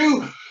these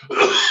two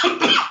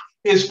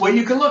is what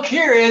you can look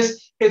here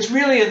is it's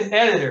really an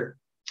editor.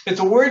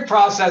 It's a word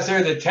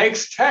processor that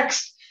takes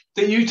text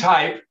that you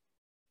type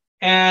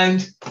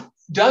and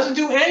doesn't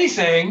do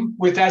anything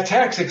with that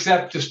text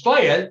except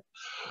display it.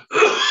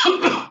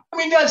 I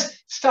mean, does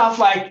stuff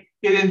like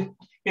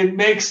it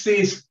makes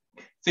these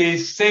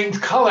things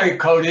color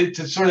coded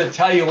to sort of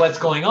tell you what's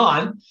going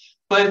on.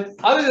 But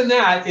other than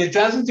that, it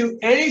doesn't do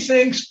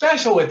anything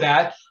special with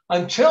that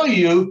until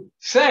you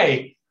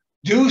say,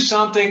 do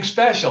something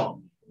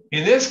special.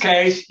 In this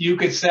case, you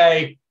could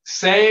say,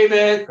 save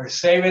it or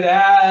save it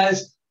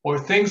as, or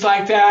things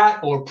like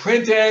that, or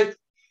print it.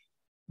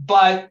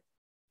 But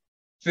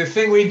the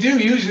thing we do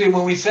usually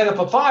when we set up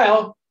a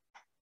file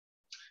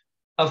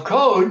of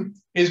code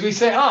is we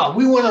say,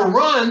 we want to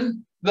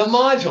run the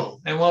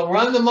module. And what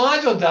run the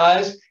module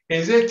does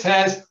is it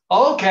says,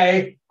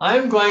 okay,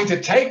 I'm going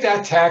to take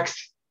that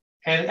text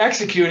and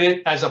execute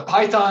it as a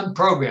Python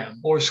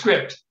program or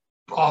script,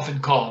 often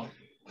called.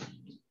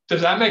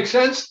 Does that make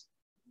sense?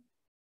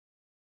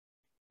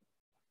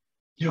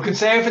 You can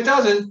say if it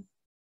doesn't.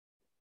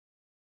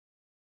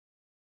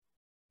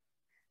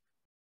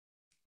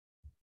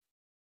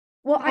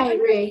 Well, I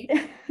agree.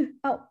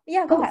 Oh,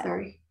 yeah, go ahead.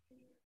 Sorry.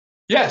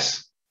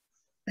 Yes.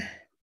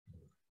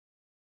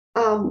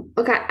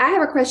 Okay, I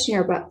have a question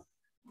about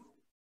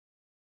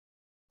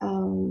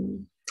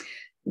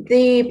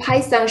the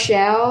Python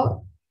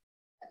shell.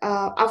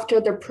 After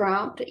the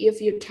prompt,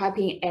 if you type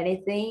in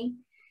anything,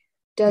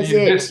 does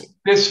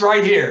this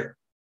right here?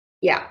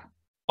 Yeah.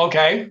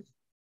 Okay.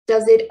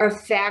 Does it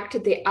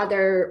affect the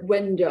other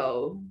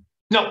window?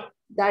 No.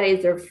 That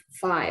is a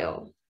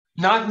file.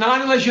 Not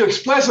unless you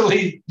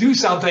explicitly do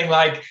something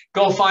like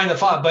go find the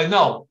file. But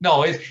no,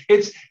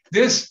 it's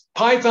this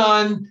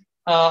Python.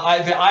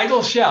 The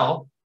idle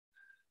shell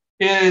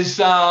is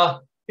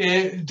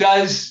it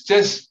does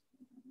just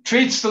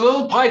treats the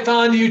little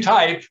Python you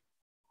type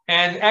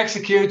and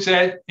executes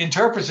it,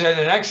 interprets it,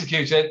 and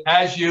executes it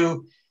as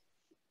you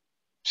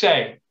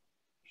say.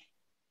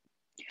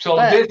 So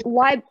but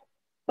why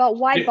But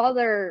why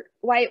bother?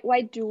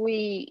 Why do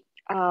we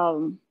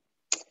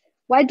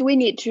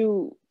need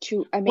to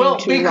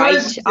because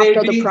write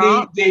after the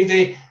prompt?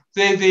 The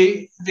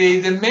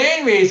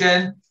main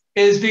reason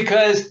is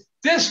because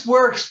this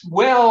works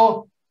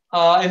well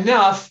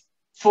enough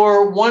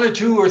for 1 or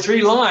 2 or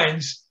 3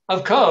 lines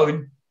of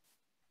code.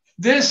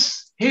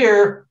 This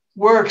here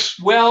works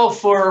well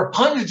for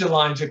hundreds of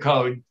lines of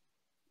code.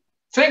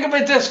 Think of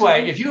it this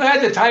way. If you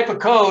had to type a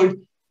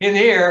code in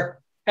here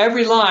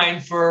every line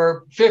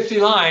for 50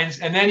 lines,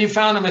 and then you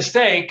found a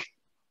mistake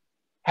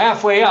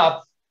halfway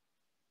up,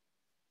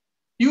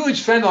 you would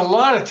spend a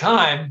lot of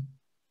time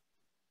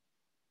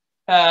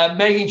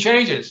making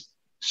changes.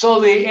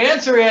 So the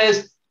answer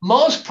is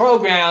most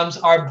programs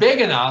are big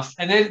enough,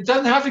 and it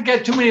doesn't have to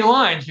get too many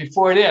lines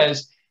before it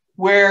is,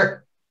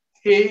 where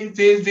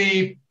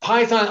the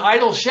Python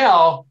idle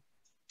shell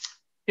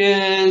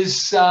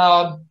is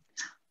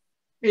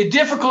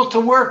difficult to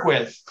work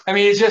with. I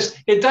mean,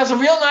 it does a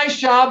real nice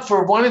job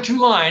for 1 or 2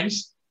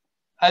 lines,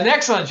 an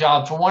excellent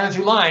job for 1 or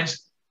 2 lines.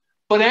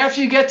 But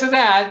after you get to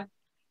that,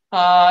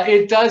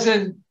 it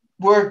doesn't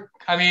work.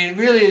 I mean, it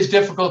really is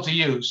difficult to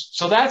use.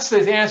 So that's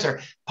the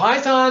answer.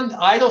 Python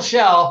idle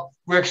shell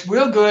works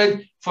real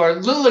good for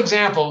little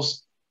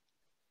examples,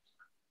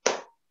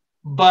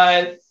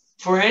 but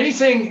for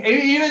anything,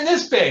 even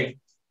this big,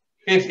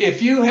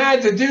 if you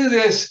had to do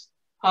this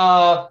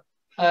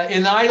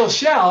in idle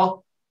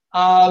shell,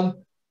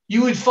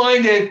 you would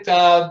find it,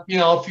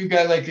 if you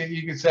got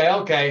you could say,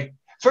 okay,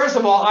 first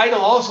of all,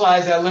 idle also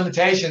has that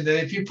limitation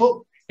that if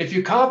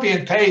you copy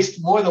and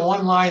paste more than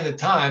 1 line at a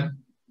time,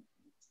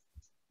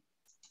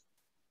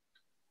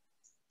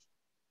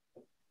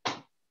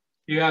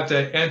 you have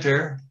to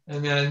enter,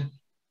 and then,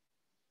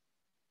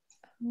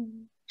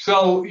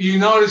 so you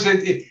notice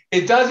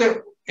it does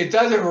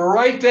it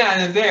right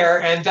then and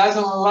there, and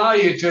doesn't allow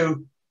you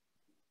to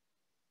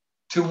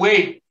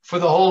wait for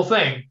the whole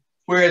thing,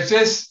 whereas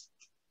this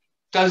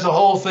does the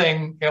whole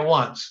thing at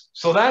once.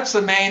 So that's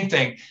the main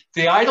thing.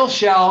 The idle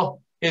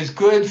shell is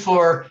good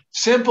for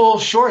simple,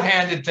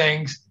 shorthanded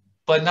things,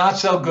 but not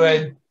so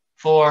good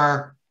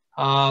for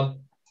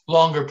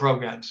longer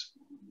programs.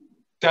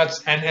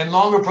 And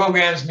longer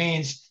programs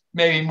means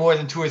maybe more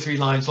than 2 or 3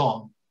 lines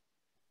long.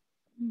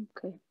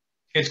 Okay.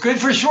 It's good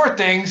for short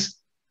things,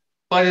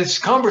 but it's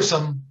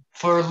cumbersome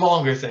for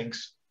longer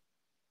things.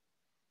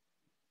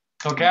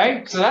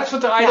 Okay, so that's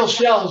what the idle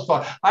shell is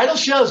for. Idle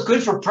shell is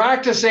good for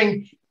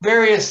practicing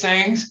various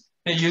things,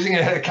 using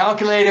it at a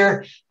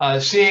calculator,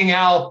 seeing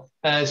how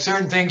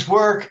certain things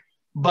work.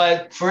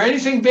 But for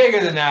anything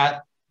bigger than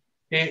that,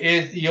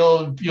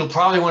 you'll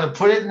probably want to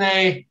put it in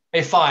a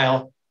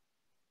file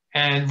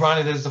and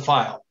run it as the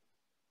file.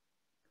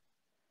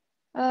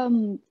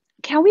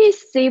 Can we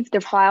save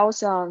the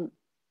files on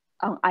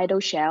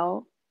idle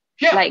shell?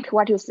 Yeah. Like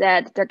what you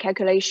said, the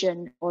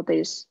calculation or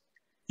this.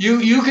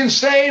 You can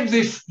save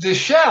the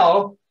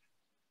shell,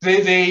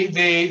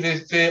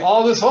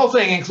 all this whole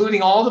thing,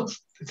 including all the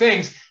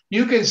things.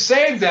 You can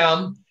save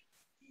as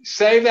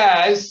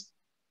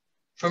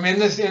from in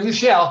the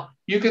shell.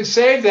 You can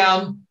save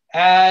them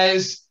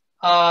as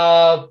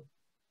other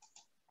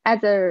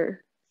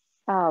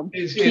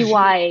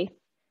py.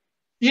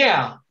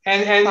 Yeah,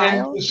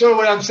 and so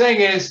what I'm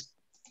saying is,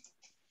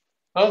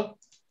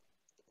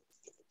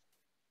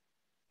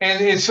 and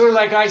it's sort of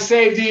like I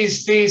saved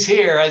these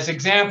here as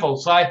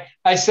examples. So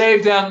I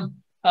saved them,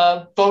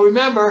 but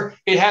remember,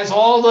 it has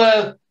all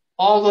the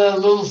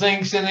little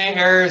things in the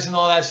errors and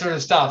all that sort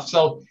of stuff.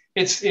 So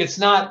it's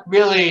not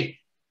really.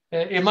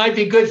 It might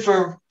be good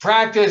for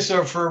practice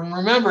or for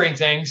remembering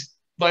things,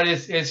 but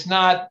it's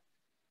not.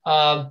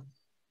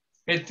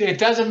 It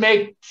doesn't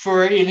make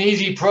for an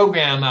easy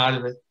program out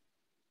of it.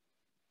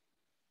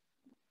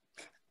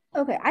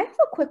 Okay, I have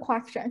a quick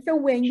question. So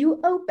when you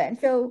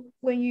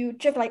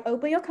just like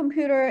open your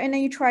computer and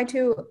then you try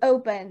to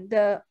open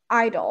the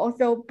idle,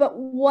 but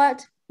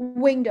what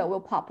window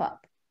will pop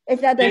up?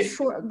 Is that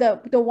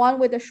the one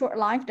with the short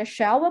lines, the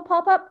shell will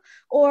pop up,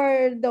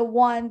 or the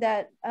one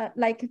that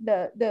like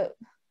the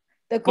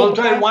well,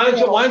 why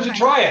don't you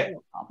try it?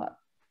 Pop up?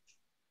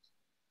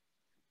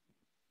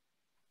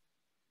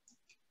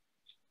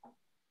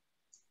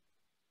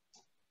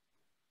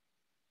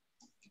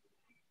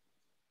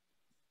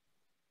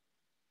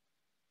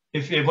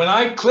 When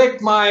I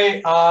click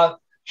my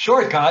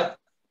shortcut,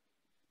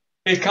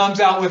 it comes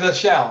out with a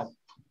shell.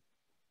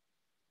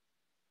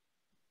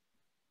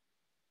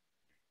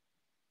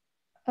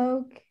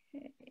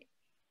 Okay.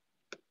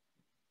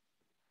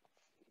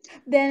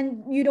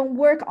 Then you don't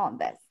work on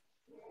this.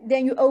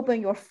 Then you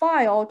open your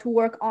file to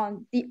work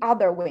on the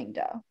other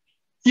window.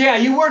 Yeah,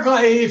 you work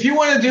on, if you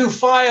want to do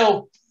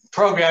file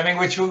programming,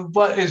 which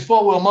is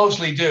what we'll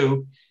mostly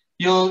do,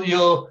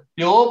 you'll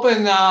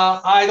open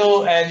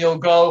idle and you'll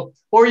go,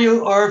 or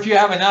if you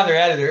have another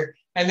editor,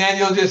 and then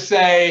you'll just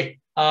say,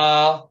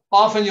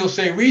 often you'll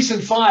say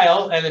recent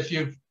file, and if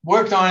you've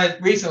worked on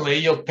it recently,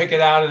 you'll pick it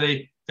out of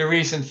the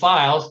recent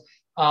files.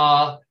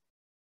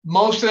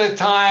 Most of the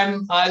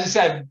time, as I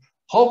said,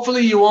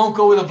 hopefully you won't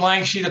go with a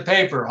blank sheet of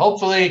paper.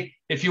 Hopefully,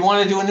 if you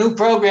want to do a new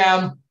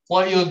program,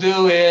 what you'll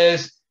do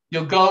is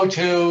you'll go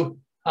to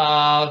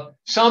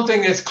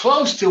something that's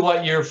close to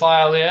what your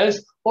file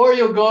is, or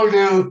you'll go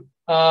to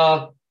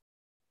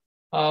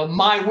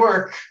my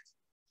work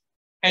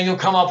and you'll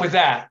come up with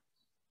that.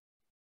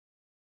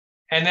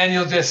 And then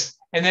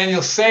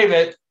you'll save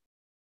it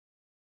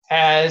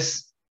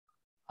as,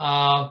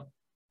 new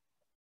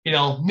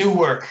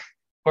work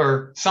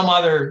or some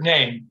other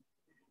name.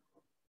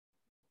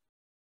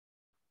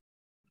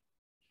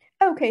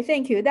 Okay,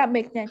 thank you. That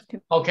makes sense to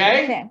me.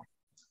 Okay. Thanks.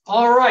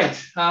 All right.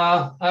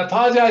 I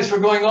apologize for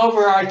going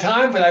over our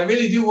time, but I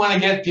really do want to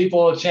get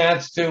people a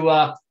chance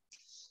to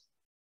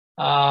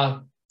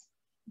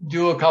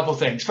do a couple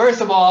things. First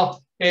of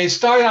all, is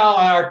start out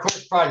on our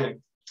course project.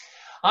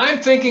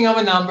 I'm thinking of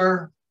a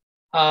number.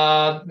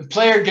 The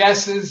player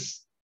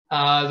guesses.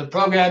 The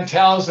program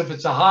tells if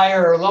it's a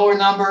higher or lower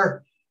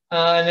number.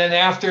 And then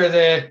after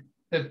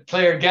the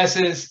player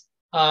guesses,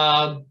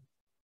 the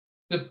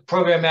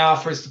program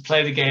offers to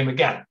play the game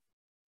again.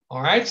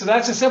 All right, so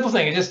that's a simple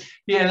thing.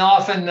 And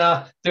often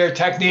there are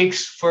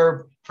techniques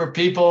for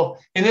people.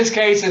 In this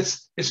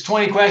case, it's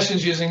 20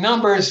 questions using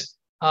numbers.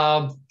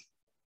 I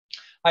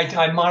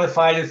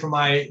modified it for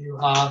my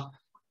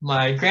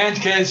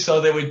grandkids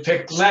so they would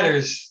pick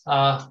letters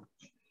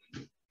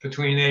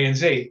between A and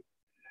Z.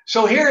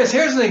 So here's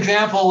an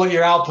example of what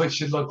your output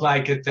should look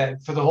like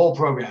for the whole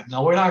program.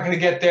 Now, we're not going to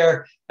get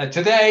there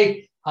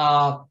today,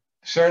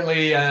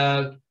 certainly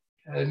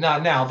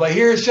not now, but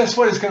here's just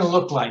what it's going to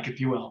look like,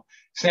 if you will.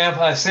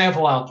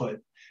 Sample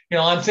output.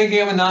 I'm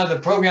thinking of a number, the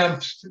program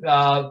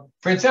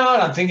prints out,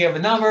 I'm thinking of a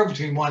number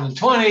between 1 and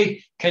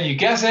 20. Can you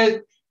guess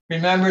it?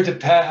 Remember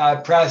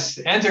to press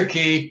Enter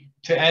key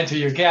to enter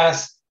your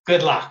guess.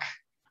 Good luck.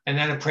 And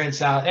then it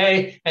prints out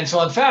A. And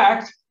so, in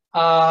fact,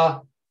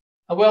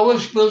 we'll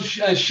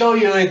show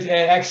you it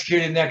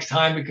executed next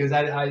time because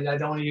I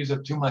don't want to use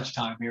up too much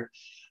time here.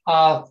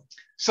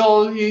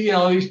 So,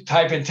 you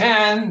type in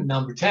 10,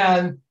 number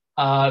 10.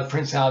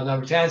 Prints out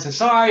number 10, says,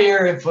 sorry,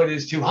 your input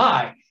is too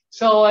high.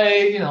 So,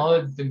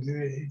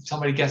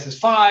 somebody guesses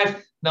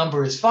 5,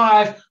 number is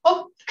 5.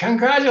 Oh,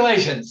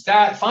 congratulations,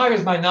 that 5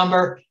 is my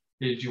number.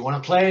 Did you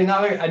want to play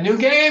a new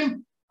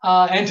game?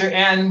 Enter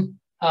N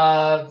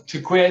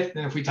to quit.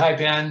 And if we type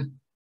N,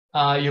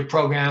 your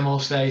program will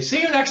say,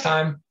 see you next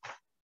time.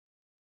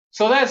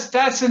 So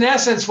that's in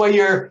essence what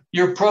your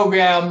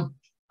program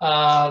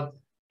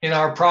in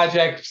our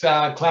project,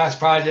 class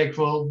project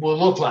will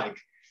look like.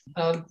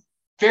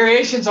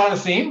 Variations on a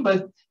theme,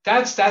 but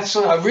that's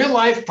sort of a real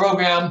life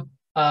program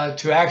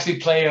to actually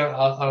play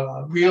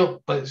a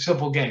real but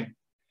simple game.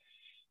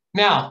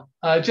 Now,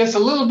 just a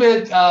little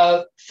bit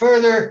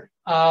further,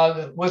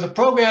 what the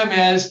program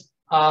is,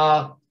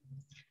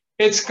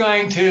 it's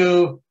going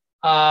to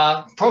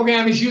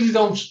programmers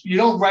usually you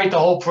don't write the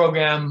whole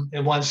program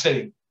in one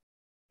sitting.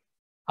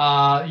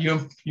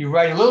 You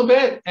write a little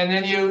bit and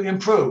then you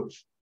improve.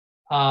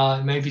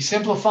 Maybe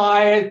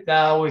simplify it,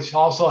 which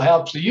also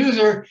helps the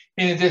user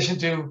in addition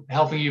to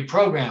helping you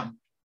program.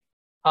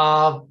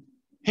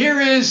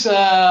 Here is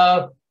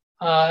an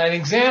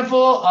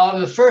example of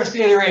the first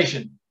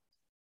iteration,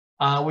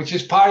 which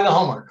is part of the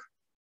homework.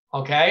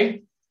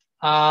 Okay,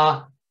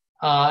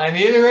 and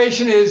the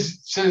iteration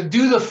is to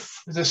do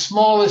the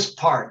smallest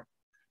part,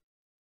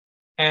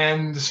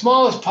 and the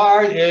smallest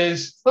part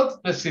is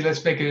let's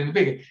make it in the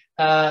bigger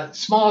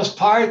smallest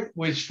part,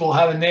 which will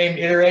have a name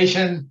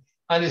iteration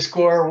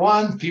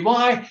 _1 py.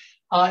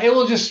 It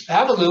will just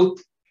have a loop.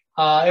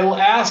 It will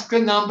ask a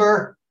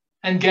number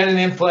and get an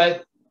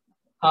input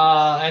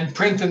and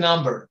print the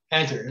number,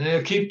 enter. And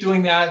it'll keep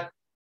doing that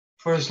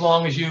for as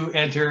long as you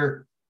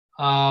enter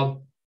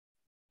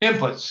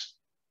inputs.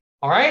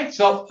 All right,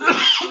 so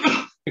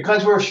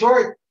because we're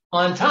short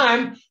on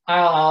time,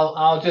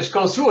 I'll just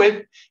go through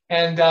it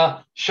and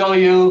show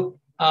you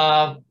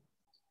an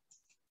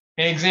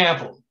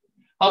example.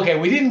 Okay,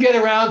 we didn't get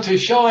around to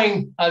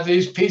showing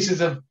these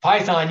pieces of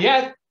Python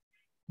yet,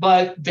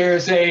 but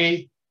there's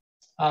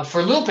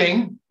for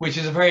looping, which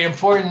is a very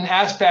important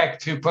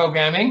aspect to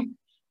programming,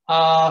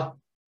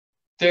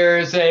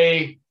 there's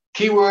a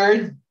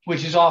keyword,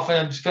 which is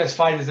often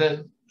specified as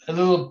a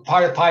little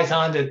part of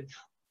Python that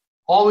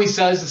always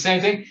does the same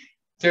thing.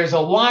 There's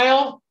a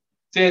while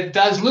that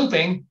does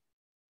looping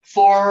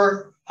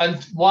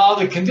while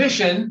the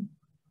condition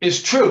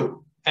is true.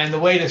 And the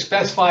way to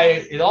specify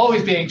it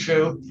always being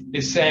true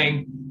is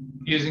saying,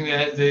 using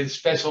the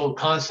special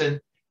constant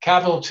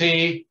capital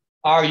T,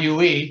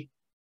 RUE,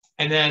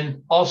 and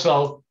then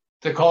also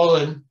the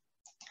colon.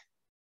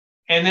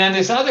 And then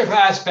this other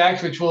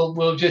aspect, which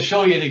we'll just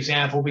show you an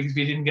example because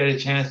we didn't get a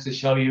chance to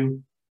show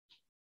you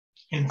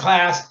in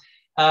class,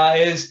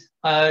 is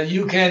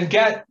you can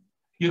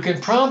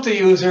prompt the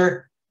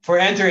user for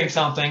entering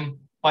something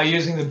by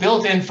using the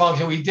built-in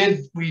function.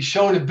 We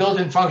showed a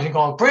built-in function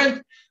called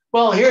print.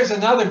 Well, here's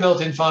another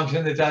built-in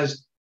function that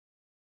does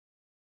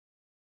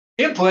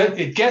input.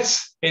 It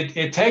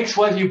takes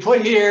what you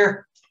put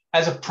here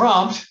as a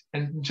prompt,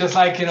 and just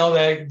like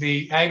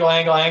the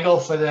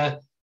angle for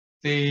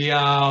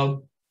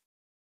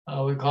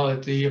we call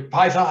it the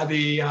Python,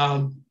 the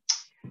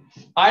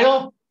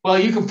idle. Well,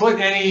 you can put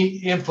any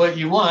input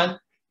you want.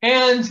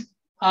 And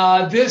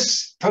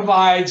this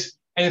provides,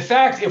 and in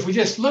fact, if we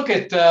just look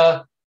at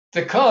the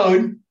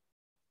code,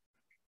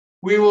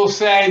 we will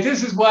say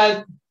this is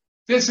what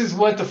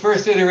the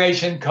first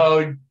iteration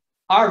code,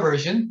 our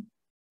version,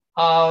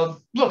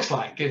 looks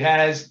like. It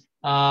has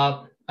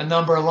a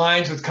number of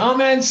lines with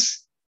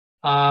comments,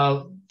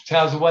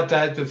 tells what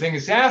the thing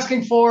is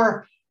asking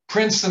for,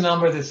 prints the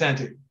number that's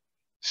entered.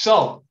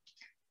 So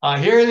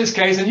here in this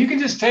case, and you can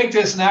just take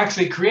this and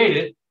actually create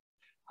it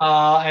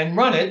and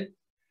run it,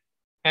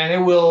 and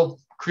it will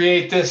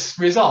create this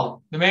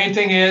result. The main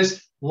thing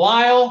is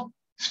while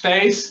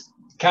space,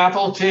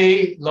 capital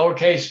T,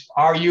 lowercase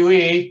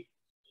RUE,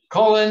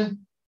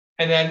 colon,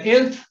 and then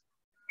inf,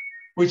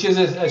 which is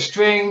a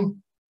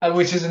string,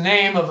 which is the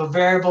name of a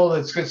variable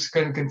that's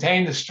going to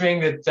contain the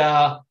string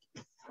that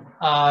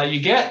you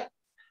get.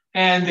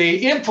 And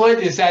the input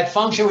is that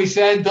function we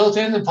said built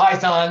into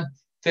Python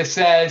that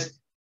says,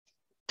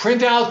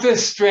 print out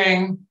this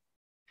string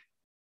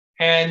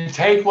and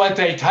take what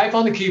they type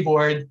on the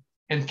keyboard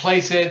and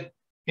place it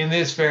in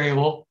this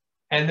variable.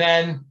 And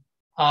then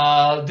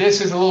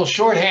this is a little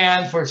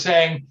shorthand for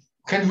saying,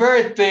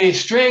 convert the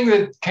string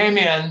that came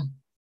in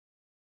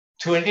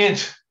to an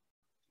int.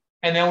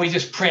 And then we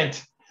just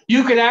print.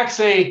 You could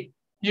actually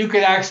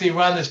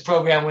run this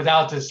program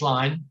without this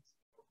line.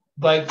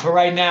 But for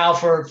right now,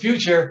 for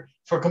future,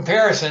 for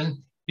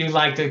comparison, you'd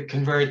like to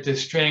convert the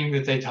string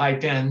that they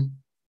typed in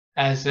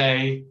as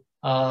a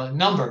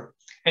number.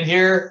 And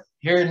here,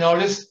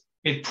 notice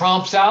it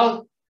prompts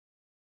out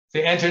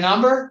the enter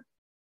number,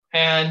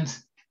 and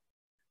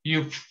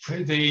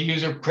the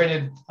user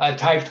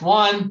typed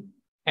 1,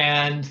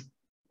 and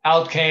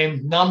out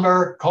came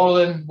number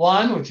colon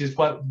 1, which is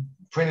what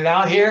printed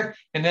out here,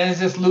 and then it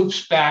just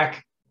loops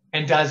back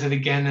and does it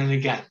again and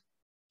again.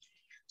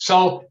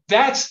 So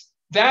that's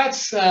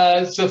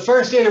the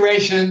first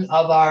iteration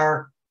of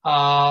our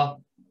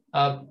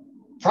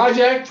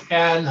project,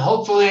 and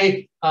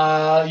hopefully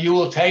you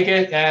will take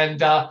it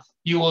and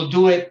you will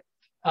do it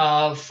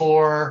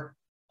for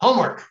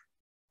homework.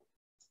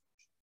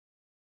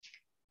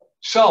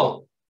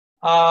 So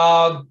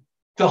the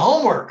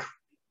homework,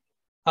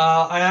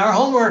 and our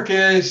homework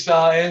is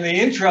in the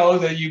intro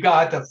that you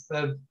got,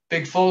 the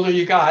big folder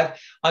you got,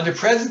 under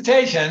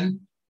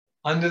presentation,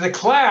 under the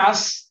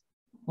class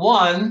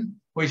 1,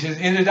 which is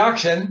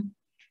introduction,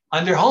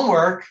 under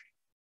homework,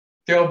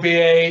 there'll be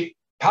a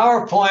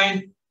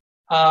PowerPoint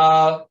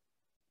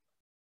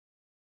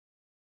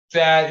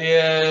that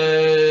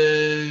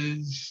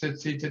is,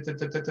 let's see,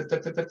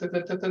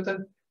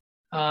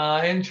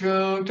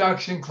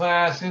 introduction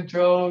class,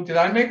 intro. Did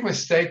I make a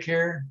mistake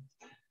here?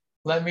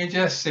 Let me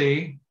just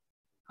see.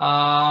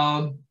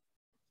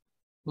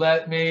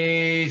 Let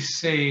me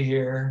see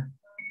here.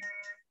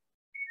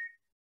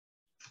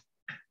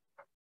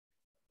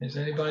 Is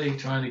anybody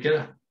trying to get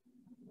a?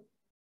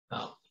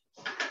 No.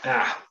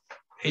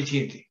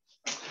 AT&T.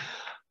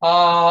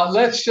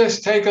 Let's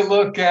just take a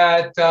look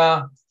at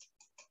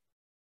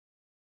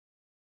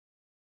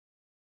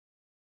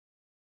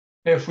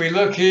if we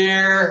look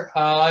here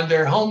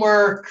under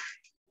homework,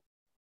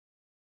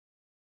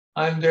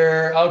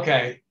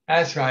 okay,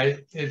 that's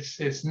right.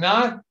 It's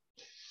not.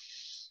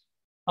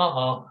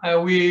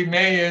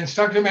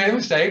 Instructor made a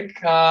mistake.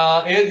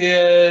 It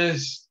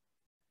is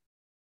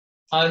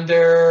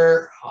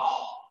under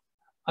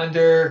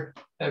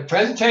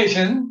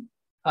presentation,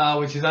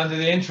 which is under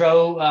the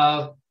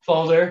intro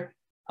folder,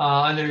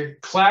 under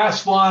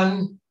class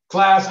 1,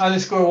 class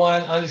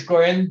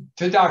 _1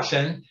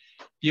 introduction.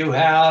 You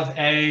have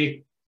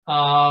a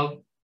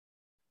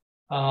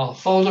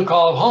folder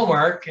called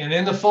homework, and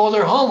in the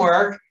folder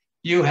homework,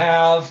 you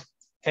have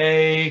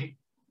a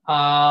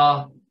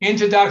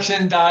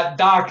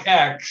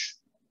introduction.docx,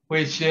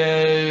 which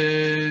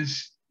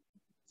is,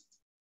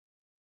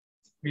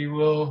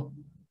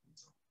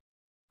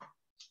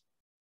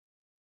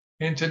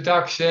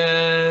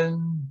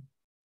 introduction.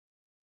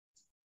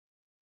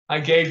 I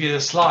gave you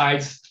the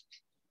slides.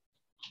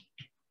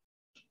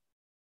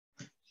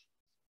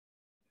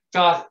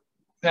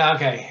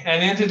 Okay,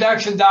 and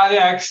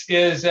introduction.x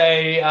is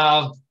a,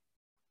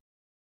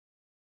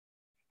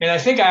 and I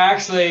think I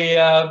actually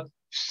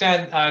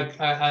sent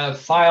a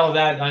file of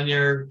that on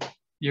your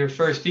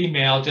first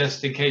email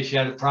just in case you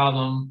had a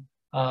problem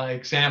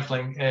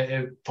pulling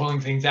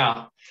things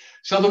out.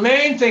 So the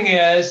main thing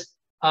is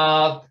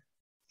the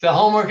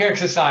homework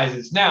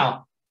exercises.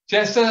 Now,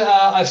 just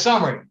a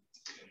summary.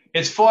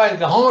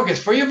 The homework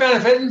is for your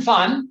benefit and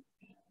fun.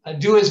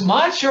 Do as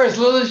much or as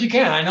little as you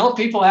can. I know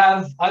people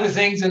have other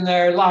things in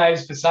their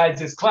lives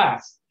besides this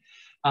class.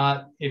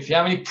 If you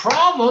have any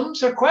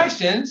problems or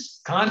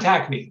questions,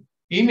 contact me,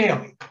 email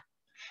me.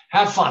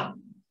 Have fun.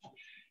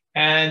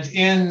 And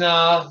in,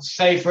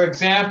 say, for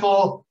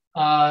example,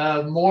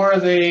 more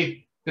of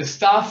the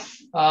stuff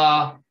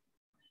of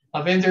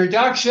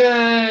introduction,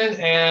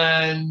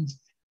 and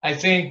I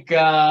think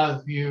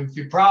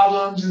your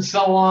problems and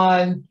so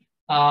on.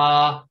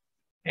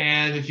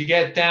 And if you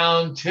get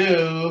down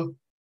to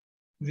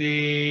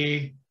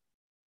the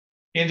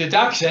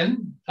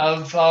introduction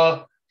of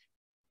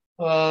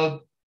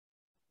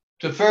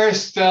the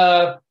first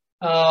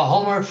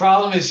homework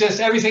problem is just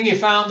everything you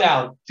found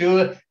out. Do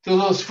a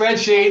little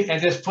spreadsheet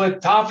and just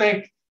put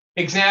topic,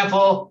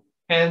 example,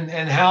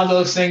 and how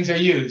those things are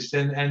used.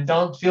 And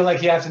don't feel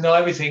like you have to know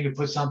everything to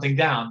put something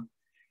down.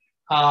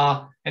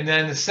 And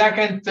then the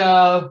second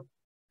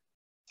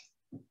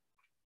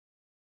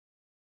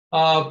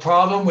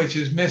problem, which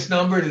is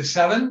misnumbered as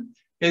 7,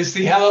 is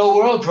the Hello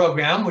World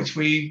program, which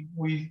we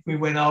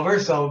went over.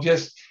 So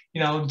just,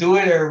 you know, do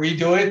it or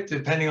redo it,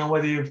 depending on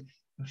whether you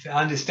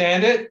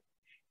understand it.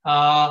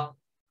 And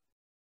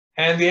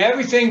the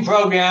everything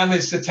program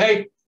is to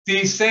take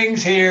these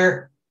things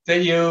here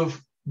that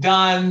you've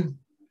done,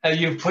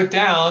 you've put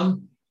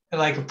down,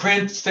 like a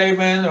print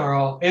statement or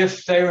a if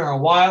statement or a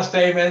while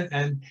statement,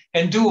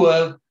 and do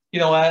a, you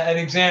know, an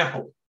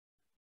example.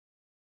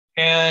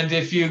 And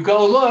if you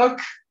go look,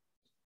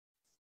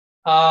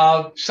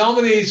 some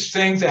of these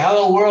things, the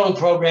Hello World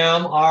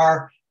program,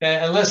 are,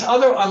 unless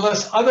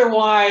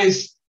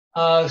otherwise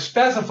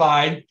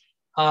specified,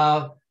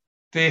 the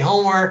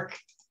homework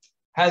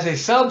has a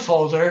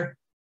subfolder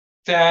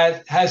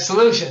that has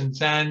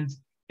solutions, and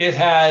it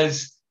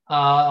has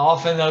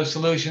often those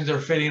solutions are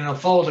fitting in a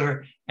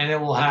folder, and it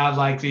will have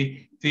like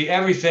the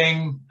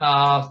everything.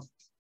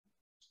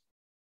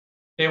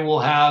 It will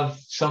have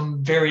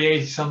some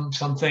variation,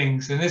 some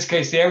things. In this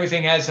case, the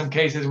everything has some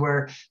cases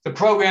where the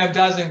program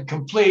doesn't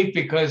complete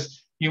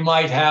because you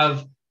might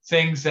have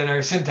things that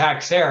are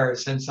syntax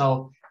errors, and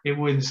so it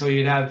wouldn't. So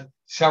you'd have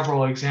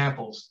several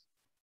examples,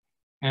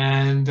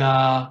 and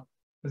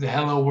the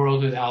Hello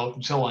World is out,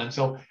 and so on.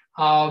 So,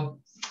 all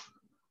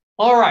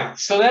right.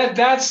 So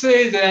that's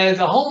the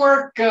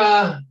homework.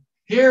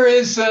 Here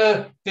is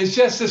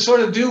just to sort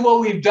of do what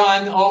we've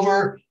done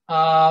over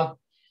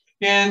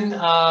in.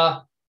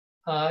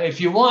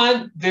 If you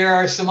want, there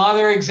are some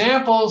other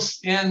examples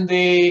in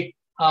the,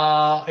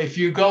 if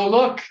you go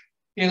look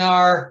in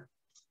our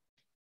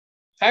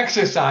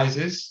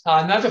exercises,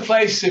 another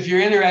place if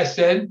you're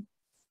interested,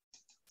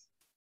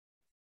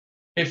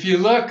 if you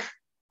look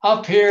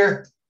up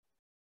here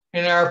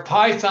in our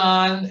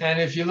Python,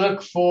 and if you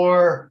look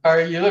for,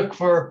 or you look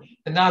for,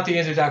 not the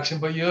introduction,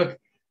 but you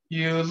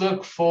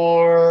look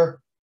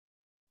for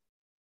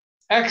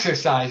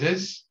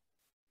exercises,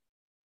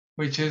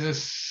 which is a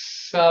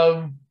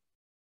sub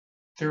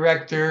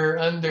director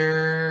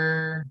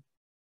under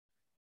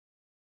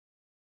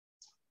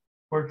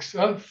works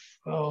of,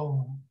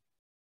 oh,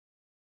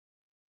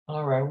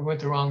 all right, we went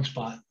the wrong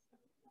spot.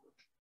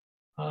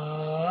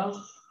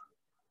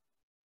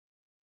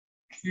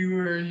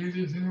 Keyword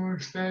users in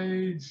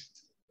workspace.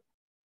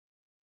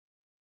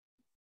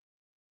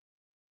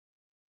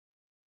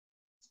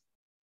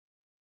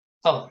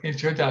 Oh,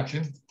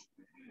 introduction.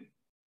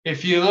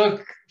 If you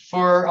look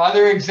for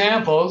other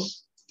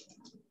examples,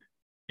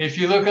 if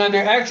you look under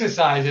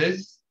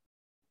exercises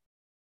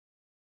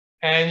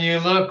and you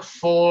look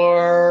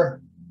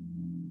for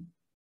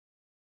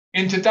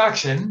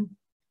introduction,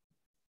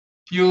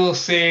 you will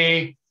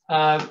see,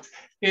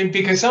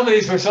 because some of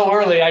these were so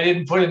early, I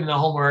didn't put it in the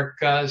homework.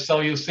 So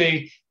you'll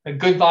see a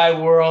goodbye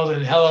world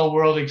and hello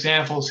world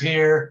examples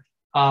here.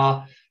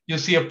 You'll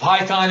see a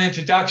Python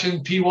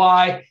introduction,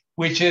 PY,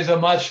 which is a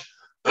much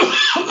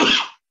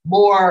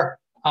more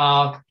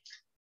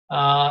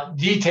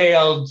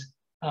detailed,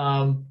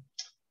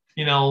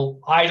 you know,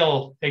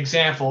 idle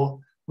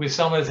example with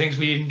some of the things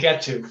we didn't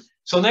get to.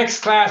 So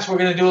next class, we're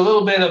going to do a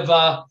little bit of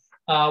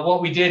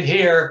what we did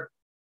here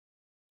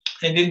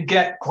and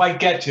didn't quite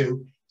get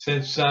to,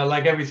 since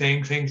like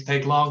everything, things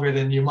take longer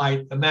than you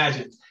might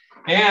imagine.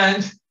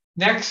 And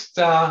next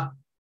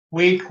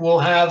week,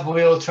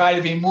 we'll try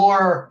to be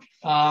more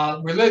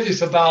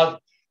religious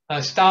about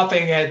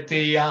stopping at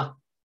the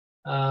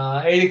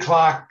 8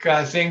 o'clock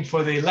thing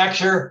for the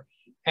lecture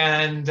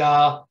and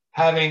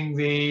having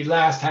the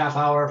last half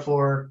hour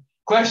for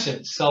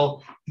questions.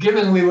 So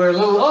given we were a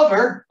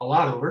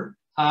lot over,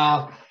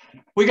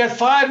 we got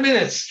 5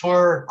 minutes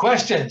for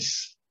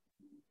questions.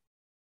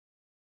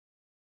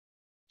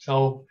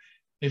 So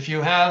if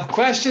you have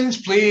questions,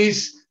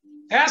 please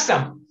ask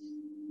them.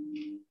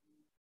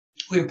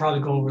 We'll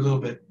probably go over a little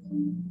bit.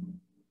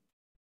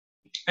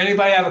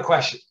 Anybody have a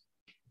question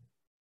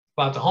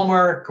about the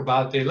homework,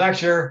 about the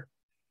lecture,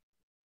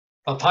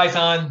 about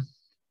Python?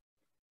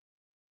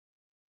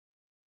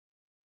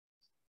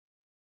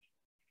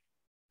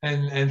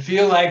 And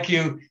feel like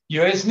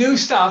it's new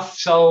stuff,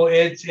 so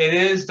it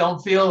is, don't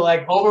feel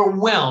like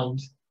overwhelmed.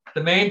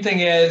 The main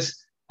thing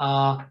is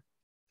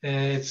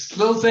it's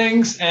little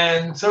things,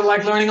 and sort of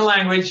like learning a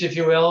language, if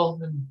you will,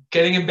 and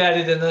getting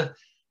embedded in the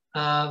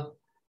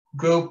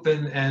group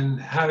and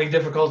having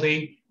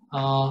difficulty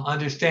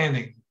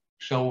understanding.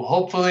 So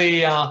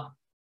hopefully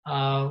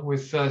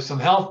with some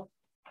help,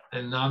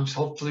 and I'm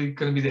hopefully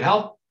going to be the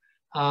help,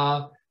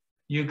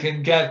 you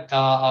can get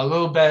a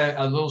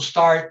little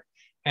start,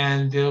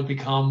 and it'll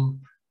become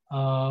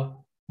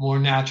more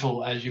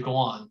natural as you go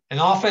on.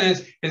 And often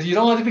is you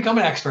don't have to become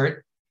an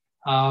expert.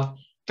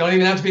 Don't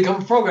even have to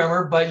become a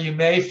programmer, but you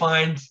may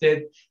find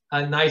it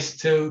nice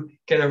to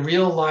get a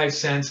real live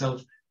sense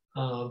of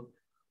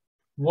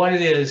what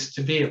it is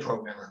to be a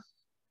programmer.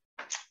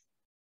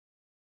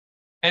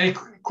 Any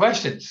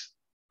questions?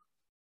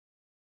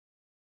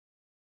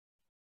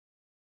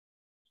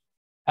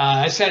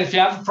 I said, if you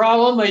have a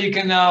problem, you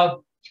can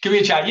give me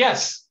a chat.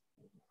 Yes.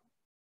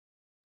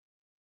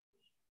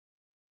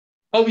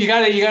 Oh, you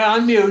got to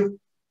unmute.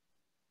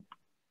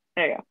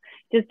 There you go.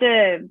 Just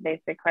a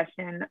basic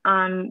question.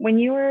 When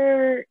you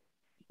were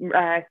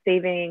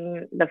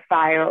saving the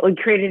file, or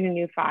created a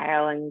new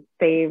file and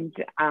saved,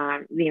 did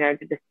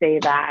the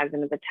save as,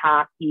 and at the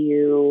top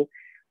you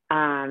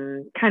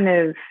kind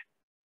of,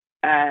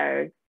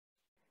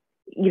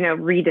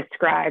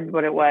 re-described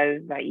what it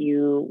was that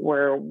you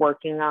were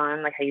working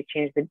on, like how you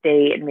changed the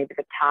date and maybe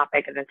the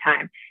topic at the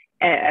time,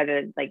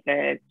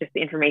 just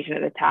the information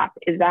at the top.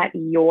 Is that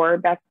your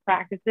best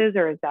practices,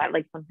 or is that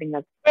like something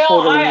that's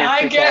totally necessary?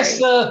 I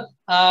guess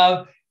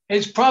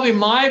it's probably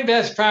my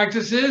best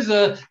practices.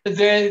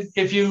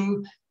 If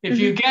you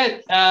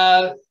get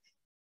as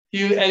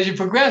you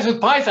progress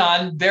with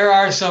Python, there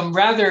are some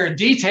rather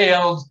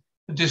detailed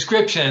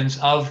descriptions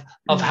of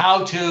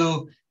how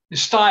to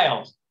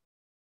style.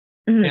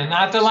 And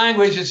not the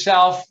language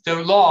itself, the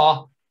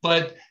law,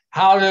 but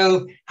how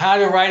to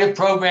write a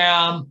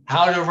program,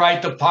 how to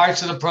write the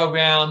parts of the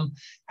program,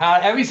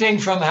 everything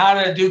from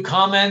how to do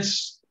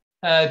comments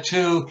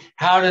to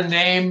how to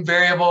name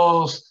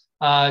variables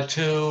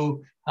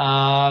to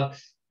how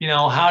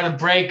to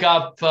break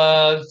up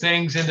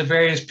things into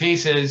various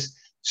pieces.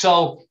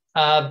 So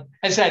I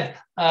said,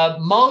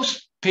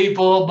 most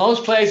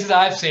places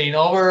I've seen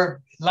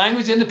over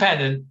language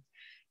independent,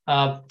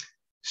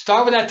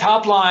 start with that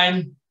top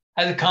line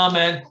as a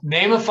comment,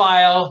 name a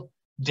file,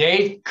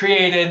 date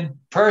created,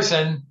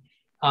 person,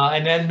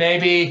 and then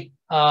maybe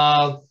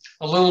a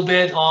little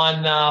bit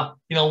on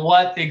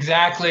what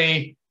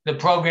exactly the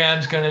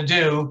program's going to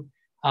do.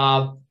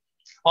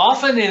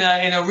 Often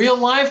in a real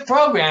life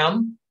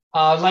program,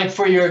 like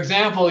for your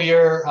example,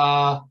 your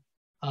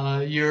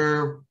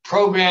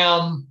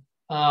program,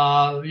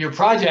 your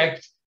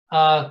project,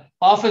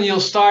 often you'll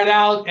start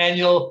out and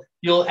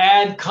you'll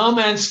add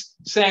comments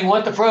saying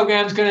what the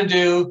program's going to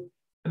do,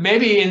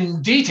 maybe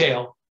in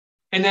detail.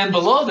 And then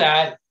below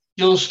that,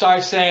 you'll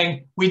start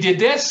saying, we did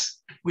this,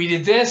 we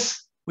did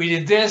this, we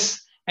did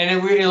this.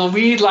 And it'll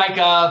read like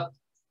a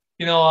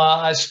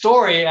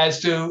story as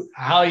to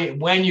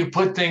when you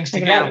put things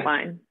together.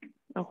 Outline.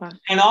 Okay.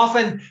 And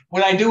often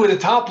what I do with the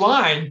top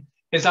line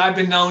is I've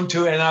been known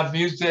to, and I've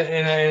used it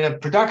in a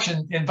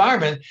production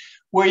environment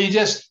where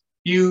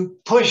you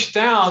push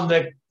down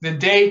the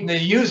date and the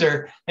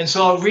user. And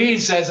so it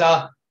reads as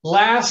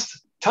last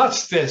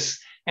touched this.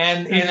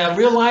 And in a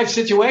real life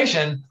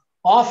situation,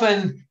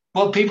 often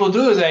what people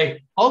do is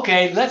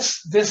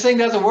this thing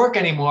doesn't work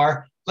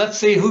anymore. Let's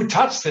see who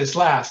touched this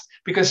last.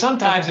 Because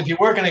sometimes if you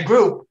work in a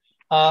group,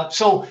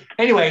 so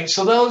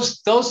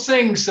those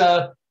things,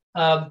 the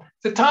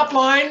top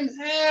line,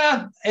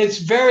 it's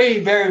very,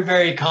 very,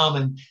 very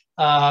common.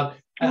 And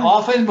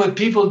often what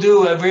people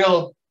do a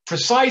real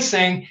precise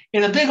thing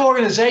in a big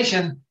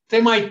organization,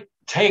 they might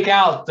take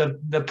out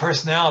the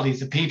personalities,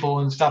 the people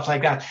and stuff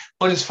like that.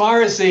 But as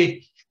far as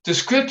the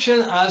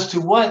description as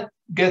to what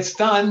gets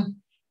done,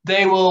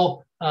 they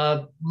will,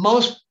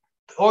 most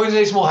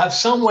organizations will have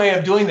some way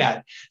of doing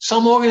that.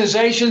 Some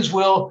organizations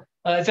will,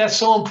 that's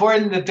so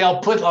important that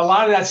they'll put a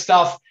lot of that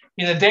stuff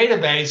in a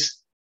database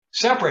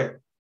separate.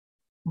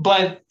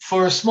 But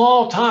for a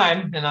small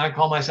time, and I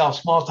call myself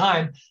small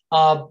time,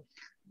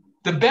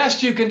 the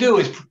best you can do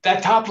is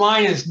that top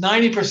line is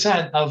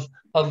 90%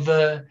 of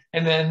the,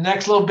 and the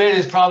next little bit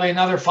is probably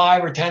another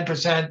 5 or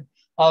 10%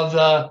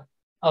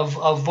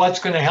 of what's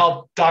going to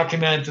help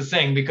document the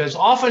thing. Because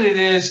often it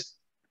is,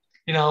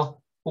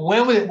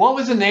 what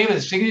was the name of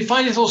this? So you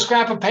find this little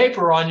scrap of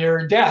paper on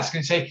your desk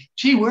and say,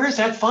 gee, where's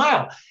that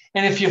file?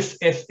 And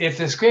if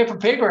the scrap of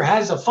paper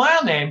has a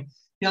file name,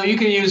 you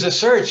can use a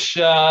search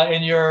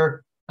in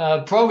your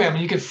program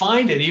and you can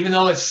find it, even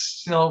though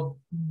it's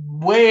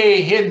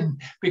way hidden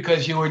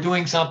because you were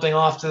doing something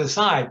off to the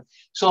side.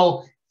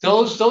 So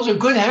those are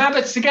good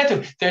habits to get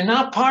to. They're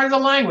not part of the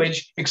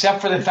language,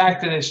 except for the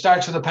fact that it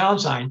starts with a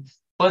pound sign,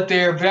 but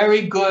they're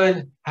very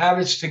good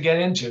habits to get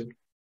into.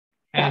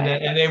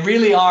 And they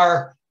really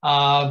are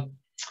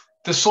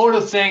the sort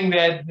of thing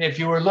that if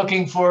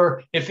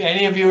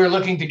any of you are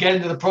looking to get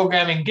into the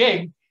programming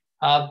gig,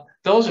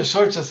 those are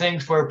sorts of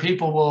things where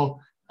people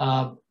will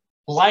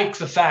like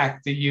the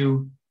fact that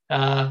you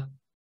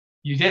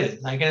did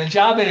it. Like in a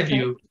job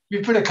interview,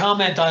 you put a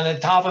comment on the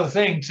top of the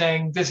thing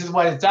saying this is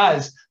what it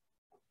does.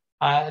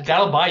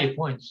 That'll buy you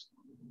points.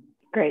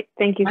 Great,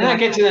 thank you. Might not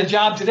get you the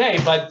job today,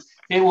 but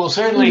it will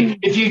certainly.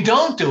 If you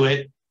don't do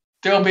it,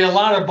 there will be a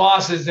lot of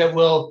bosses that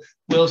will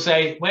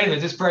say, "Wait a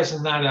minute, this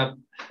person's not a,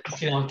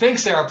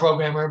 thinks they're a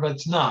programmer, but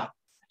it's not."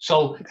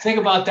 So think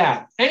about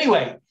that.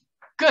 Anyway,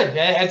 good.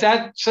 Does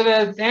that sort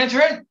of answer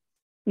it?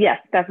 Yes,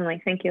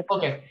 definitely. Thank you.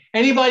 Okay.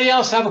 Anybody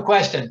else have a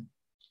question?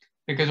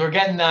 Because we're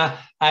getting. I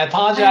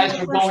apologize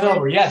for going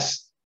over.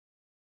 Yes.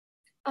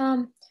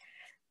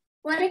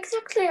 What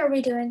exactly are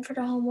we doing for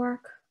the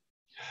homework?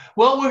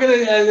 Well, we're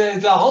gonna.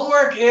 The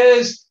homework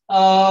is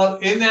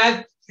in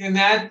that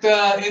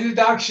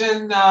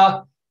introduction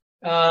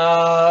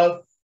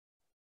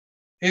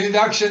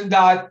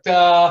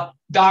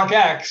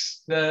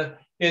docx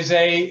is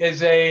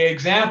a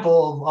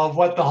example of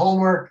what the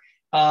homework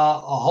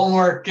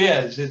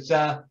is. It's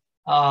the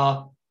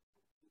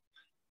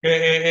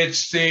it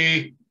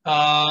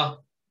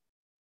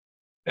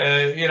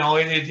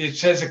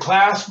says a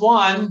class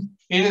 1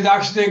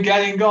 introduction to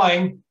getting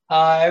going.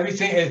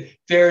 Everything,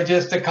 there are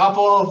just a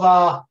couple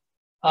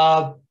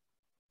of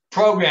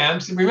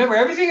programs. Remember,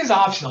 everything is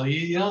optional.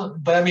 You know,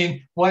 but I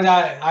mean, what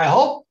I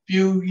hope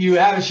you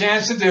have a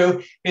chance to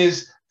do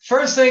is,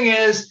 first thing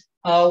is,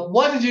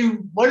 what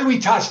did we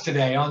touch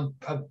today on?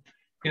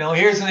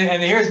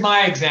 Here's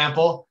my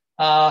example.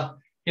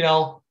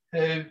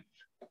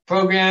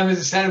 Program is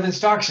a set of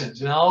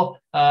instructions.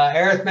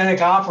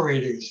 Arithmetic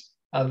operators,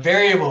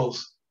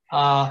 variables.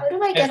 How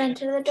do I get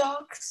into the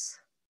docs?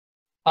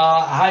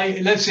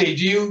 Let's see.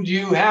 Do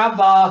you have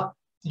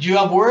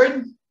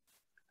Word?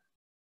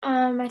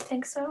 I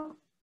think so.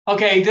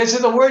 Okay, this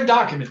is a Word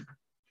document.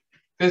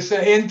 This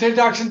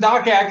introduction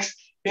docx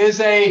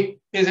is a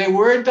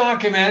Word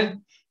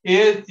document.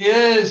 It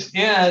is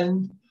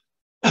in.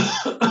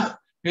 Excuse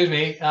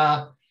me.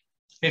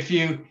 If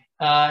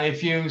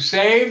you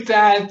save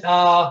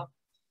that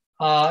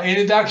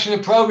introduction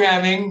to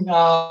programming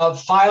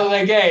file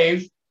that I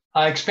gave,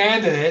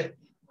 expanded it,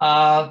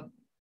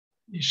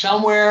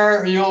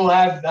 somewhere you'll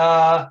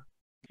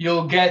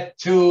get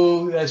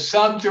to a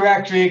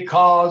subdirectory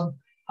called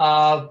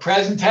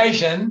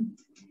presentation.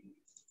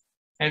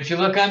 And if you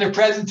look under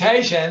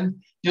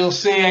presentation, you'll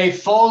see a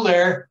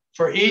folder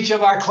for each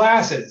of our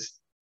classes.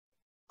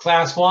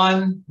 Class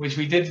 1, which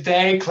we did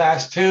today,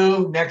 class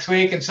 2 next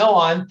week, and so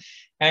on.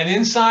 And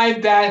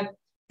inside that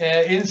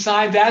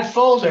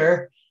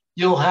folder,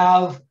 you'll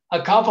have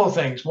a couple of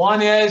things.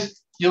 One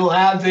is you'll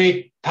have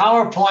the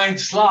PowerPoint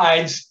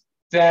slides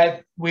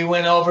that we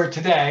went over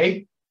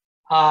today,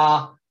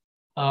 or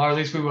at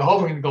least we were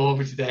hoping to go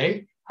over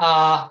today.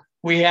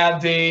 We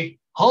have the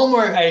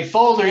homework, a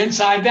folder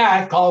inside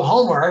that called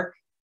homework.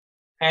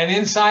 And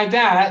inside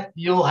that,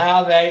 you'll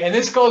have and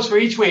this goes for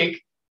each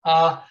week,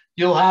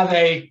 you'll have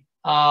a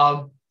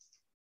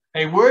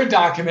Word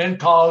document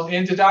called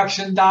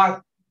introduction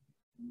docx.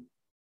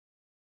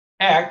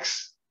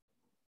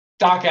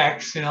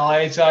 Docx,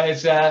 it's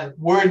a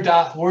Word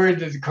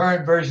is the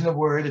current version of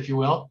Word, if you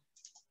will.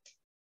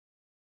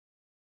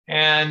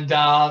 And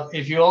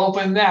if you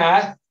open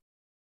that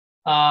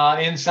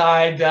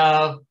inside,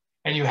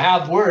 and you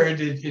have Word,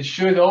 it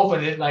should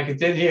open it like it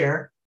did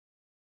here.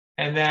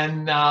 And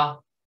then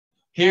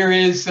here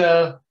is,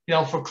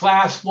 for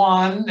class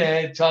 1,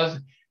 it tells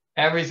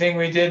everything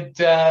we did.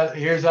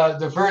 Here's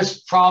the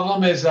first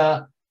problem is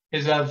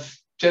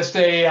just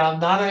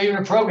not even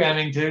a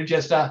programming tool,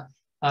 just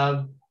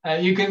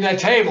you can a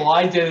table.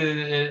 I did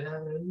it.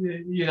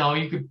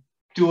 You could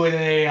do it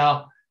in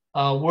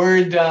a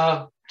Word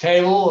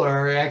table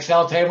or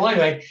Excel table.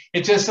 Anyway,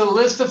 it's just a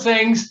list of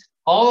things,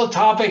 all the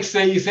topics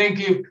that you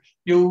think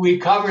we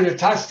covered or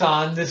touched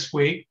on this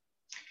week,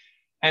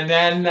 and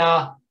then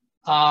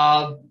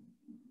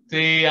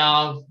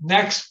the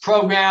next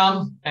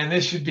program, and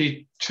this should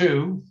be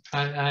 2.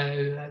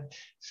 I'm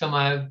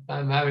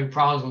having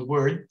problems with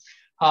Word.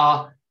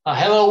 A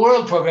Hello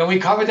World program. We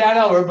covered that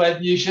over,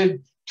 but you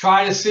should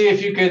try to see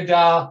if you could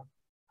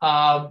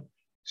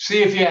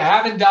see if you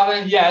haven't done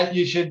it yet.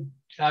 You should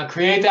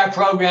create that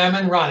program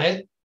and run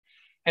it.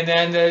 And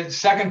then the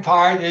second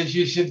part is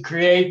you should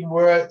create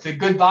the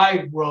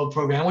Goodbye World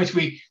program, which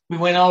we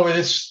went over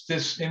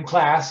this in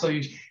class. So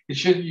you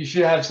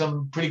should have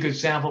some pretty good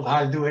sample of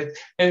how to do it.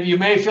 And you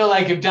may feel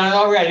like you've done it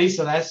already,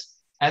 so that's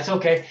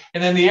okay.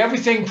 And then the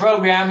Everything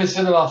program is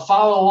sort of a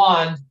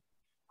follow-on.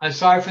 I'm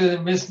sorry for the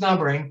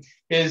misnumbering.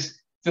 Is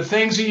the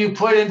things that you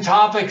put in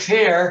topics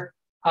here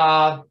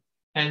and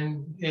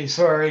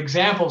sort of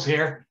examples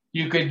here.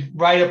 You could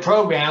write a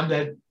program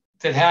that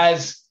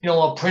has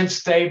a print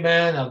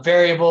statement, a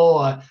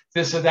variable,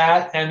 this or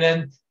that, and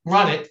then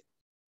run it.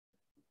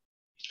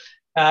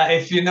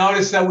 If you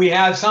notice that we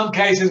have some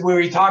cases where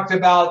we talked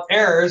about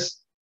errors,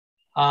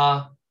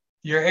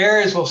 your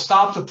errors will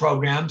stop the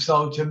program.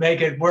 So to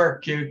make it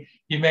work, you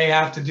may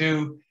have to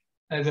do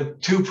the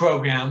 2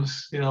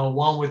 programs,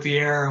 one with the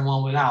error and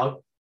one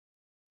without.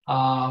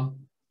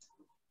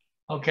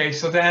 Okay,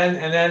 so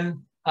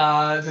then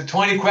the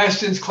 20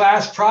 questions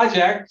class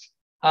project.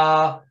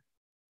 Remember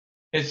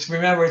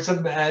it's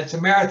a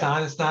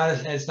marathon.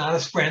 It's not a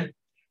sprint.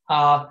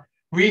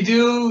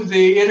 Redo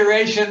the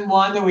iteration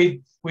 1 that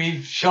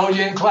we showed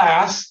you in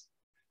class.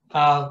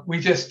 We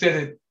just did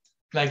it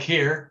like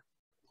here.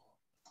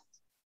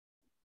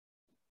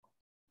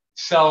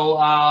 So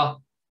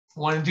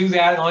want to do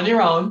that on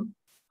your own.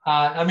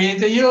 I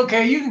mean, you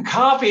can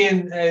copy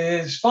and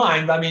it's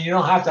fine, but I mean, you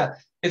don't have to.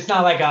 It's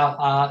not like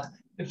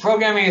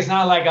programming is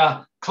not like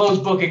a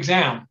closed book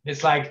exam.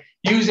 It's like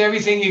use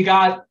everything you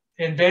got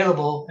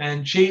available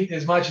and cheat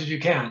as much as you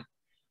can.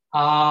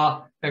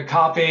 They're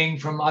copying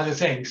from other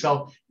things.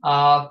 So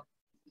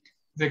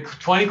the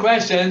 20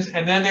 questions,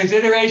 and then there's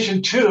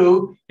iteration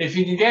 2, if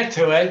you can get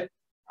to it.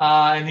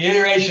 And the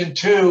iteration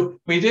 2,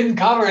 we didn't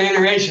cover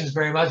iterations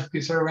very much because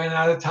we sort of ran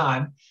out of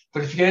time.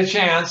 But if you get a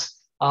chance,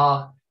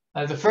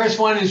 the first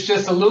one is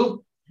just a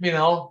loop, you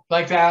know,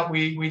 like that.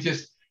 We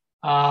just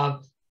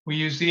we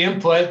use the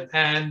input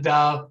and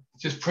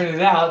just print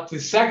it out. The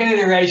second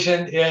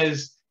iteration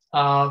is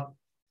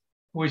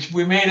which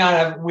we may not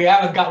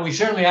have, we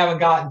certainly haven't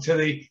gotten to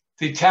the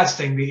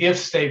testing, the if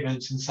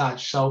statements and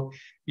such. So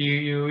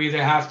you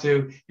either have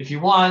to, if you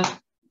want,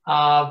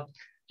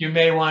 you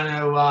may want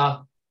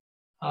to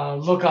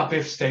look up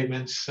if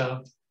statements.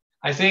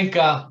 I think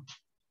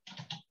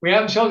we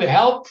haven't shown the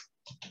help.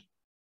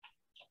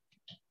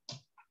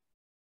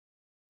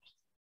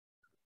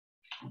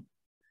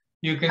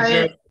 You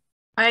can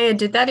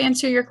did that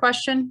answer your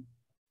question?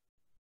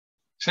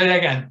 Say that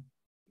again.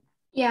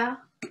 Yeah.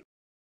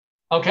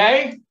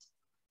 Okay.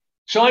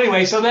 So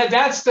anyway, so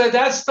that's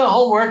the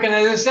homework, and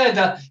as I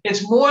said,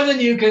 it's more than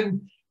you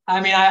can.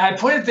 I mean, I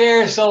put it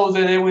there so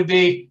that it would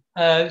be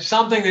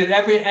something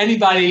that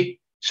anybody,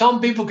 some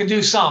people can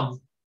do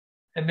some,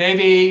 and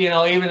maybe, you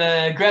know, even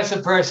an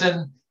aggressive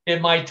person,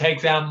 it might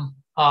take them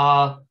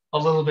a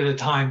little bit of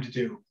time to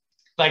do.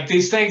 Like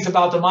these things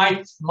about the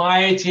my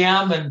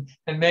ATM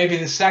and maybe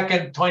the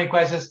second 20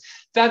 questions,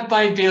 that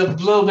might be a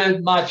little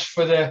bit much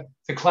for the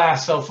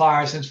class so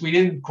far, since we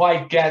didn't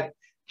quite get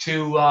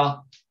to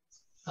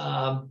you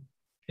know,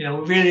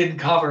 we really didn't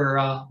cover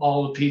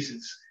all the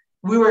pieces.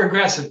 We were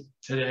aggressive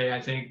today,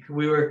 I think.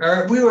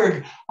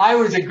 I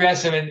was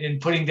aggressive in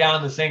putting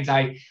down the things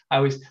I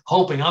was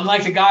hoping. I'm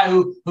like the guy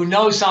who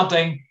knows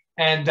something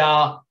and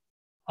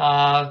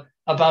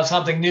about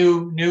something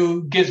new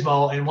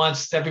gizmo and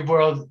wants every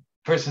world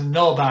person to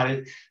know about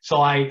it.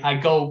 So I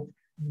go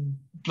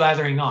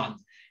blathering on.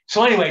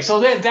 So anyway, so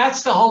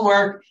that's the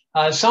homework.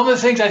 Some of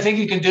the things I think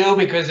you can do,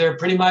 because they're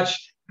pretty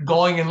much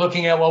going and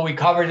looking at what we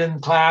covered in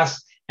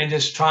class and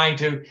just trying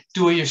to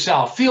do it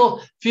yourself.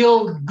 Feel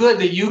good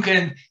that you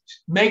can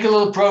make a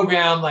little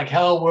program like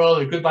Hello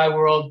World or Goodbye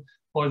World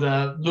or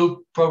the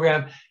Loop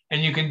program,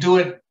 and you can do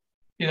it,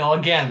 you know,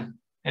 again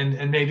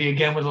and maybe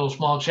again with a little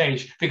small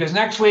change. Because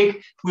next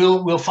week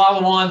we'll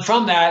follow on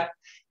from that,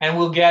 and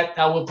we'll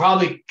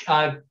probably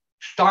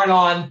start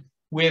on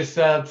with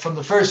from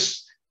the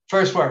first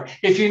work.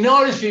 If you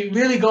notice, if you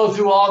really go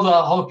through all the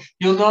whole,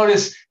 you'll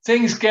notice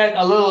things get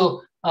a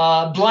little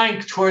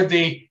blank toward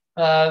the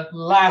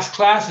last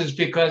classes,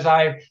 because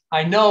I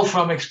know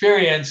from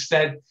experience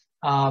that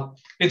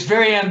it's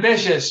very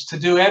ambitious to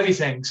do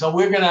everything. So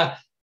we're gonna,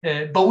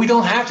 but we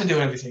don't have to do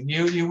everything.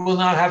 You will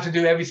not have to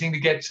do everything to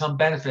get some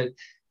benefit.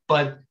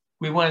 But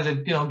we wanted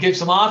to, you know, give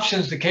some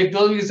options to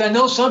capability, because I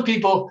know some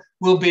people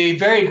will be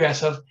very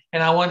aggressive,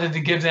 and I wanted to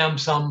give them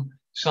some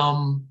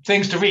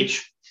things to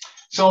reach.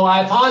 So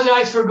I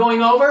apologize for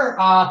going over.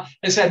 As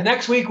I said,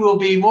 next week will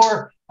be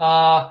more,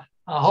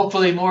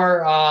 hopefully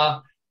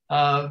more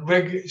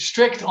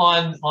strict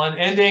on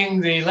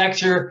ending the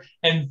lecture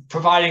and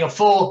providing a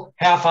full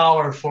half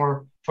hour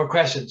for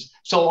questions.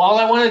 So all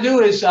I want to do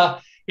is,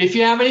 if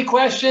you have any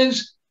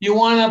questions you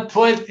want to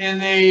put in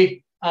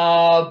the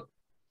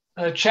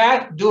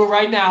chat, do it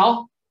right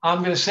now. I'm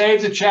going to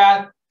save the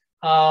chat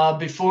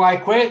before I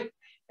quit.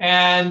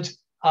 And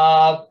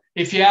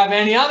if you have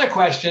any other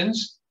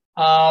questions,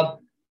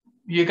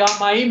 you got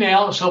my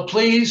email, so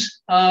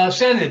please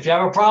send it. If you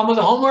have a problem with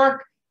the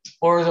homework,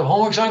 or the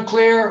homework's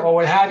unclear, or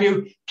what have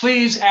you,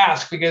 please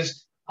ask,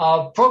 because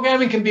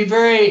programming can be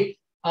very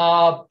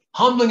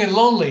humbling and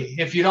lonely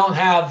if you don't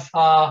have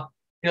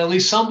you know, at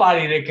least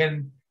somebody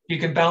that you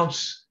can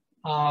bounce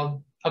a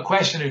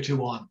question or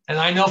two on. And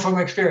I know from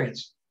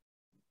experience.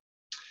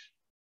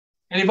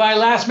 Anybody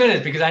last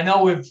minute? Because I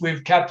know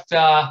we've kept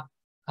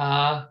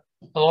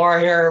Laura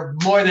here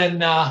more than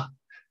more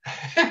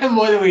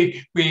than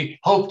we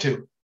hope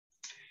to.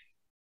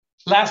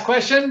 Last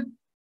question.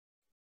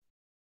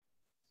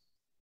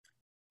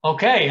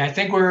 Okay, I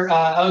think we're,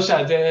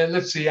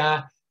 let's see,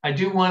 I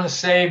do want to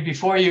say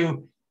before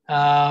you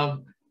shut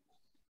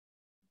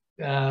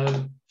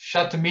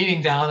the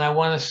meeting down, I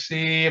want to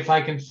see if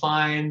I can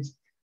find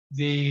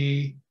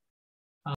the